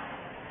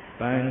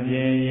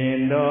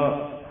Panjendo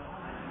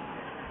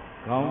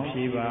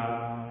Gomshiva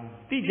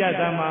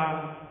Tijatama,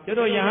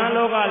 Yodo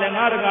Yahaloga,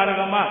 Lenara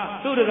Garagama,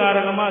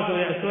 Sudagaragama,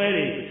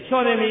 Swedi,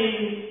 show them me,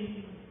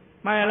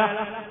 Mayala,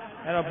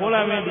 and a Pola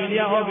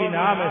Media Hobby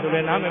Nama to the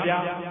Namabia.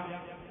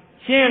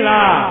 Sheila.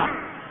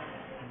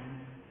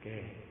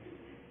 Okay.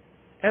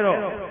 Hello.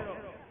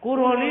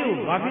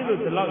 Kuroliu, Babilu,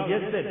 the love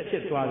yesterday,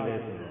 shit was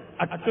this.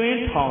 A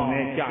twin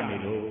town, Johnny.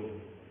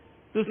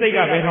 To say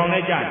a bit on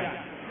a Johnny.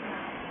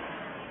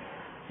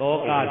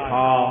 Toka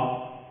town.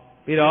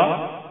 Piro?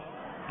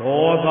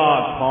 Toka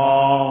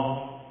town.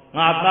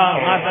 Nata,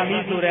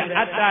 Natamisu,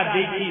 Atta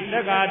Diki,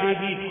 Saga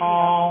Diki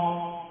town.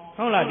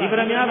 Hola,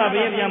 Dibramiana,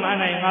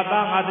 Babyamana, Nata,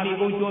 Adri,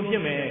 go to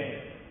him.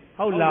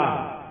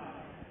 Hola.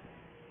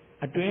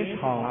 A twin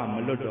town,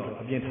 Maluto,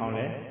 a bien town.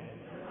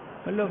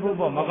 Hello,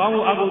 Magamu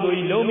Agudo,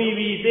 Lomi,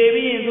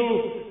 Devi, into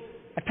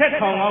a tech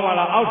town,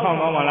 out town,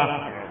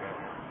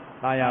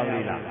 Taya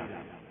Villa.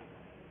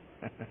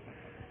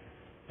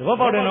 The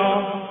Bobodeno,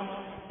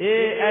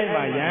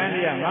 Eva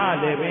Yandia,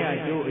 Ma, Levin,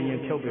 I do in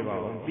Chopiva,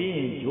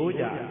 being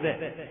Georgia,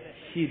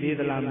 she did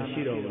the lamb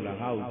shiro,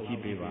 how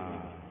Chipiva,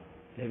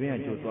 Levin, I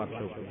do to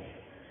Chopi.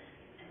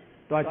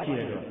 Twachi,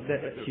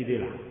 that she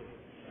did.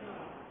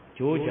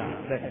 Georgia,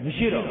 that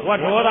Mishiro,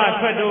 what all I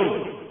tried to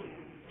do.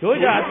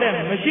 Georgia, then,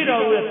 Mishiro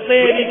will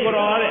say,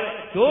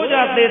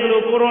 Georgia, they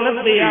look for all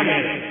the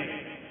Yamen.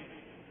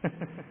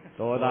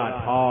 So that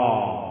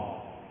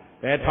tall.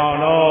 That tall,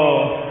 no.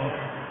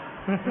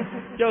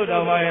 Joda,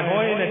 my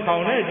boy in the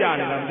town,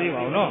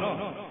 no.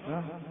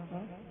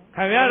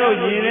 Caviaro,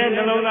 Gine,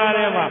 the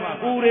Lonareva,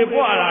 Ure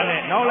Poirane,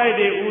 now like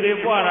the Ure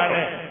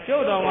Poirane,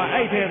 Joda,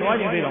 my 8 head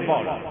watching the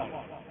ball.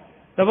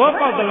 The work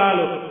of the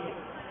Lalu.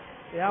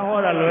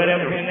 Yahora,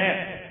 Lorem,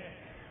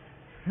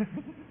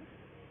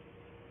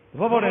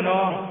 Bobodeno,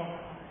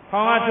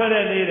 how much are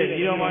they needed?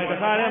 You know, my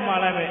Karen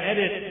Malame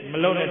edit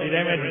Malone, the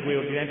diamond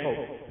will be and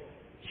hope.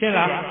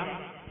 Shilla,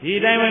 the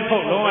diamond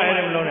hope, no, I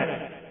am Malone.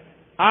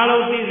 All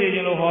of these,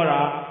 you know,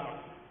 horror.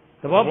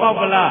 The Bob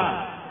Popular,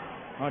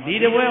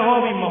 did away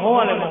home in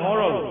Mahol and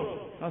Mahoro,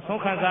 no, some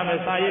kinds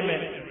of Sayame,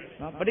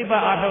 but if I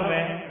are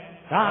me,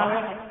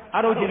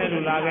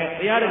 Arogine Lage,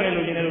 the other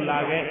Lugine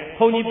Lage,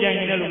 Pony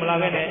Janine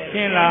Lumage,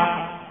 Shilla,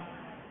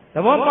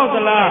 the Bob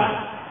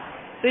Popular.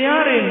 They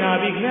are in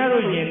Navi,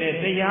 Naruin,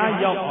 they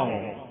are young,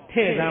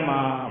 Tezama.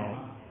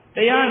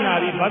 They are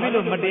Navi,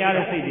 Babylon,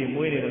 Madeira City,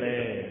 Winnie.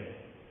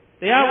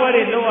 They are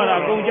very lower,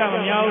 Gonjam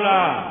Yaula.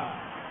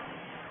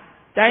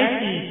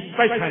 Daisy,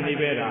 Fight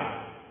Canibera.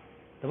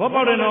 The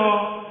Wapodeno,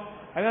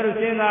 I got to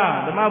say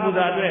that, the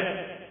Mabuda,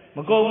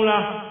 Magola,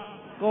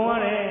 go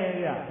on,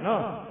 no.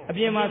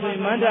 Abima,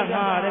 Manda,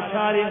 the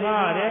Charlie,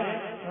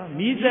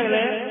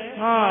 Misere,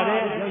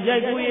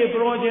 Yakui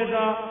project,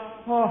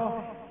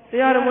 oh. They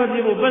are the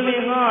people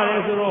building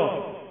hard as a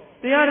row.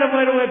 They are the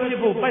way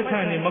people by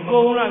time,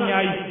 Magona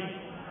Yai.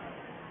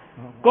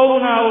 Go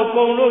now,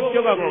 go look,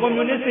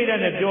 communist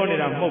and a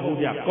Jordan and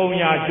Mobuja,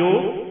 Gonya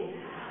Joe.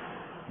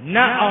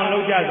 Not on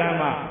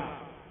Lojazama.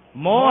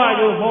 More are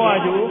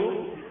you,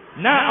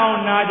 not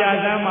on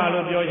Najazama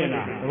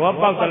Lojana. What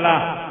about the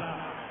last?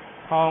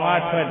 How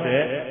much was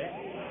it?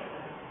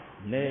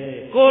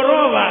 Nay,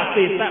 Gorova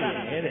say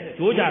something.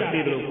 Georgia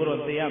say the Guru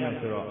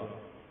Tiamasro.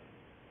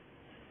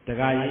 The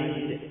guy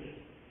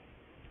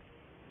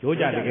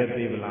Georgia to get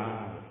the Villa.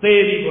 Say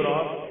the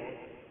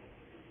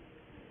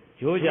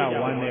Georgia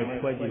one day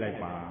quite like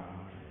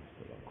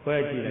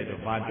the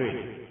Padre.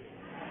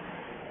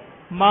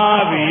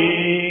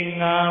 Mavi,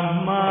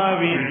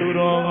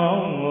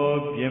 Turongo,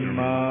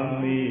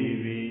 Piemami.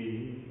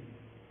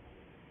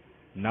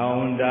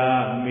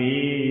 Naunda,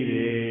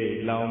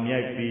 me, Lam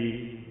Yapi.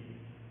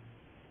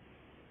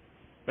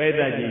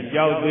 Pedaji,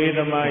 Jow,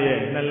 the Maya,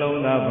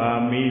 Nalona,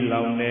 me,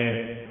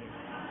 Lone.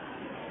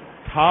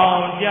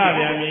 Town,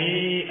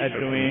 Yami, a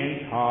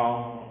twin town.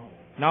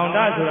 Now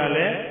that's what I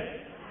let.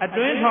 A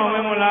twin town,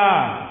 Memola.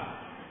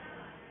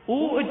 Who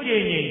a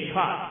changing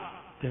cat?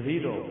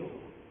 Davido.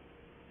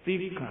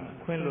 Sika,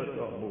 Quinlo,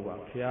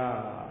 Buvapia,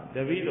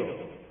 Davido.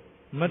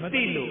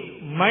 Matilo,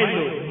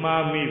 Milo,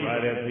 Mami,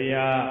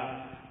 Varapia.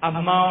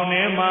 Amount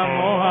Emma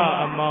Moha,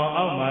 amount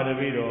Alma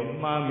Davido,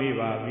 Mami,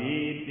 Babi,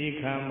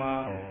 Tikama,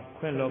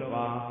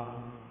 Quinlopa.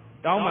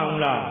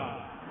 Downmangla.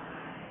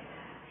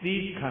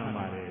 These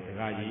Kamare,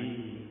 Raji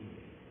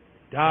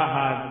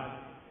Dahad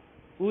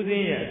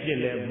Uziya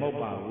Jille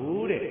Mopa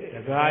Ude,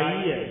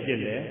 Gaia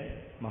Jille,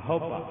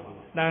 Mahopa,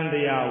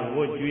 Nandia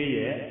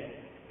Wojuye,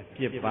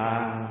 Pipa,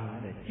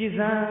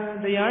 Giza,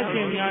 the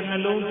Yashin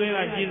alone,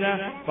 Giza,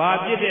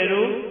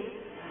 Babideru,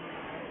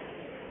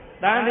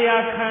 Nandia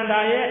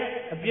Kandaye,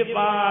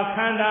 Pipa,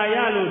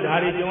 Kandayalu,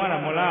 Dari Joana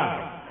Mola.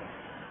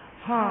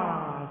 Ha,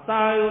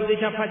 Sayo de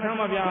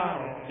Chapatamabia,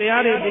 they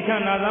are the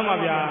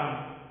Kanazamabia.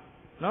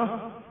 No?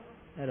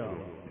 At all.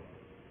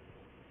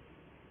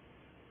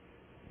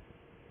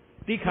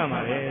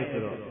 Dicamare,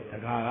 the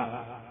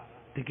Gaga,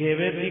 the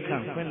Gave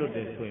Dicam, Quello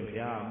de Swim,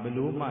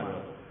 Beluma,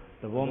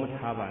 the woman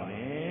have a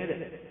need.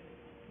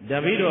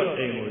 David or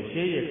Amo,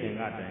 she can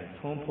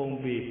get some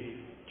phone be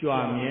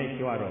Joamie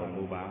Joaro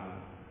Muba.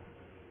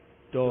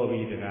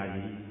 Dovi the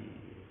Gadi.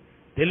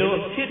 The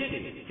Lord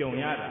City,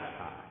 Jonyada.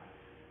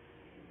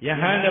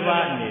 Yahanda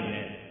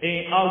Nene,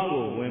 ain't out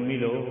when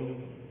Milo.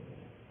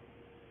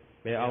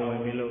 Be out when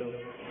Milo.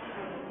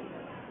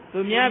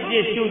 To me, up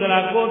this to the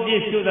la, go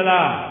this to the la.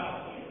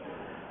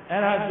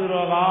 And I do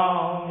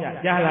all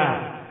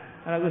Yala.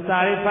 I was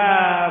sorry,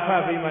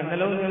 Papi, the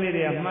lonely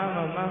lady,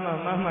 Mamma,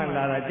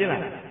 La Jilla.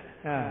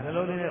 The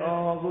lonely,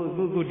 oh,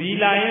 good,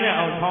 Dila,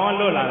 or Tom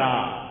Lola.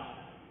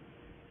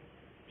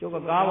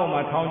 Chocagabo,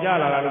 my Tom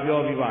Jala,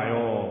 Jovi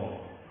Bayo.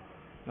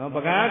 No,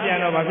 Bagaja,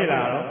 no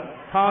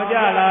Basila. Tom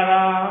Jala,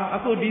 I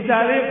could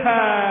desire,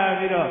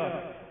 Pavi.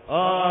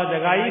 Oh, the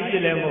guy is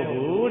Gilemo,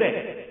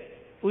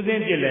 who's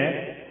in Gile,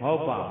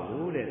 Hopa,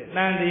 who is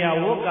Landia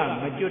Woka,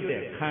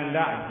 Majute,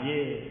 Kanda, ye.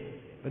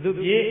 But do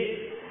ye?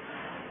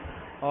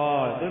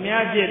 Oh, to me,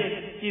 I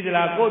get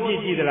Chidla, go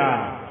Chidla.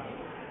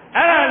 I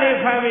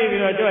live family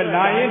with a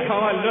lion, how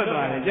I look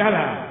on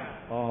Jala.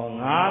 Oh,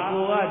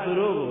 Nago,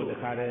 Duro, the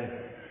Kare,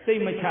 say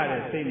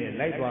Machada, say it,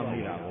 like one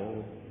Mila.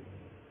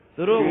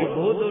 Duro,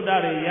 Bodo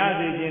Dari,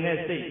 Yazi, in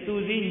a state,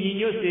 Susie,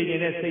 Nino, say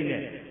in a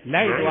state,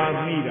 like one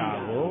Mila.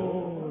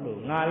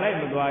 Oh, not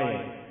like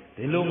Maguire.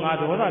 The long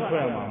out of that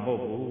 12 months.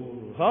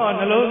 Oh,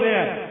 the low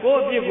there,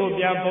 go people,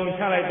 Biambo,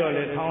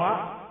 Charlie,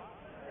 Tower.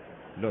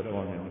 Look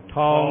on him.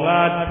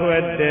 Tonga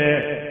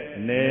Twete,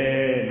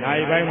 nay,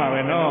 Nai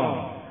by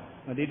no.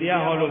 The dear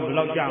hollow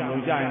block jam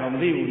will giant on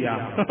Liuya.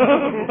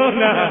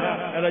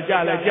 And a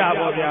jala jab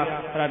of ya,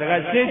 and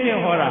I say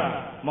horror.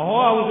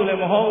 Maho was a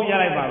Maho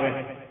Yalai.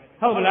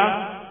 How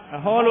a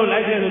hollow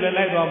like the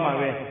light of my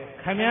way.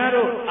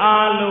 Camaro,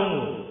 Alo.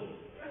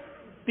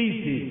 This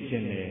is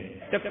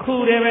Jenny. The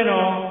cool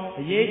Remeno,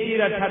 Yeti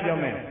tap your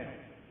man.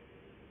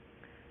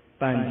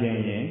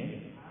 Panjane.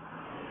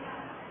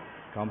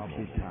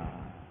 Computer.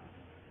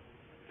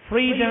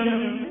 Freedom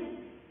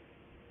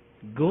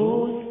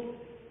goes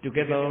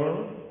together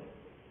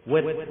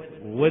with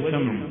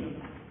wisdom.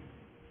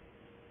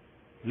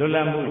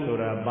 Lula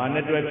Musura,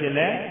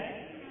 Banadwachile,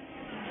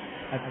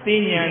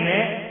 Atheniane,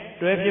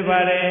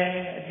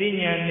 Twepivare,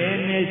 Athenian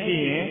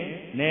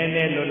Nene,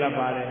 Nene Lula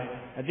Bare,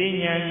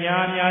 Athenian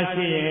Yamya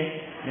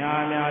Shie,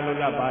 Yamya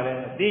Lula Bare,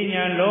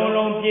 Athenian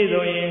Long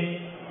Pizoe,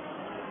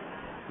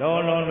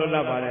 Long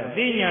Lula Bare,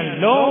 Athenian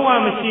Long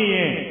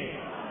Machine.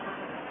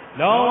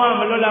 Long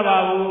one, Lola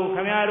Babu,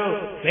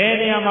 Camaro,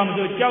 Benia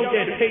Mamsu,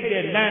 Jouted, Take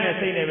land and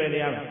say never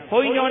there.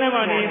 Hoy on a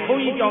money,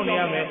 Hoy John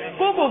Yame,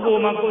 Go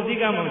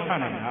Macoziga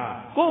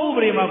Montana, Go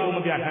Brima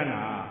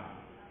Gumbiatana.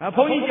 A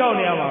Pony John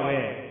Yama,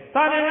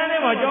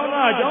 Sadanema,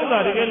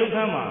 Jonah, the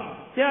Gelukama.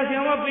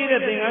 Siama be the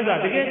thing as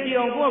that, the Getty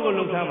on Go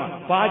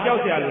Lukama,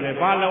 Bajo,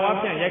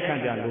 Balawa, and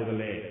Yakanja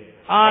Lule.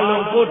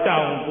 Alo go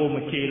down, go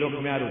Machilo,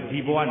 Camaro,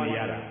 Dibuan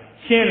Yara.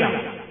 Shela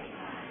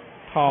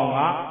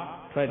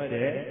Tonga,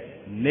 Twete.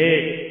 Nay,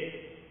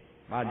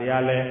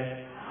 Madiale.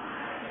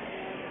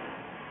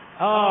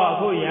 Oh,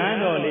 who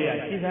yano lea,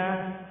 Chisa?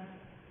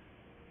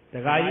 The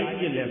guy is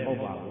still a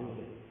mobile.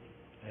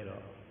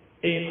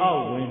 A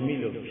out when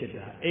Milo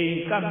Pita,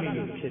 a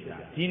Camilo Pita,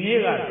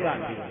 Geneva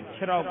Sati,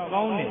 Cherok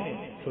County,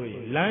 so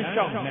lunch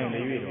out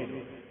Navy,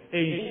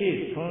 a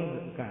shade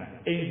Tonga,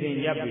 a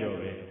Zinjabio,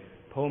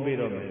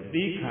 Pombido,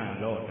 Deacon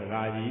Lord, the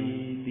guy,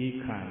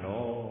 Deacon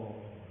Lord,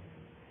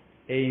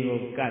 a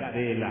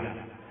Gadela.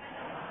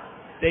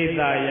 Tây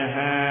ta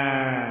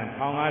yahan,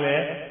 thong ale,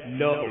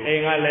 lo,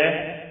 eng ale,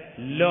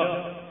 lo.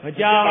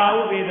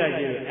 Majawa ubi ta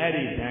jiru,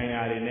 edi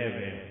thangari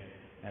nebe.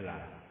 Ela,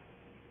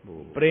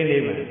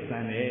 Prendevan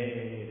sane,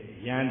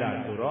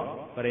 yanda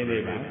suro,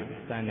 Prendevan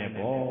sane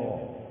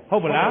bo.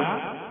 Hopla,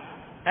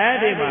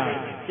 Ediva,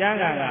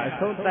 Janga,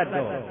 so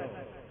tato,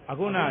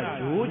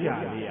 Aguna Juja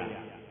dia,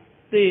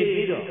 Te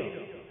Pido,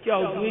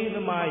 Chow Queen the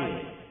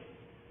Mai,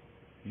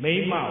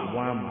 Mayma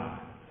Wama,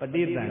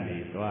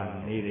 Paditani,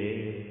 Swan,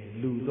 Nere.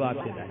 Luzwa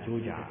Pita,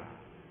 Juja.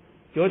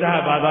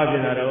 Joda Baba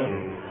Pinaro.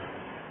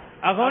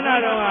 Akona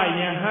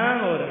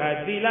Yahan or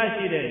Atila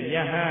Shide,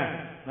 Yahan.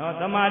 No,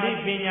 Tamadi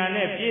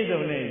Pinyane,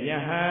 Pizone,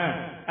 Yahan.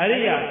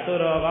 Aria,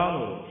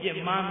 Sorobango,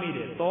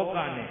 Yemami,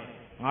 Tokane.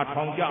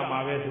 Matonga,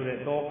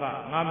 Maves, Toka,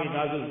 Mami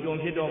Nazu,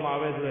 Jonchito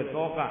Maves,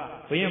 Toka.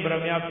 Pim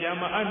Bramia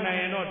Piama,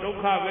 Anna,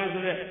 Toka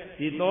Vesure,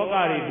 the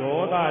Tokari,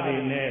 Doda, the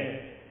Ne.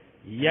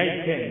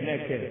 Yake,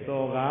 Neke,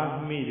 Soga,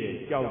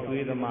 Mide, Chow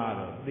to the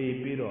Mother, the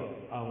Piro.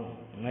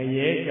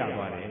 Ngaye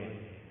Javare,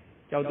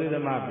 Chow to the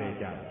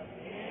Mabeja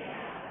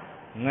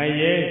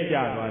Ngaye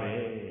Javare.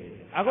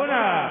 Agona,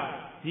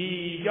 the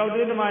Chow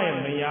to the Maya,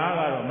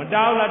 Mayaga,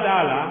 Madala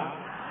Dala,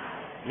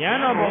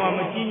 Yana Boma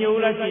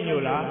Machinula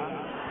Chinula,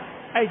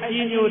 I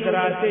Chino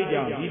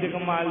Draseja, the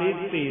Kamali,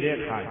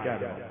 Tire Haja,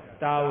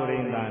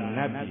 Tauringa,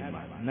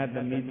 Nabi, not the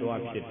Mito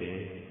Apite.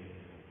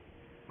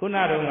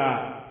 Kunarunga,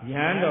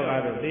 Yando,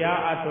 they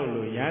are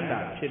Atolu,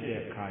 Yanda,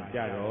 Chite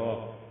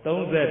Kajaro.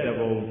 Don't let the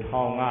boat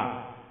Tonga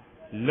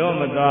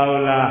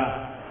Lomadaula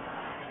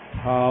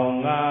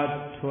Tonga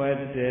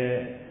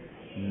Twete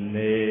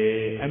နေ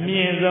အမြ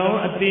င့်ဆုံး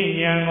အသိ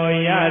ဉာဏ်ကို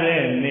ရ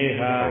တဲ့နေ့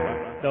ဟာ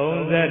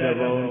30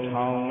ဘုံ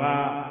ထောင်က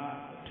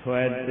ထွ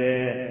က်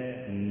တဲ့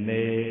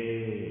နေ့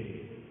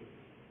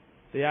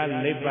တရား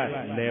လိပ်ပတ်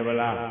လဲပ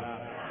လား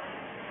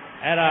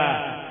အဲ့ဒါ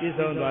ပြည့်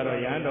စုံသွားတော့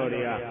ရဟန်းတော်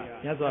တွေက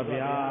မြတ်စွာဘု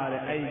ရား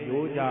တဲ့အဲ့ဒီ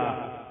ဒိုးကြ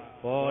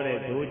ဘောတဲ့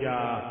ဒိုးကြ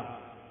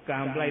ကံ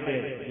ပလိုက်တဲ့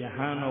ယဟ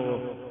န်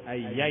တော်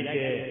အဲ့ရိုက်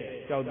တဲ့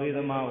ကြောက်သေးသ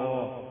မား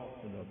ဟော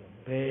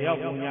ဘယ်ရော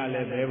က်ကုန်ကြ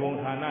လဲဘယ်ဘုံ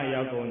ဌာန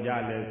ရောက်ကုန်ကြ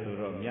လဲဆို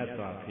တော့မြတ်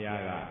စွာဘု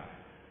ရားက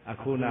အ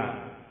ခုန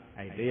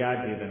အဲ့တရား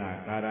ဒေသနာ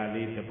ကာရ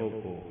လေးတစ်ပုဒ်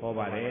ကိုဟော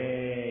ပါတယ်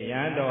ယ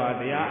ဟန်တော်ဟာ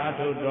တရားအ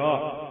ထုတ်တော့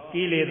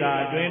ကိလေသာ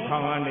အတွင်းထော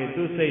င်ကနေ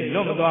သူစိတ်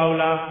လွတ်မသွားဘူး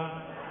လား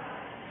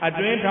အ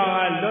တွင်းထောင်က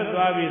လွတ်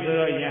သွားပြီဆို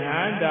တော့ယဟ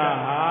န္တာ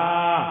ဟာ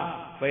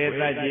ပေ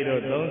သက်ကြီး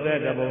တို့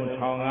30ဘုံ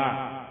ထောင်က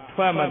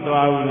ထွက်မ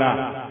သွားဘူးလား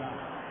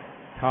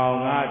ထောင်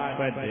က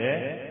ထွက်တယ်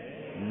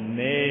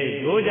နေ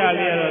ရိုးကြ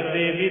လေးကတော့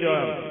သေပြီး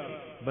တော့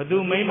ဘသူ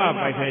မိမ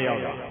ပိုက်ထဲရော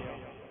က်တာ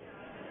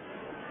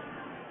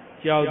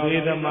ကြောက်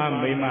သွေးသမား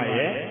မိမ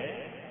ရဲ့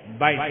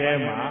ဘိုက်ထဲ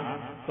မှာ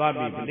သွား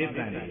ပြီးပြိတ္တ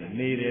န်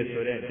နေတယ်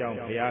ဆိုတဲ့အကြောင်း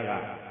ဘုရားက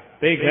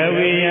ဘိက္ခ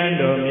ဝေယံ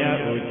တော်မြတ်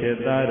ဥจิต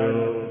သား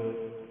တို့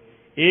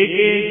ဧ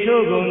ကေ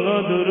ချို့ကုန်သော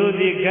သူတို့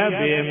သည်ကပ္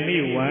ပေမိ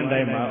ဝန္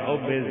တိုင်းမှာဥ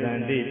ပ္ပဇ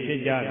န္တိဖြစ်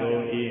ကြကု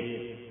န်၏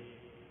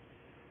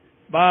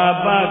ပါ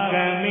ပ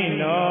ကံမိ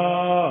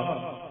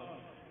နော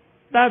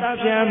တပ်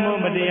ဖြံမှု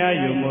မတရား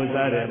ယူမှု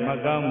စားတဲ့မ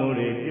ကောင်းမှု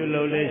တွေပြု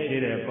လုပ်လေရှိ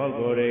တဲ့ပုဂ္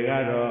ဂိုလ်တွေက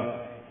တော့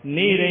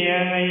နိရယံ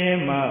ငရဲ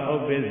မှာဥ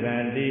ပ္ပဇ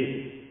န္တိ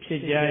ဖြ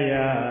စ်ကြရ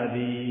သ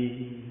ည်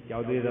ကြော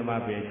က်သေးသ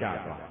မားပဲကြ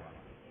သွား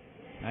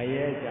င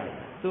ရဲကြ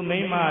သူမိ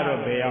မ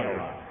တော့ဘယ်ရောက်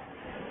သွား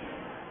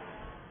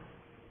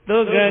သု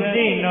ဂ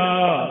တိ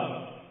နော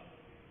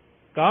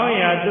ကောင်း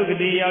ရာသုဂ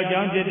တိရောက်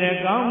ကြောင်းဖြစ်တဲ့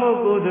ကောင်းမှု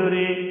ကုသိုလ်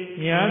တွေ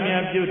များ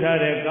များပြုထား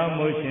တဲ့ကောင်း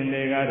မှုရှင်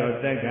တွေကတော့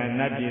သက္ကန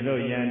တ်ပြည်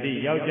လို့ယန္တိ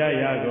ရောက်ကြ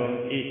ရကုန်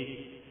၏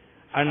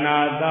အနာ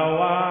တ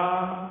ဝါ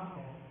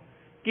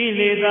ကိ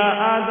လေသာ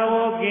အာသဝ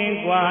ကင်း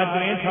ကွာအ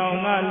တွင်ထောင်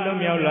ကလွတ်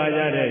မြောက်လာ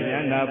ကြတဲ့ယ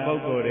န္တာပု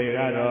ဂ္ဂိုလ်တွေက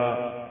တော့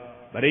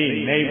ပရိ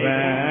နိဗ္ဗာ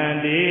န်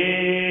တိ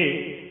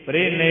ပ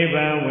ရိနိဗ္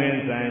ဗာန်ဝင်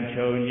စံ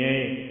ချုပ်ငိ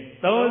မ့်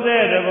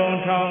30ဘုံ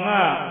ထောင်က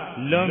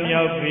လွန်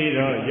မြောက်ပြီး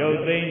တော့ရုပ်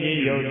သိမ်း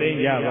ကြီးရုပ်သိမ်း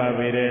ကြပါ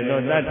ပေတယ်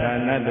လို့သတ္ထာ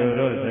နတ်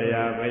တို့ဆ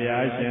ရာဘု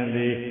ရားရှင်သ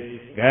ည်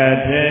က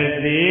ထေ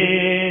တိ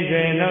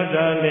ရွှေနှုတ်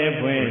တော်လေး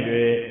ဖွင့်၍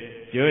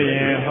ကျွရ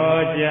င်ဟော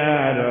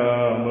ကြား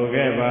တော်မူ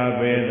ခဲ့ပါ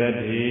ပေသ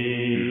တ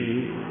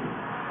ည်း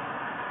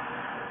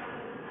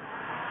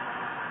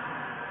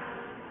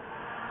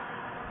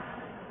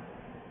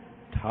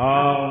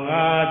ထောင်က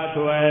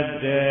ထွက်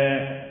တဲ့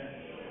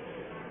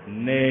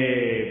နေ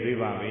ပြ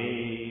ပါပြီ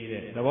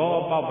တဲ့သဘော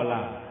ပေါက်ပ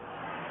လား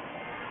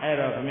အဲ့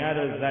တော့ခင်ဗျား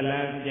တို့ဇလ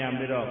န်းပြန်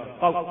ပြီးတော့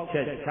ပေါက်ချ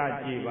က်ချ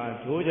ကြည့်ပါ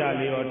ဒိုးကြ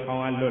လေးရောထော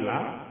င်ကလွတ်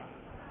လား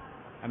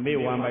အမေ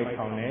ဝမ်းပိုက်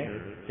ထောင်နဲ့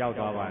ကြောက်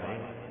သွားပါတယ်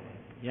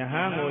ယဟ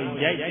န်ကို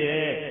ရိုက်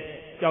တဲ့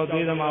ကြောက်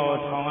သေးသမားရော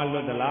ထောင်ကလွ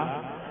တ်သလား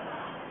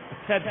အ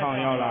ထက်ထောင်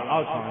ရောက်လားအော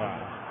က်ထောင်ရောက်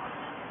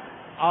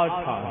အောက်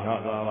ထောင်ရော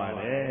က်သွားပါ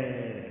တယ်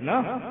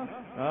နော်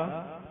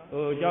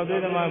ဟိုကြောက်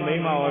သေးသမားမိ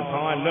န်းမရောထော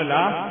င်ကလွတ်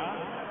လား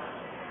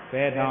ဘ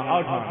ယ်ထောင်အော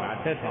က်ထောင်လား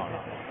အထက်ထောင်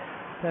လား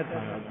ထက်ထော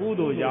င်ကု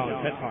သိုလ်ကြောင့်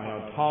ထက်ထောင်ရော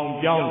က်ထောင်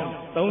ပြောင်း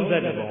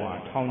30ဘုံဟာ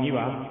ထောင်ကြီး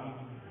ပါ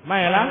မှ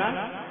န်ရလား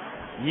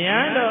ယ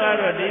န္တော်က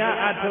တော့တရား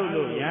အထုတ်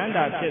လို့ယန္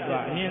တာဖြစ်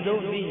သွားအမြင့်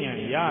ဆုံးအဉာဏ်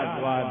ရ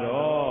သွား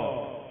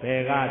တော့ဘ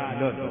ယ်က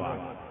လွတ်သွား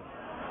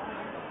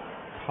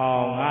ထော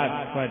င်က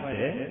ထွက်တ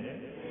ယ်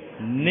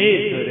နေ့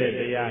ဆိုတဲ့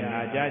တရားနာ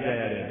ကြားကြ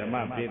ရတဲ့ဓမ္မ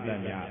ပိဋက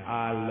များ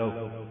အားလုံး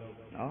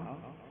နော်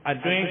အ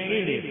တွင်ကိ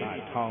လေသာ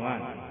ထောင်က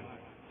နေ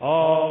ဩ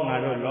ငါ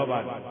တို့လောဘ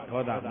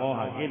ဒေါသမော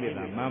ဟကိလေ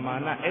သာမာမာ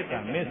နအတ္တ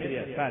မစ္စရိယ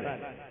စတဲ့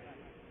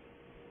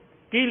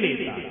ကိလေ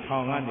သာထော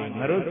င်ကနေ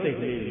ငါတို့စိတ်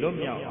ကလေးလွတ်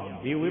မြောက်အောင်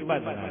ဒီဝိပဿ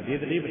နာဒီ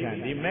သတိပဋ္ဌာန်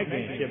ဒီမဂ္ဂ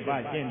င်7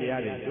ပါးကျင့်တ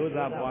ရားတွေကြိုး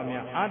စားပွား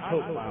များအားထု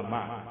တ်ပါမှ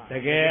တ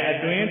ကယ်အ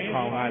တွင်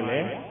ထောင်ကလ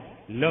ည်း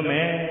လွတ်မ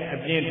ယ်အ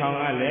ပြင်ထောင်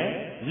ကလည်း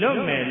လွတ်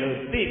မယ်လို့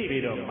သိ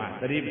ပြီးတော့မှ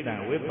သတိပဋ္ဌာ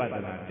န်ဝိပဿ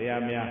နာတ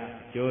ရားများ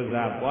ကြိုး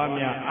စားပွား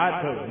များအား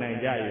ထုတ်နိုင်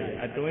ကြ၍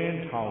အတွင်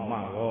ထောင်မှ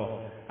ရော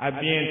အ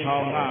ပြင်ထော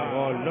င်က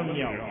ရောလွတ်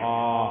မြောက်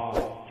အောင်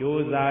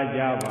ကြိုးစား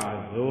ကြပါ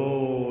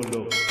စို့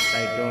လို့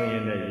တိုက်တွန်းရ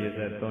င်းနဲ့ရေစ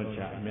က်သွန်းချ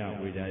အမြ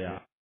ဝေကြရ